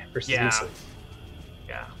head versus Lucid.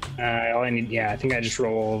 Yeah. All I need, I think I just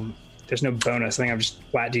roll. There's no bonus. I think I'm just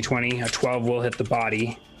flat D20. A 12 will hit the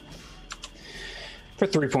body for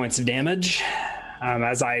 3 points of damage.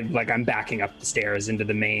 As I'm backing up the stairs into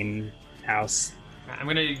the main house. I'm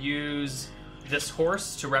going to use this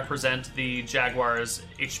horse to represent the Jaguar's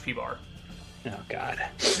HP bar. Oh, God.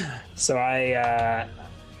 So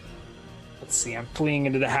let's see, I'm fleeing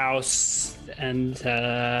into the house, and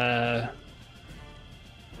yeah,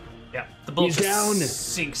 the bullet down.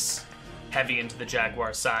 Sinks heavy into the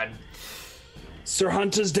Jaguar's side. Sir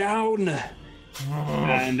Hunter's down!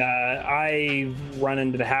 And I run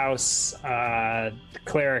into the house. The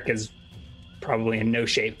cleric is probably in no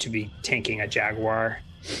shape to be tanking a jaguar.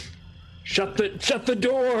 Shut the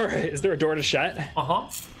door! Is there a door to shut? Uh-huh.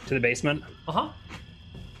 To the basement? Uh-huh.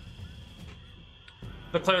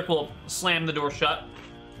 The cleric will slam the door shut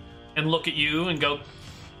and look at you and go,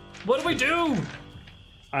 "What do we do?"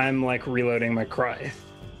 I'm like reloading my cry.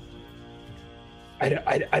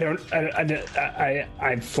 I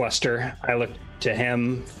fluster. I look to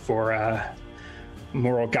him for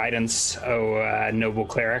moral guidance, noble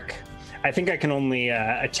cleric. I think I can only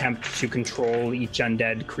attempt to control each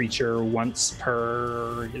undead creature once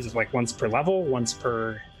per... Is it like once per level? Once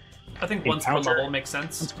per... I think once per level makes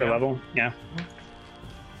sense. Once per level, yeah.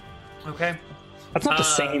 Okay. That's not the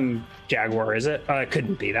same Jaguar, is it? It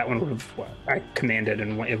couldn't be. That one would have... I commanded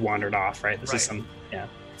and it wandered off, right? This is some... Yeah.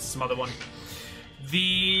 Some other one.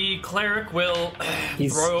 The cleric will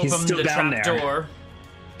throw open the trapdoor.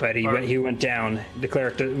 But he went down. The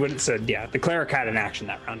cleric... the cleric had an action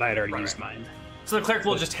that round. I had already used mine. So the cleric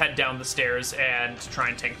will just head down the stairs and try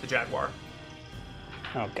and tank the Jaguar.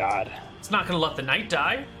 Oh, God. It's not going to let the knight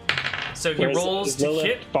die. So he rolls to Lilith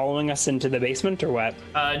hit. Following us into the basement, or what?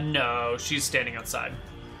 No, she's standing outside.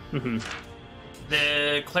 Mm-hmm.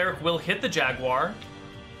 The cleric will hit the Jaguar.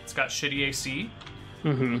 It's got shitty AC.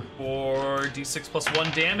 Mm-hmm. For d6 plus 1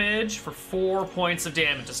 damage for 4 points of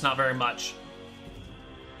damage. It's not very much.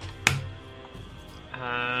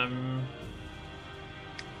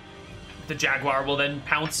 The Jaguar will then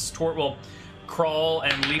will crawl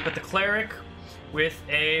and leap at the cleric with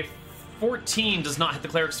a 14. Does not hit the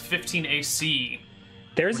cleric's 15 AC.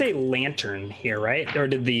 There's a lantern here, right? Or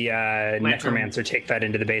did the necromancer take that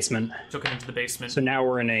into the basement? Took it into the basement. So now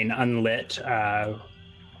we're in an unlit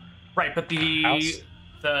right, but house?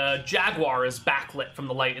 The Jaguar is backlit from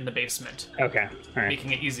the light in the basement. Okay, all right.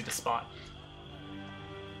 Making it easy to spot.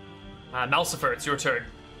 Malcifer, it's your turn.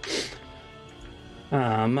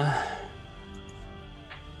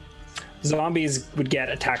 Zombies would get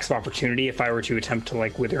attacks of opportunity if I were to attempt to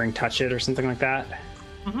like withering touch it or something like that.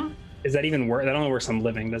 Mm-hmm. Is that even work? That only works on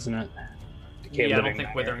living, doesn't it? Yeah, I don't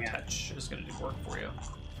think withering touch is going to do work for you.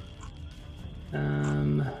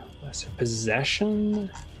 Lesser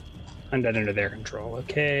possession. Undead under their control.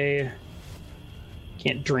 Okay.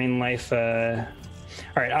 Can't drain life. All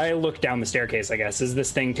right, I look down the staircase. I guess is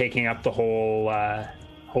this thing taking up the whole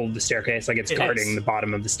the staircase? Like it's guarding the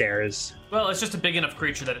bottom of the stairs. Well, it's just a big enough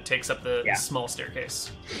creature that it takes up the small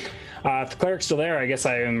staircase. If the cleric's still there, I guess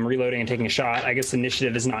I am reloading and taking a shot. I guess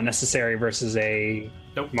initiative is not necessary versus a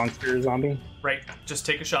monster zombie. Right, just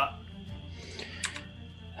take a shot.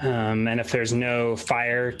 And if there's no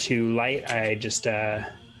fire to light, I just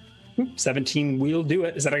 17 will do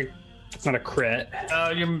it. It's not a crit.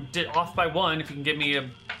 You're off by 1. If you can give me a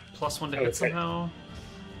 +1 to hit somehow.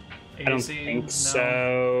 I don't think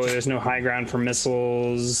so. There's no high ground for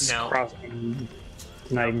missiles. No.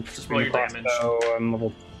 Just roll your damage. I'm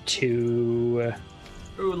level 2.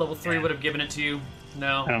 Ooh, level 3 would have given it to you.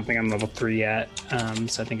 No. I don't think I'm level 3 yet.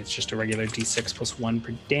 So I think it's just a regular d6 plus 1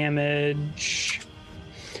 per damage.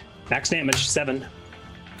 Max damage, 7.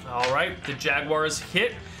 All right, the Jaguar is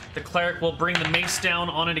hit. The cleric will bring the mace down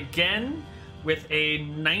on it again with a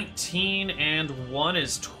 19 and 1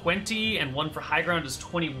 is 20 and 1 for high ground is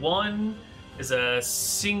 21. Is a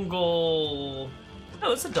single...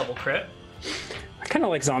 Oh, it's a double crit. I kind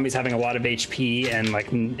of like zombies having a lot of HP and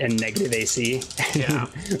negative AC. Yeah.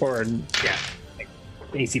 Like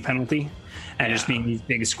AC penalty. And just being these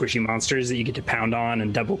big squishy monsters that you get to pound on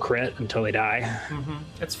and double crit until they die. Mm-hmm.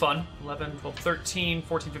 It's fun. 11, 12, 13,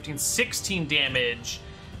 14, 15, 16 damage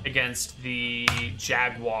against the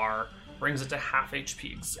Jaguar. Brings it to half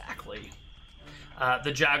HP exactly.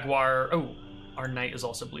 The Jaguar... Oh, our knight is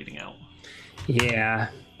also bleeding out. Yeah.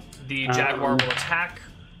 The Jaguar will attack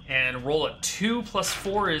and roll a 2 plus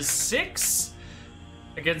 4 is 6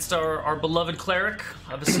 against our beloved cleric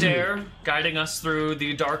of the stair, guiding us through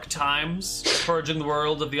the dark times, purging the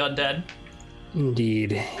world of the undead.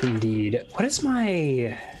 Indeed. What does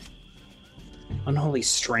my unholy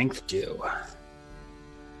strength do?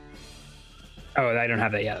 Oh, I don't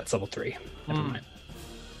have that yet. That's level 3. Never mind.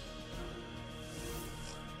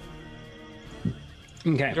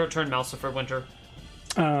 Okay. Your turn, Malcifer Winter.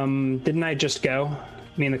 Didn't I just go?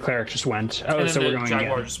 Me and the cleric just went. Oh, so we're going again. The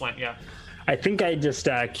Jaguar just went, yeah. I think I just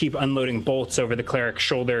keep unloading bolts over the cleric's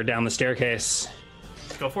shoulder down the staircase.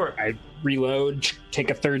 Go for it. I reload, take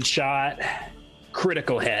a third shot.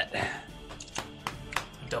 Critical hit.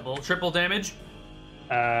 Double, triple damage?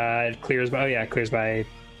 It clears by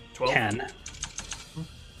 12. 10.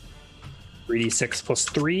 3d6 plus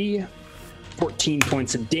 3. 14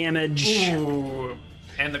 points of damage. Ooh.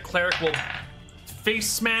 And the cleric will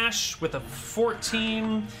face smash with a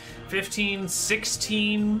 14, 15,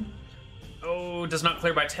 16. Oh, does not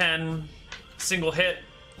clear by 10. Single hit.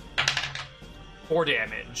 4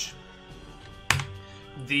 damage.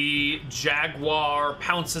 The Jaguar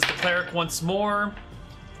pounces the cleric once more.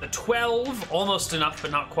 The 12, almost enough,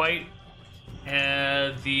 but not quite.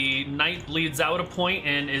 And the knight bleeds out a point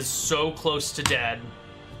and is so close to dead.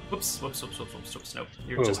 Whoops. Nope.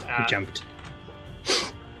 You're just he jumped.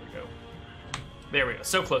 There we go.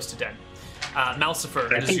 So close to dead.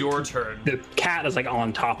 Malcifer, it is your turn. The cat is like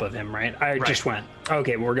on top of him, right? I just went.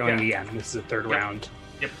 Okay, we're going again. This is the third round.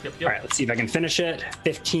 Yep. All right, let's see if I can finish it.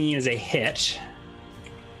 15 is a hit.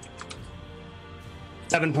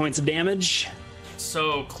 7 points of damage.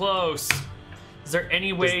 So close. Is there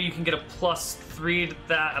any way you can get a +3 to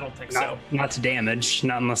that? I don't think so. Not to damage,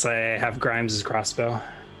 not unless I have Grimes' crossbow.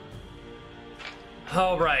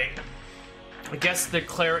 All right. I guess the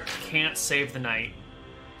cleric can't save the knight.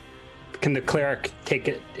 Can the cleric take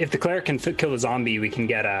it? If the cleric can kill the zombie, we can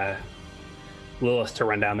get Lilith to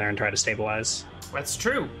run down there and try to stabilize. That's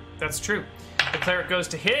true. The cleric goes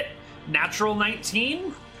to hit. Natural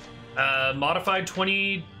 19. Modified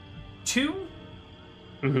 22.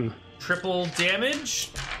 Mm-hmm. Triple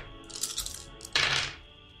damage.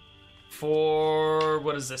 For,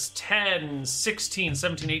 what is this? 10, 16,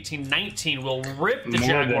 17, 18, 19. We'll rip the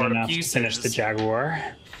Jaguar to pieces. To finish the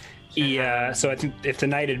Jaguar. So I think if the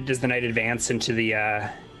knight does the knight advance into the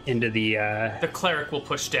the cleric will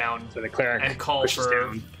push down. So the cleric and call pushes for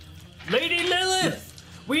down. Lady Lilith,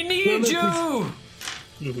 we need you.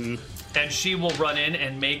 Mm-hmm. And she will run in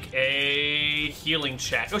and make a healing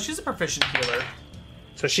check. Oh, she's a proficient healer.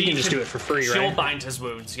 So she can just do it for free, right? She'll bind his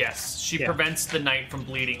wounds. Yes, she prevents the knight from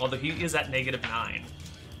bleeding. Although he is at -9.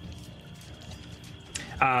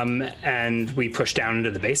 And we push down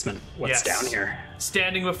into the basement. What's down here?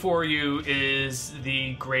 Standing before you is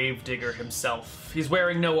the gravedigger himself. He's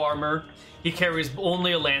wearing no armor. He carries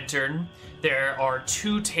only a lantern. There are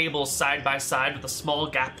 2 tables side by side with a small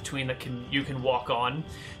gap between that you can walk on.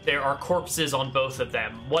 There are corpses on both of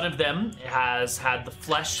them. One of them has had the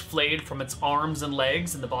flesh flayed from its arms and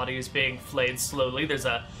legs, and the body is being flayed slowly. There's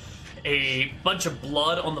a bunch of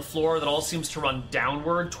blood on the floor that all seems to run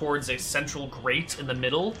downward towards a central grate in the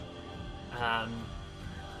middle.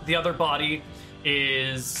 The other body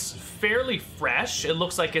is fairly fresh. It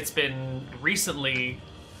looks like it's been recently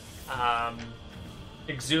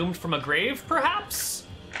exhumed from a grave, perhaps?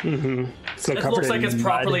 Mm-hmm. So it looks like it's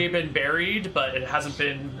properly been buried, but it hasn't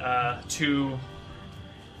been too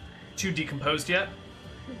decomposed yet.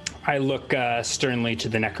 I look sternly to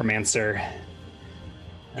the necromancer.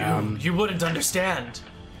 You wouldn't understand.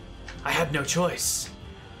 I had no choice.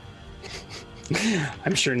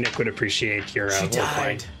 I'm sure Nick would appreciate your She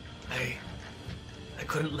died. I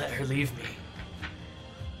couldn't let her leave me.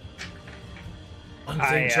 One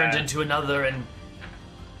thing turned into another, and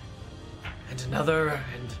another,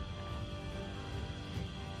 and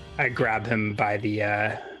I grab him by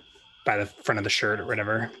the front of the shirt or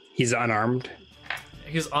whatever. He's unarmed.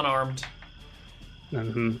 He's unarmed.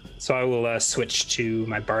 Mm-hmm. So I will switch to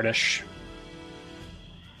my Bardish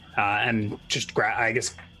and just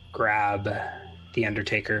grab the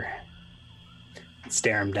Undertaker,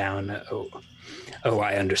 stare him down. Oh,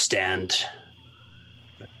 I understand.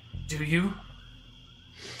 Do you?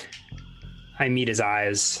 I meet his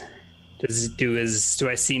eyes. Do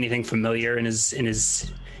I see anything familiar in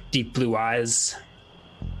his deep blue eyes?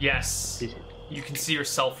 Yes. You can see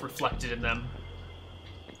yourself reflected in them.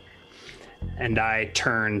 And I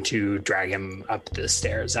turn to drag him up the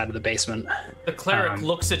stairs out of the basement. The cleric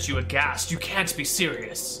looks at you aghast. You can't be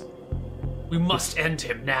serious. We must end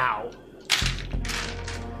him now.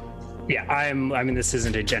 Yeah, I mean, this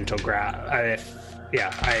isn't a gentle grab. I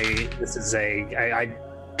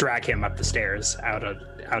drag him up the stairs out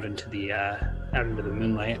into the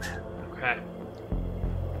moonlight. Okay.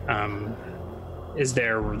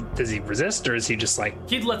 Does he resist, or is he just like...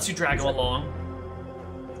 He lets you drag him along.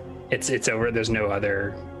 It's over. There's no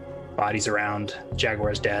other bodies around.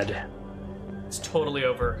 Jaguar's dead. It's totally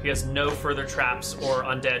over. He has no further traps or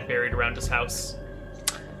undead buried around his house.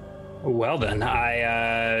 Well then,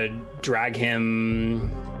 I drag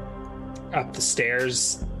him up the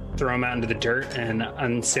stairs, throw him out into the dirt, and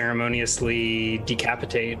unceremoniously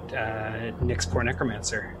decapitate Nick's poor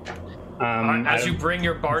necromancer. As you bring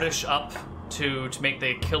your Bardish up to make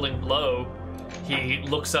the killing blow, he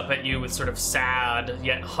looks up at you with sort of sad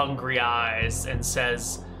yet hungry eyes and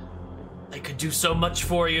says, I could do so much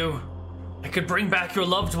for you. I could bring back your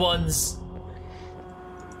loved ones.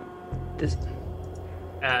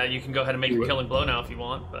 You can go ahead and make your killing blow now if you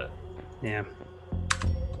want, but... Yeah.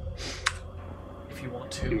 If you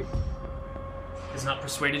want to. He's not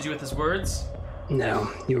persuaded you with his words?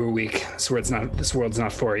 No, you were weak. This world's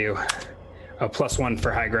not for you. Oh, +1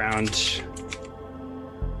 for high ground.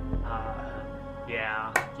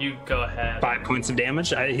 Yeah, you go ahead. 5 points of damage.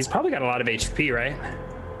 He's probably got a lot of HP, right?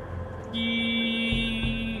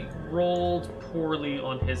 rolled poorly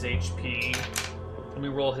on his HP. Let me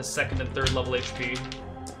roll his second and third level HP.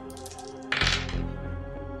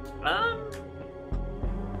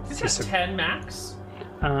 He's got 10 max.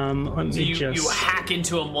 Let me You hack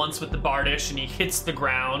into him once with the Bardish, and he hits the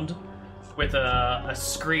ground with a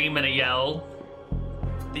scream and a yell.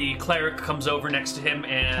 The cleric comes over next to him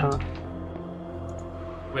and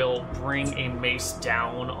will bring a mace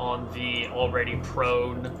down on the already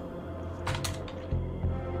prone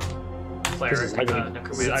cleric.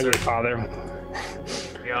 This is ugly, father.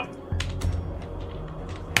 Yeah.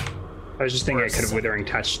 I was just thinking I could have Withering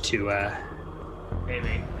Touch to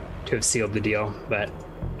maybe to have sealed the deal, but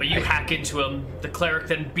you hack into him. The cleric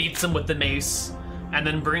then beats him with the mace, and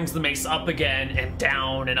then brings the mace up again and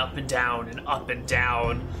down and up and down and up and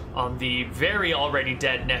down on the very already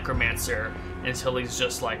dead necromancer until he's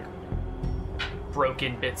just like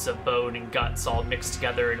broken bits of bone and guts all mixed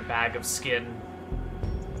together in a bag of skin.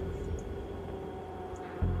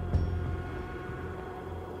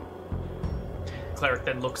 Cleric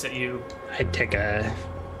then looks at you. I take a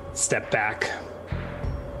step back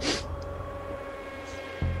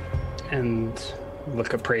and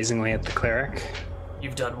look appraisingly at the cleric.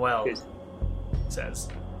 You've done well, it says.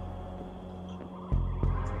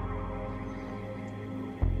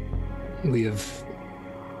 We have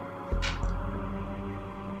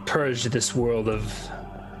purged this world of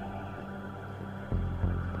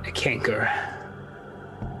a canker,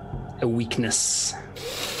 a weakness.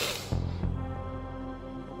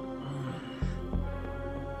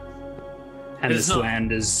 And this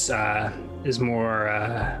land is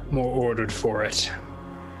more ordered for it.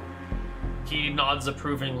 He nods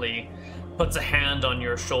approvingly, puts a hand on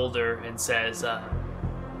your shoulder, and says,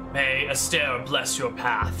 "May Astaire bless your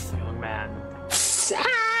path, young man."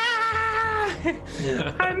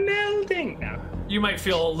 I'm melting. No. You might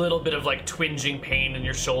feel a little bit of like twinging pain in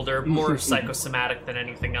your shoulder, more psychosomatic than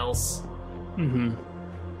anything else. Mm-hmm.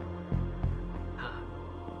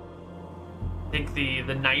 I think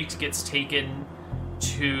the knight gets taken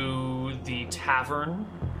to the tavern.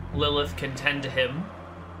 Lilith can tend to him,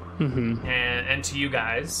 and to you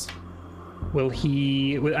guys. Will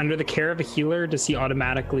he, under the care of a healer, does he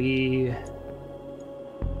automatically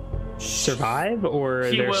survive, or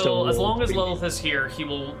he will? still as long as Lilith is here, he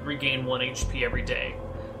will regain 1 HP every day.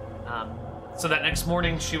 So that next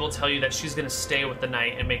morning, she will tell you that she's going to stay with the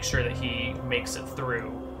knight and make sure that he makes it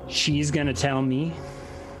through. She's going to tell me.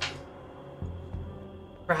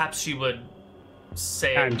 Perhaps she would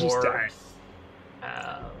say I'm more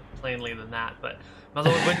plainly than that, but my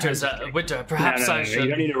Lord Winter, perhaps I should. You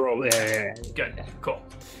don't need to roll. Yeah. Good, cool.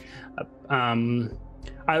 I'm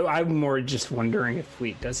more just wondering if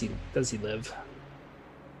does he live?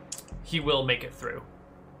 He will make it through.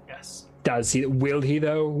 Yes. Does he? Will he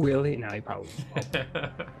though? Will he? No, he probably won't.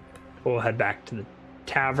 We'll head back to the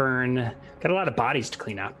tavern. Got a lot of bodies to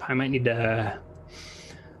clean up. I might need to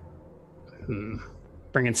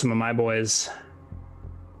bring in some of my boys.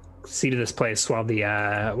 See to this place while the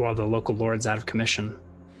local lord's out of commission.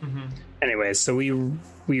 Mm-hmm. Anyways, so we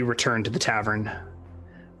return to the tavern.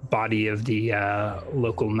 Body of the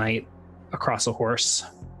local knight across a horse.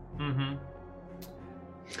 Mm-hmm.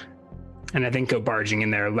 And I think go barging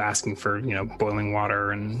in there asking for, boiling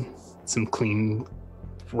water and some clean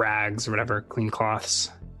rags or whatever, clean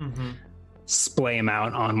cloths. Mm-hmm. Splay him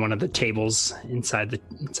out on one of the tables inside the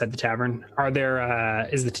tavern.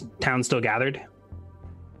 Is the town still gathered?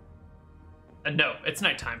 No, it's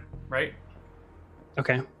nighttime, right?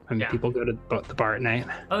 Okay. People go to the bar at night.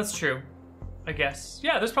 Oh, that's true. I guess.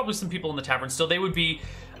 Yeah, there's probably some people in the tavern still. They would be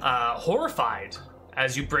horrified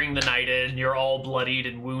as you bring the knight in. You're all bloodied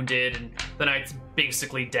and wounded, and the knight's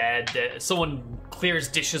basically dead. Someone clears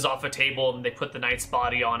dishes off a table, and they put the knight's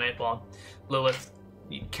body on it while Lilith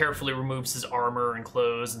carefully removes his armor and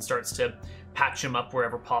clothes and starts to patch him up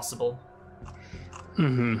wherever possible.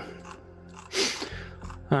 Mm-hmm.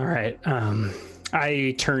 All right.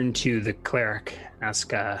 I turn to the cleric,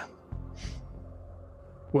 ask,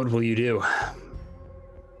 what will you do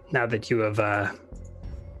now that you have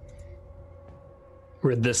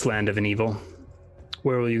rid this land of an evil?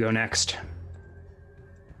 Where will you go next?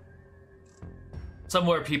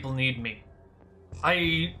 Somewhere people need me.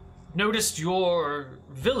 I noticed your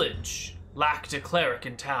village lacked a cleric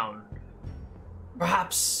in town.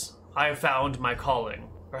 Perhaps I have found my calling.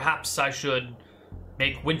 Perhaps I should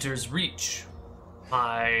make Winter's Reach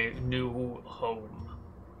my new home.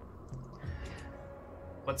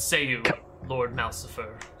 What say you, Lord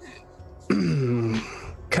Malcifer?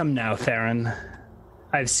 Come now, Tharin.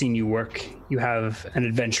 I've seen you work. You have an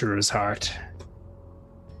adventurer's heart.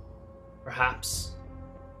 Perhaps.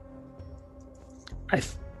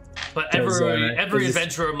 But every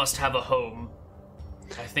adventurer must have a home.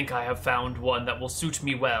 I think I have found one that will suit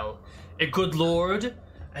me well. A good lord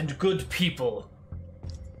and good people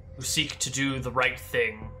who seek to do the right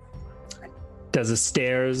thing. Does a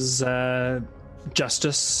stairs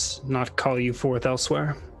justice not call you forth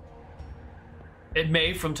elsewhere? It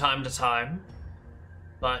may from time to time,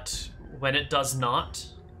 but when it does not,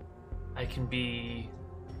 I can be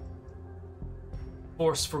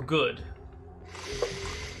force for good.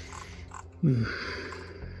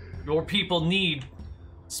 Your people need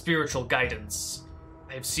spiritual guidance.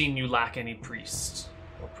 I have seen you lack any priest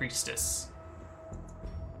or priestess.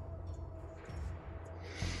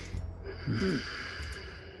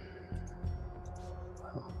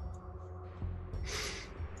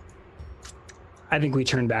 I think we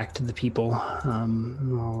turn back to the people.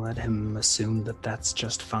 I'll let him assume that that's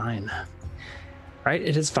just fine. Right?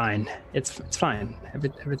 It is fine. It's fine.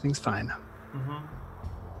 Everything's fine.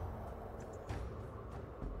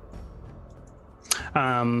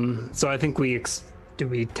 So I think do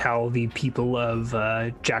we tell the people of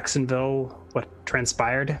Jacksonville what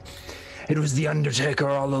transpired? It was the Undertaker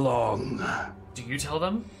all along. Do you tell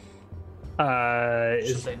them?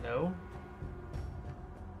 Should they know?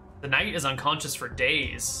 The knight is unconscious for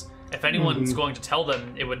days. If anyone's going to tell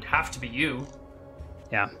them, it would have to be you.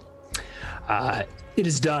 Yeah. It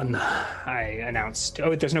is done, I announced.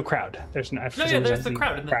 Oh, wait, there's no crowd. There's no. There's the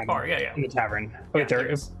crowd in the bar. Yeah. In the tavern. Oh, wait, there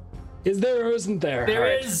is. Is there or isn't there?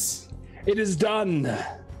 There is. It is done.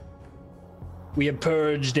 We have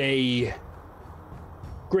purged a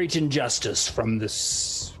great injustice from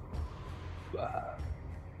this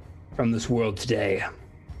world today.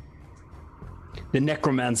 The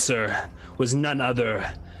necromancer was none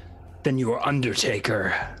other than your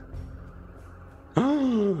Undertaker.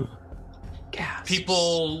 Gasps.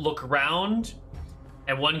 People look around,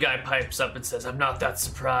 and one guy pipes up and says, "I'm not that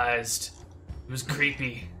surprised. It was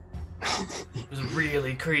creepy. It was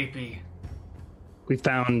really creepy." We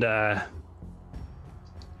found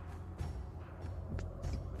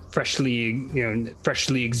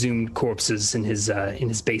freshly exhumed corpses in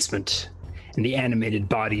his basement, and the animated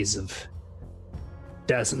bodies of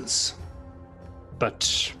dozens.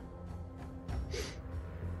 But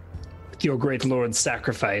with your great lord's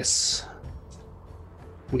sacrifice,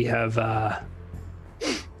 we have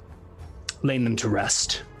laid them to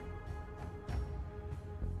rest.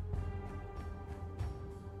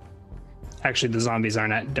 Actually, the zombies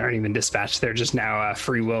aren't even dispatched. They're just now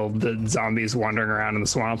free will, the zombies wandering around in the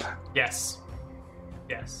swamp. Yes.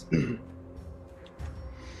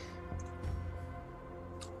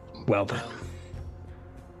 Well then,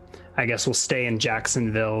 I guess we'll stay in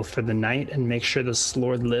Jacksonville for the night and make sure this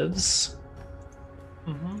lord lives.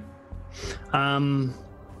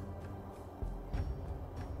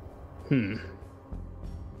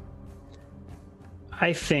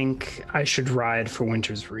 I think I should ride for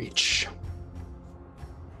Winter's Reach.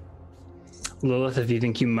 Lilith, if you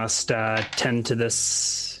think you must tend to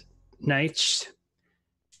this knight,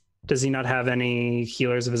 does he not have any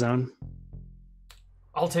healers of his own?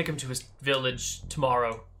 I'll take him to his village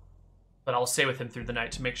tomorrow, but I'll stay with him through the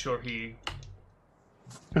night to make sure he...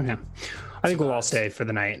 Okay. I think we'll all stay for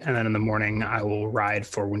the night, and then in the morning I will ride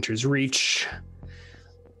for Winter's Reach.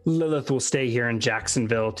 Lilith will stay here in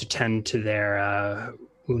Jacksonville to tend to their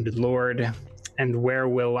wounded lord. And where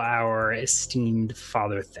will our esteemed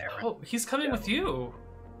Father Tharin? Oh, he's coming with you.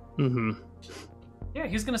 Yeah,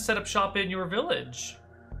 he's going to set up shop in your village.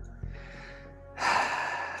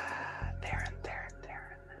 Tharin.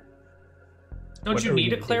 Don't you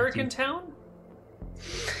need a cleric in town?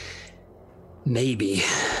 Maybe.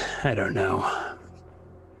 I don't know.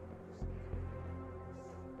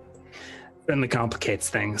 Certainly complicates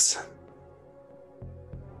things.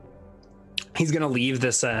 He's going to leave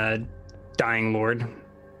this dying lord.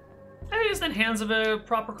 He's in the hands of a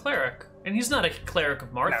proper cleric. And he's not a cleric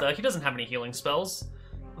of Martha. No. He doesn't have any healing spells.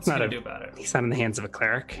 What's he going to do about it? He's not in the hands of a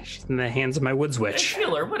cleric. She's in the hands of my woods witch. A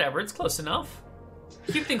healer, whatever. It's close enough.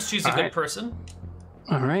 He thinks she's a good person.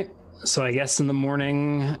 All right. So I guess in the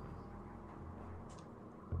morning,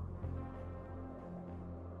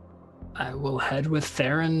 I will head with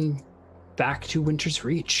Tharin back to Winter's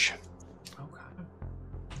Reach.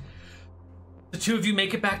 The two of you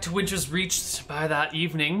make it back to Winter's Reach by that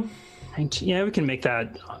evening. Yeah, we can make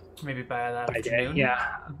that. Maybe by that afternoon.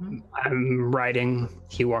 Yeah. I'm riding.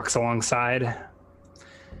 He walks alongside.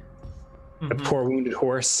 The poor wounded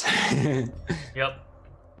horse. Yep.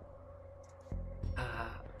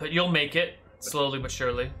 But you'll make it, slowly but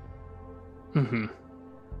surely. And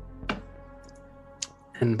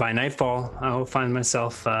by nightfall, I will find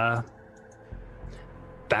myself back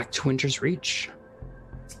to Winter's Reach.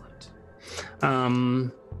 Excellent. I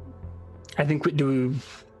think we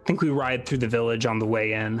ride through the village on the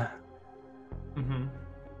way in. Mm-hmm.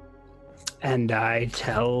 And I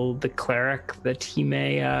tell the cleric that he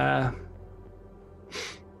may I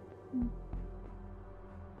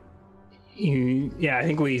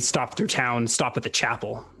think we stop through town, stop at the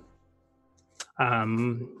chapel.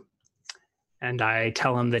 And I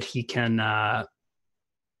tell him that he can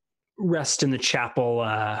rest in the chapel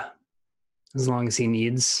as long as he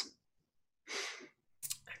needs.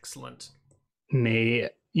 Excellent. May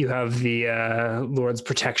you have the Lord's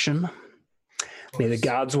protection. May the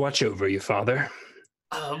gods watch over you, Father.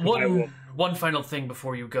 One final thing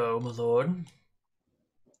before you go, my lord.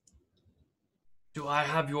 Do I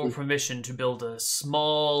have your permission to build a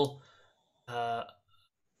small...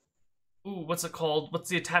 what's it called? What's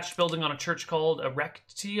the attached building on a church called? A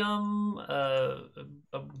rectium? A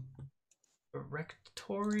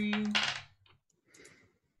rectory?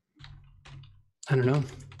 I don't know.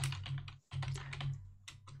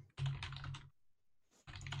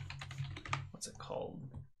 What's it called?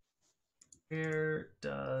 Where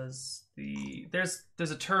does the... There's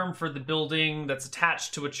a term for the building that's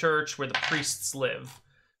attached to a church where the priests live.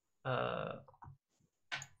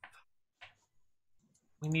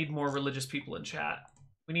 We need more religious people in chat.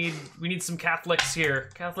 We need some Catholics here.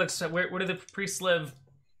 Catholics, where do the priests live?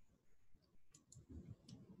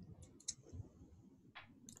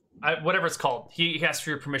 Whatever it's called. He asks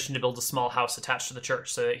for your permission to build a small house attached to the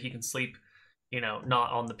church so that he can sleep,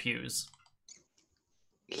 not on the pews.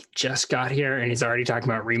 He just got here and he's already talking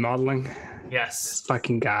about remodeling. Yes. This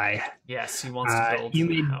fucking guy. Yes, he wants to build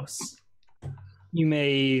a house. You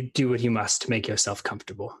may do what you must to make yourself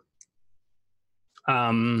comfortable.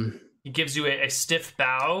 He gives you a stiff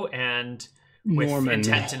bow and with Norman,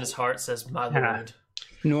 intent in his heart says, "My lord."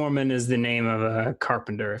 Norman is the name of a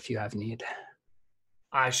carpenter if you have need.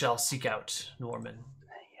 I shall seek out Norman.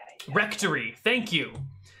 Yeah. Rectory, thank you.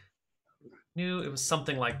 Knew it was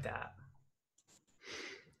something like that.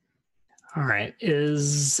 All right.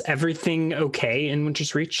 Is everything okay in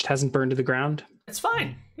Winter's Reach? It hasn't burned to the ground? It's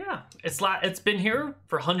fine. Yeah. It's been here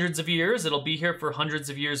for hundreds of years. It'll be here for hundreds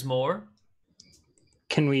of years more.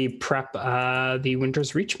 Can we prep the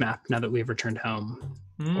Winter's Reach map now that we've returned home?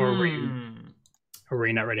 Or are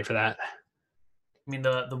we not ready for that? I mean,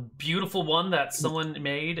 the beautiful one that someone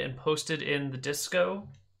made and posted in the disco?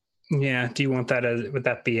 Yeah. Do you want that would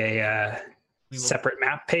that be a separate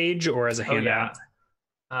map page or as a handout?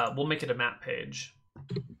 Yeah. We'll make it a map page.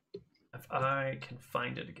 If I can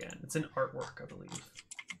find it again. It's an artwork, I believe.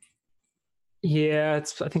 Yeah,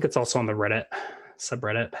 I think it's also on the Reddit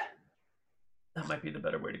subreddit. That might be the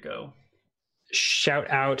better way to go. Shout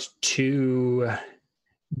out to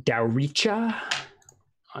Dauricha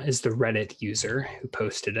is the Reddit user who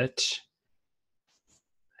posted it.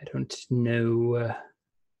 I don't know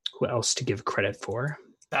who else to give credit for.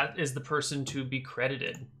 That is the person to be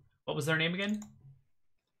credited. What was their name again?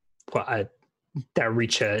 Well,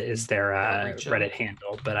 Dauricha is their Reddit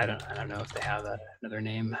handle, but I don't know if they have another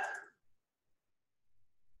name.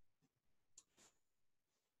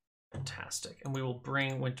 Fantastic. And we will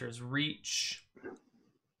bring Winter's Reach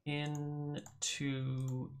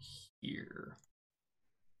into here.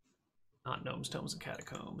 Not gnomes, tomes, and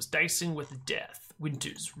catacombs. Dicing with death.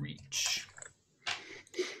 Winter's Reach.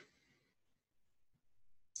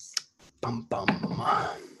 Bum bum.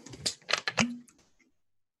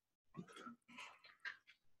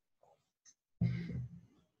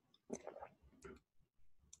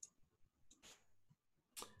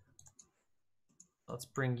 Let's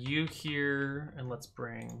bring you here, and let's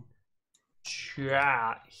bring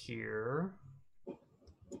chat here.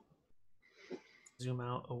 Zoom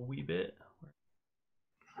out a wee bit.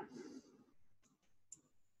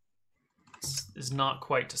 This is not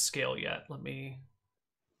quite to scale yet. Let me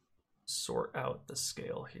sort out the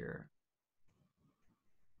scale here.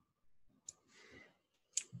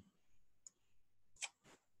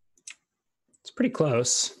 It's pretty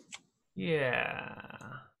close. Yeah.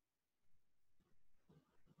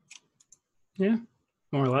 Yeah,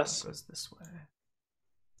 more or less. It goes this way.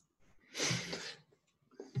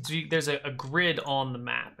 So there's a grid on the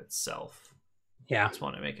map itself. Yeah. I just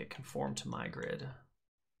want to make it conform to my grid.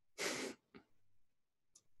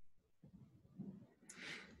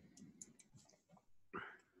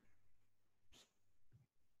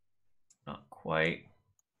 Not quite.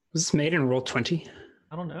 Was this made in Roll20?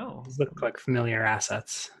 I don't know. These look like familiar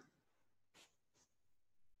assets.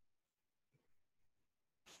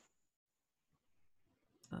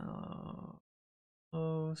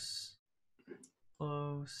 Close.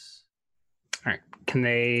 Close. All right. Can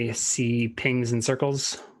they see pings and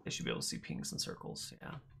circles? They should be able to see pings and circles,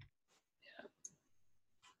 yeah.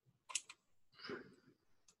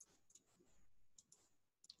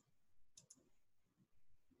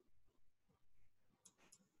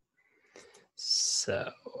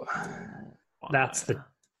 So that's the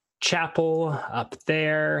chapel up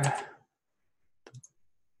there.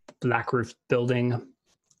 The black roof building.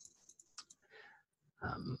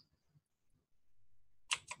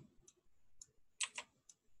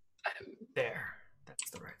 There.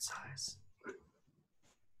 That's the right size.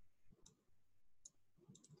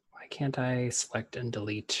 Why can't I select and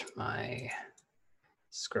delete my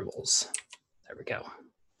scribbles? There we go.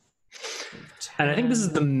 And I think this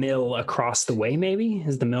is the mill across the way, maybe?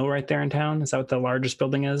 Is the mill right there in town? Is that what the largest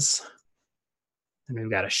building is? And we've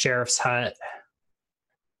got a sheriff's hut.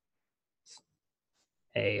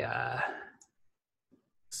 Excellent.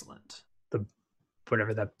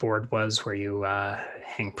 Whatever that board was where you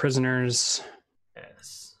hang prisoners.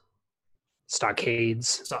 Yes.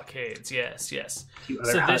 Stockades, yes.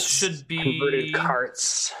 So this should be converted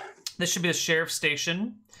carts. This should be the sheriff's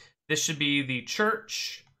station. This should be the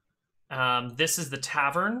church. This is the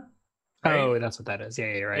tavern. Right? Oh, that's what that is.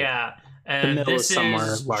 Yeah, you're right. Yeah, and the mill this is somewhere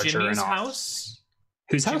is larger Jimmy's and house.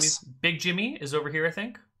 Whose house? Big Jimmy is over here, I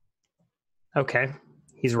think. Okay,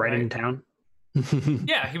 he's right in town.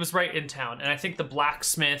 Yeah, he was right in town, and I think the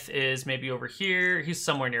blacksmith is maybe over here. He's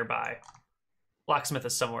somewhere nearby. Blacksmith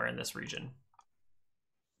is somewhere in this region.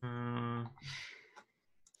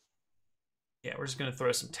 Yeah, we're just going to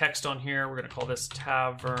throw some text on here. We're going to call this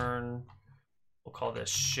tavern. We'll call this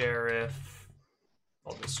sheriff.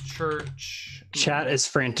 Call this church. Chat is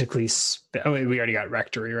frantically... oh, wait, we already got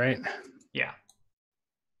rectory, right? Yeah.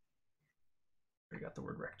 We got the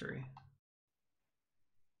word rectory.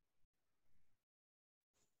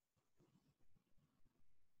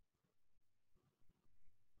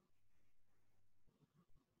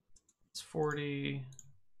 It's 40...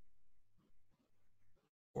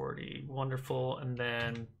 40, wonderful. And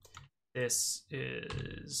then this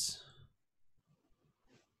is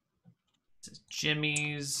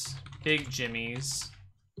Jimmy's, Big Jimmy's.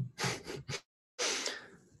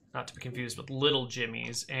 Not to be confused with Little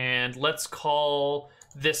Jimmy's. And let's call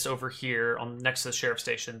this over here on next to the sheriff's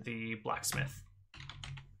station the blacksmith.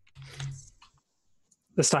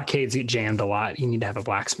 The stockades get jammed a lot. You need to have a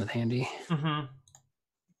blacksmith handy. Mm-hmm.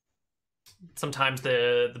 Sometimes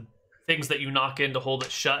the things that you knock in to hold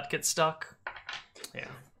it shut get stuck. Yeah.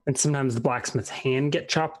 And sometimes the blacksmith's hand get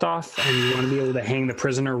chopped off, and you want to be able to hang the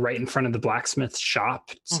prisoner right in front of the blacksmith's shop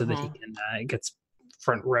so that he can gets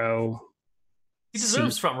front row. He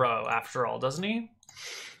deserves front row, after all, doesn't he?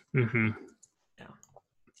 Mm-hmm. Yeah.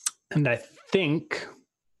 And I think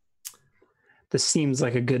this seems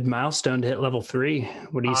like a good milestone to hit level 3.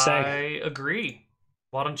 What do you say? I agree.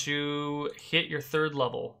 Why don't you hit your 3rd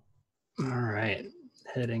level? All right.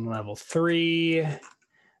 Hitting level 3. And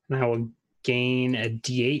I will gain a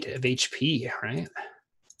D8 of HP, right?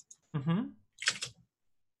 Mm-hmm.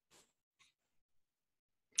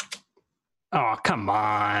 Oh, come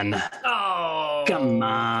on. Oh. Come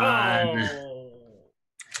on. Oh.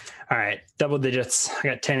 All right. Double digits. I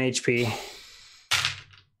got 10 HP.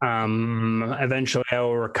 Eventually I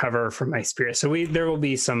will recover from my spirit. So there will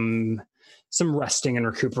be some resting and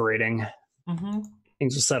recuperating. Mm-hmm.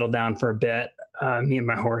 Things will settle down for a bit. Me and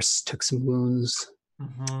my horse took some wounds.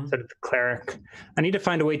 Mm-hmm. So did the cleric. I need to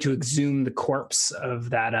find a way to exhume the corpse of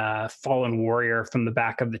that fallen warrior from the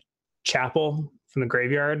back of the chapel, from the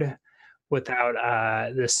graveyard, without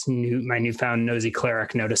my newfound nosy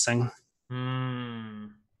cleric noticing.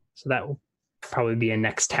 So that will probably be a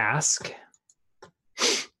next task.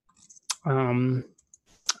 I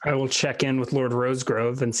will check in with Lord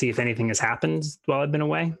Rosegrove and see if anything has happened while I've been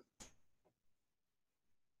away.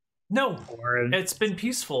 No, or it's been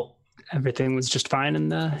peaceful. Everything was just fine in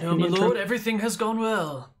the... No, my lord, everything has gone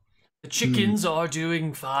well. The chickens are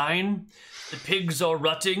doing fine. The pigs are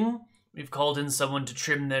rutting. We've called in someone to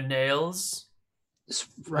trim their nails. Is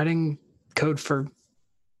rutting code for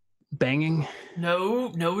banging?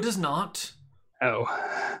 No, it is not. Oh.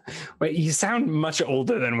 Wait, you sound much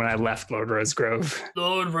older than when I left Lord Rosegrove.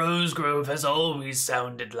 Lord Rosegrove has always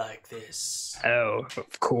sounded like this. Oh,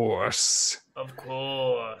 of course. Of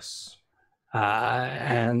course.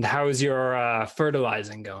 And how's your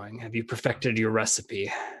fertilizing going? Have you perfected your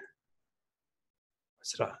recipe?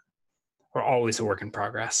 Is it or always a work in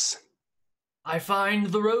progress? I find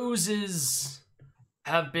the roses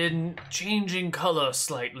have been changing color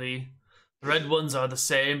slightly. The red ones are the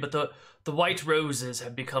same, but the white roses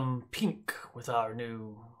have become pink with our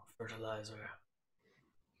new fertilizer.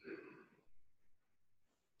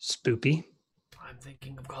 Spoopy. I'm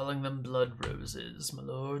thinking of calling them blood roses, my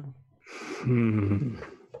lord.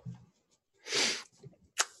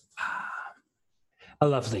 A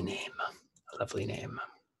lovely name. A lovely name.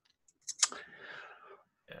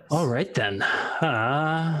 Yes. All right, then.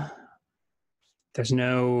 There's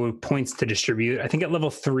no points to distribute. I think at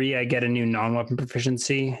level 3, I get a new non-weapon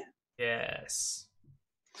proficiency. Yes.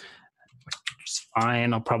 Which is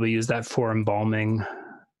fine. I'll probably use that for embalming.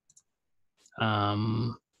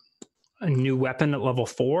 A new weapon at level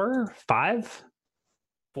 4, 5?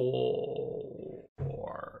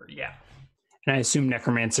 4, yeah. And I assume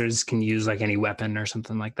necromancers can use like any weapon or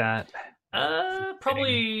something like that.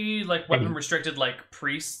 Probably like weapon restricted, like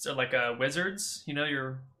priests or like wizards. You know,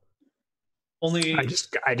 you're only.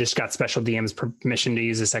 I just got special DM's permission to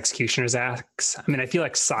use this executioner's axe. I mean, I feel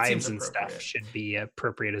like scythes and stuff should be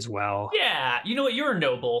appropriate as well. Yeah, you know what? You're a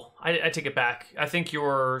noble. I take it back. I think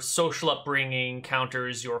your social upbringing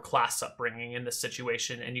counters your class upbringing in this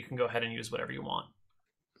situation, and you can go ahead and use whatever you want.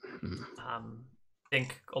 I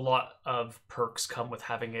think a lot of perks come with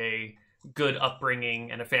having a good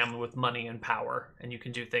upbringing and a family with money and power, and you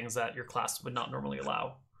can do things that your class would not normally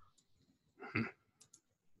allow.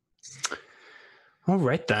 All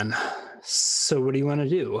right then. So what do you want to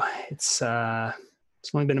do? It's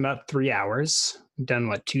only been about 3 hours. We've done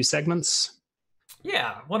what, 2 segments?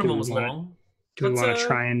 Yeah, one of them was long. Do we want to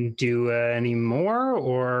try and do any more,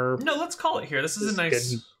 or no? Let's call it here. This is a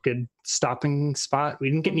nice, good stopping spot. We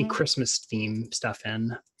didn't get any Christmas theme stuff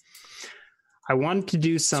in. I wanted to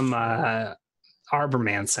do some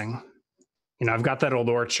arbormancing. You know, I've got that old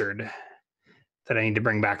orchard that I need to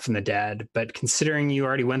bring back from the dead. But considering you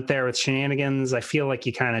already went there with shenanigans, I feel like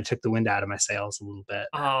you kind of took the wind out of my sails a little bit.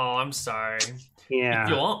 Oh, I'm sorry. Yeah,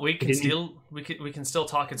 if you want, we can still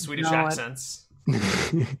talk in Swedish accents.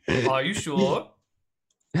 Are you sure?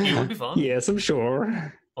 It would be fun. Yes, I'm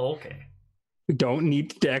sure. Okay. We don't need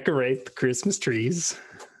to decorate the Christmas trees.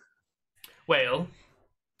 Well,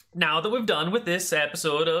 now that we've done with this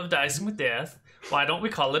episode of Dicing with Death, why don't we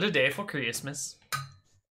call it a day for Christmas?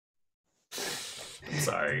 I'm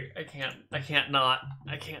sorry, I can't not.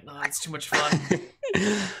 It's too much fun.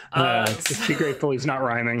 Just be grateful he's not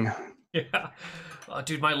rhyming. Yeah.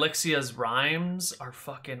 Dude, my Lixia's rhymes are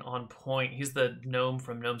fucking on point. He's the gnome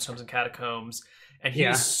from Gnomes, Tomes, and Catacombs, and he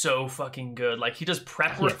is so fucking good. Like, he does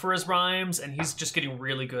prep work for his rhymes, and he's just getting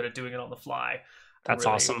really good at doing it on the fly. That's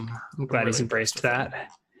awesome. I'm glad he's embraced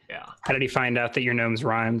that. Yeah. How did he find out that your gnomes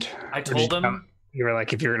rhymed? I told him. You were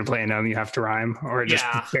like, if you're going to play a gnome, you have to rhyme, or just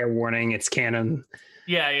fair warning, it's canon.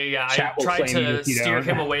 Yeah. I tried to steer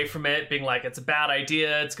him away from it, being like, it's a bad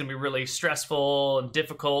idea. It's going to be really stressful and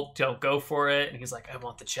difficult. Don't go for it. And he's like, I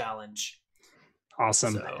want the challenge.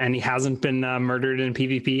 Awesome. So, and he hasn't been murdered in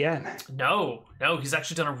PvP yet? No. He's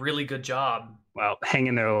actually done a really good job. Well, hang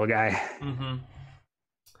in there, little guy. Mm-hmm.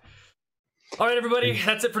 All right, everybody.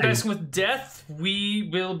 That's it for Dicing with Death. We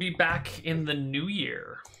will be back in the new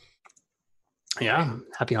year. Yeah.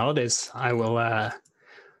 Happy holidays. I will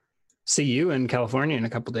see you in California in a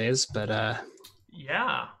couple days, but yeah,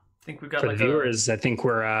 I think we've got for the viewers. I think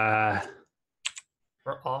we're off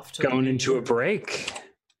to going into a break.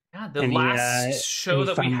 Yeah, the last show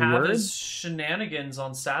that we have is Shenanigans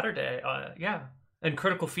on Saturday. Yeah, and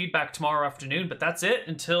Critical Feedback tomorrow afternoon. But that's it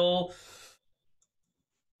until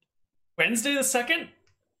Wednesday the 2nd.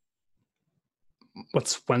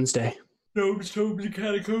 What's Wednesday? Gnomes, Tomes, and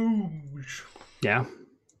Catacombs. Yeah.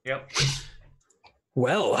 Yep.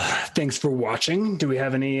 Well, thanks for watching. Do we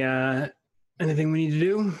have any anything we need to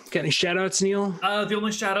do? Got any shout outs, Neil? The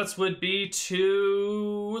only shout outs would be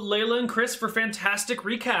to Layla and Chris for fantastic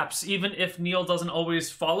recaps. Even if Neil doesn't always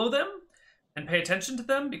follow them and pay attention to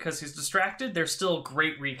them because he's distracted, they're still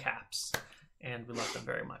great recaps. And we love them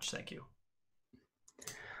very much. Thank you.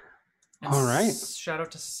 And all right. Shout out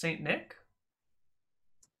to Saint Nick,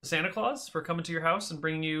 Santa Claus, for coming to your house and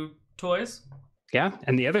bringing you toys. Yeah,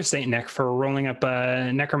 and the other Saint Nick for rolling up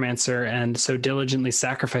a necromancer and so diligently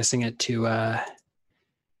sacrificing it to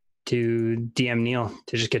DM Neil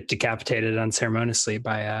to just get decapitated unceremoniously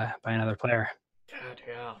by another player. God,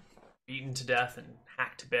 yeah, beaten to death and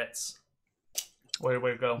hacked to bits. Way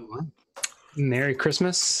to go! Merry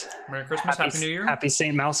Christmas! Merry Christmas! Happy New Year! Happy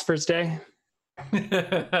Saint Malcifer's Day! Good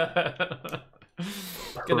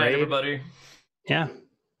night, everybody. Yeah,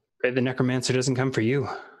 pray the necromancer doesn't come for you.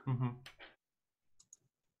 Mm-hmm.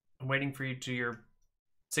 I'm waiting for you to do your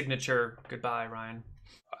signature goodbye, Ryan.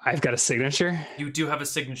 I've got a signature? You do have a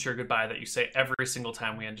signature goodbye that you say every single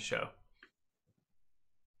time we end a show.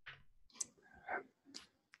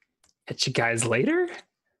 Catch you guys later?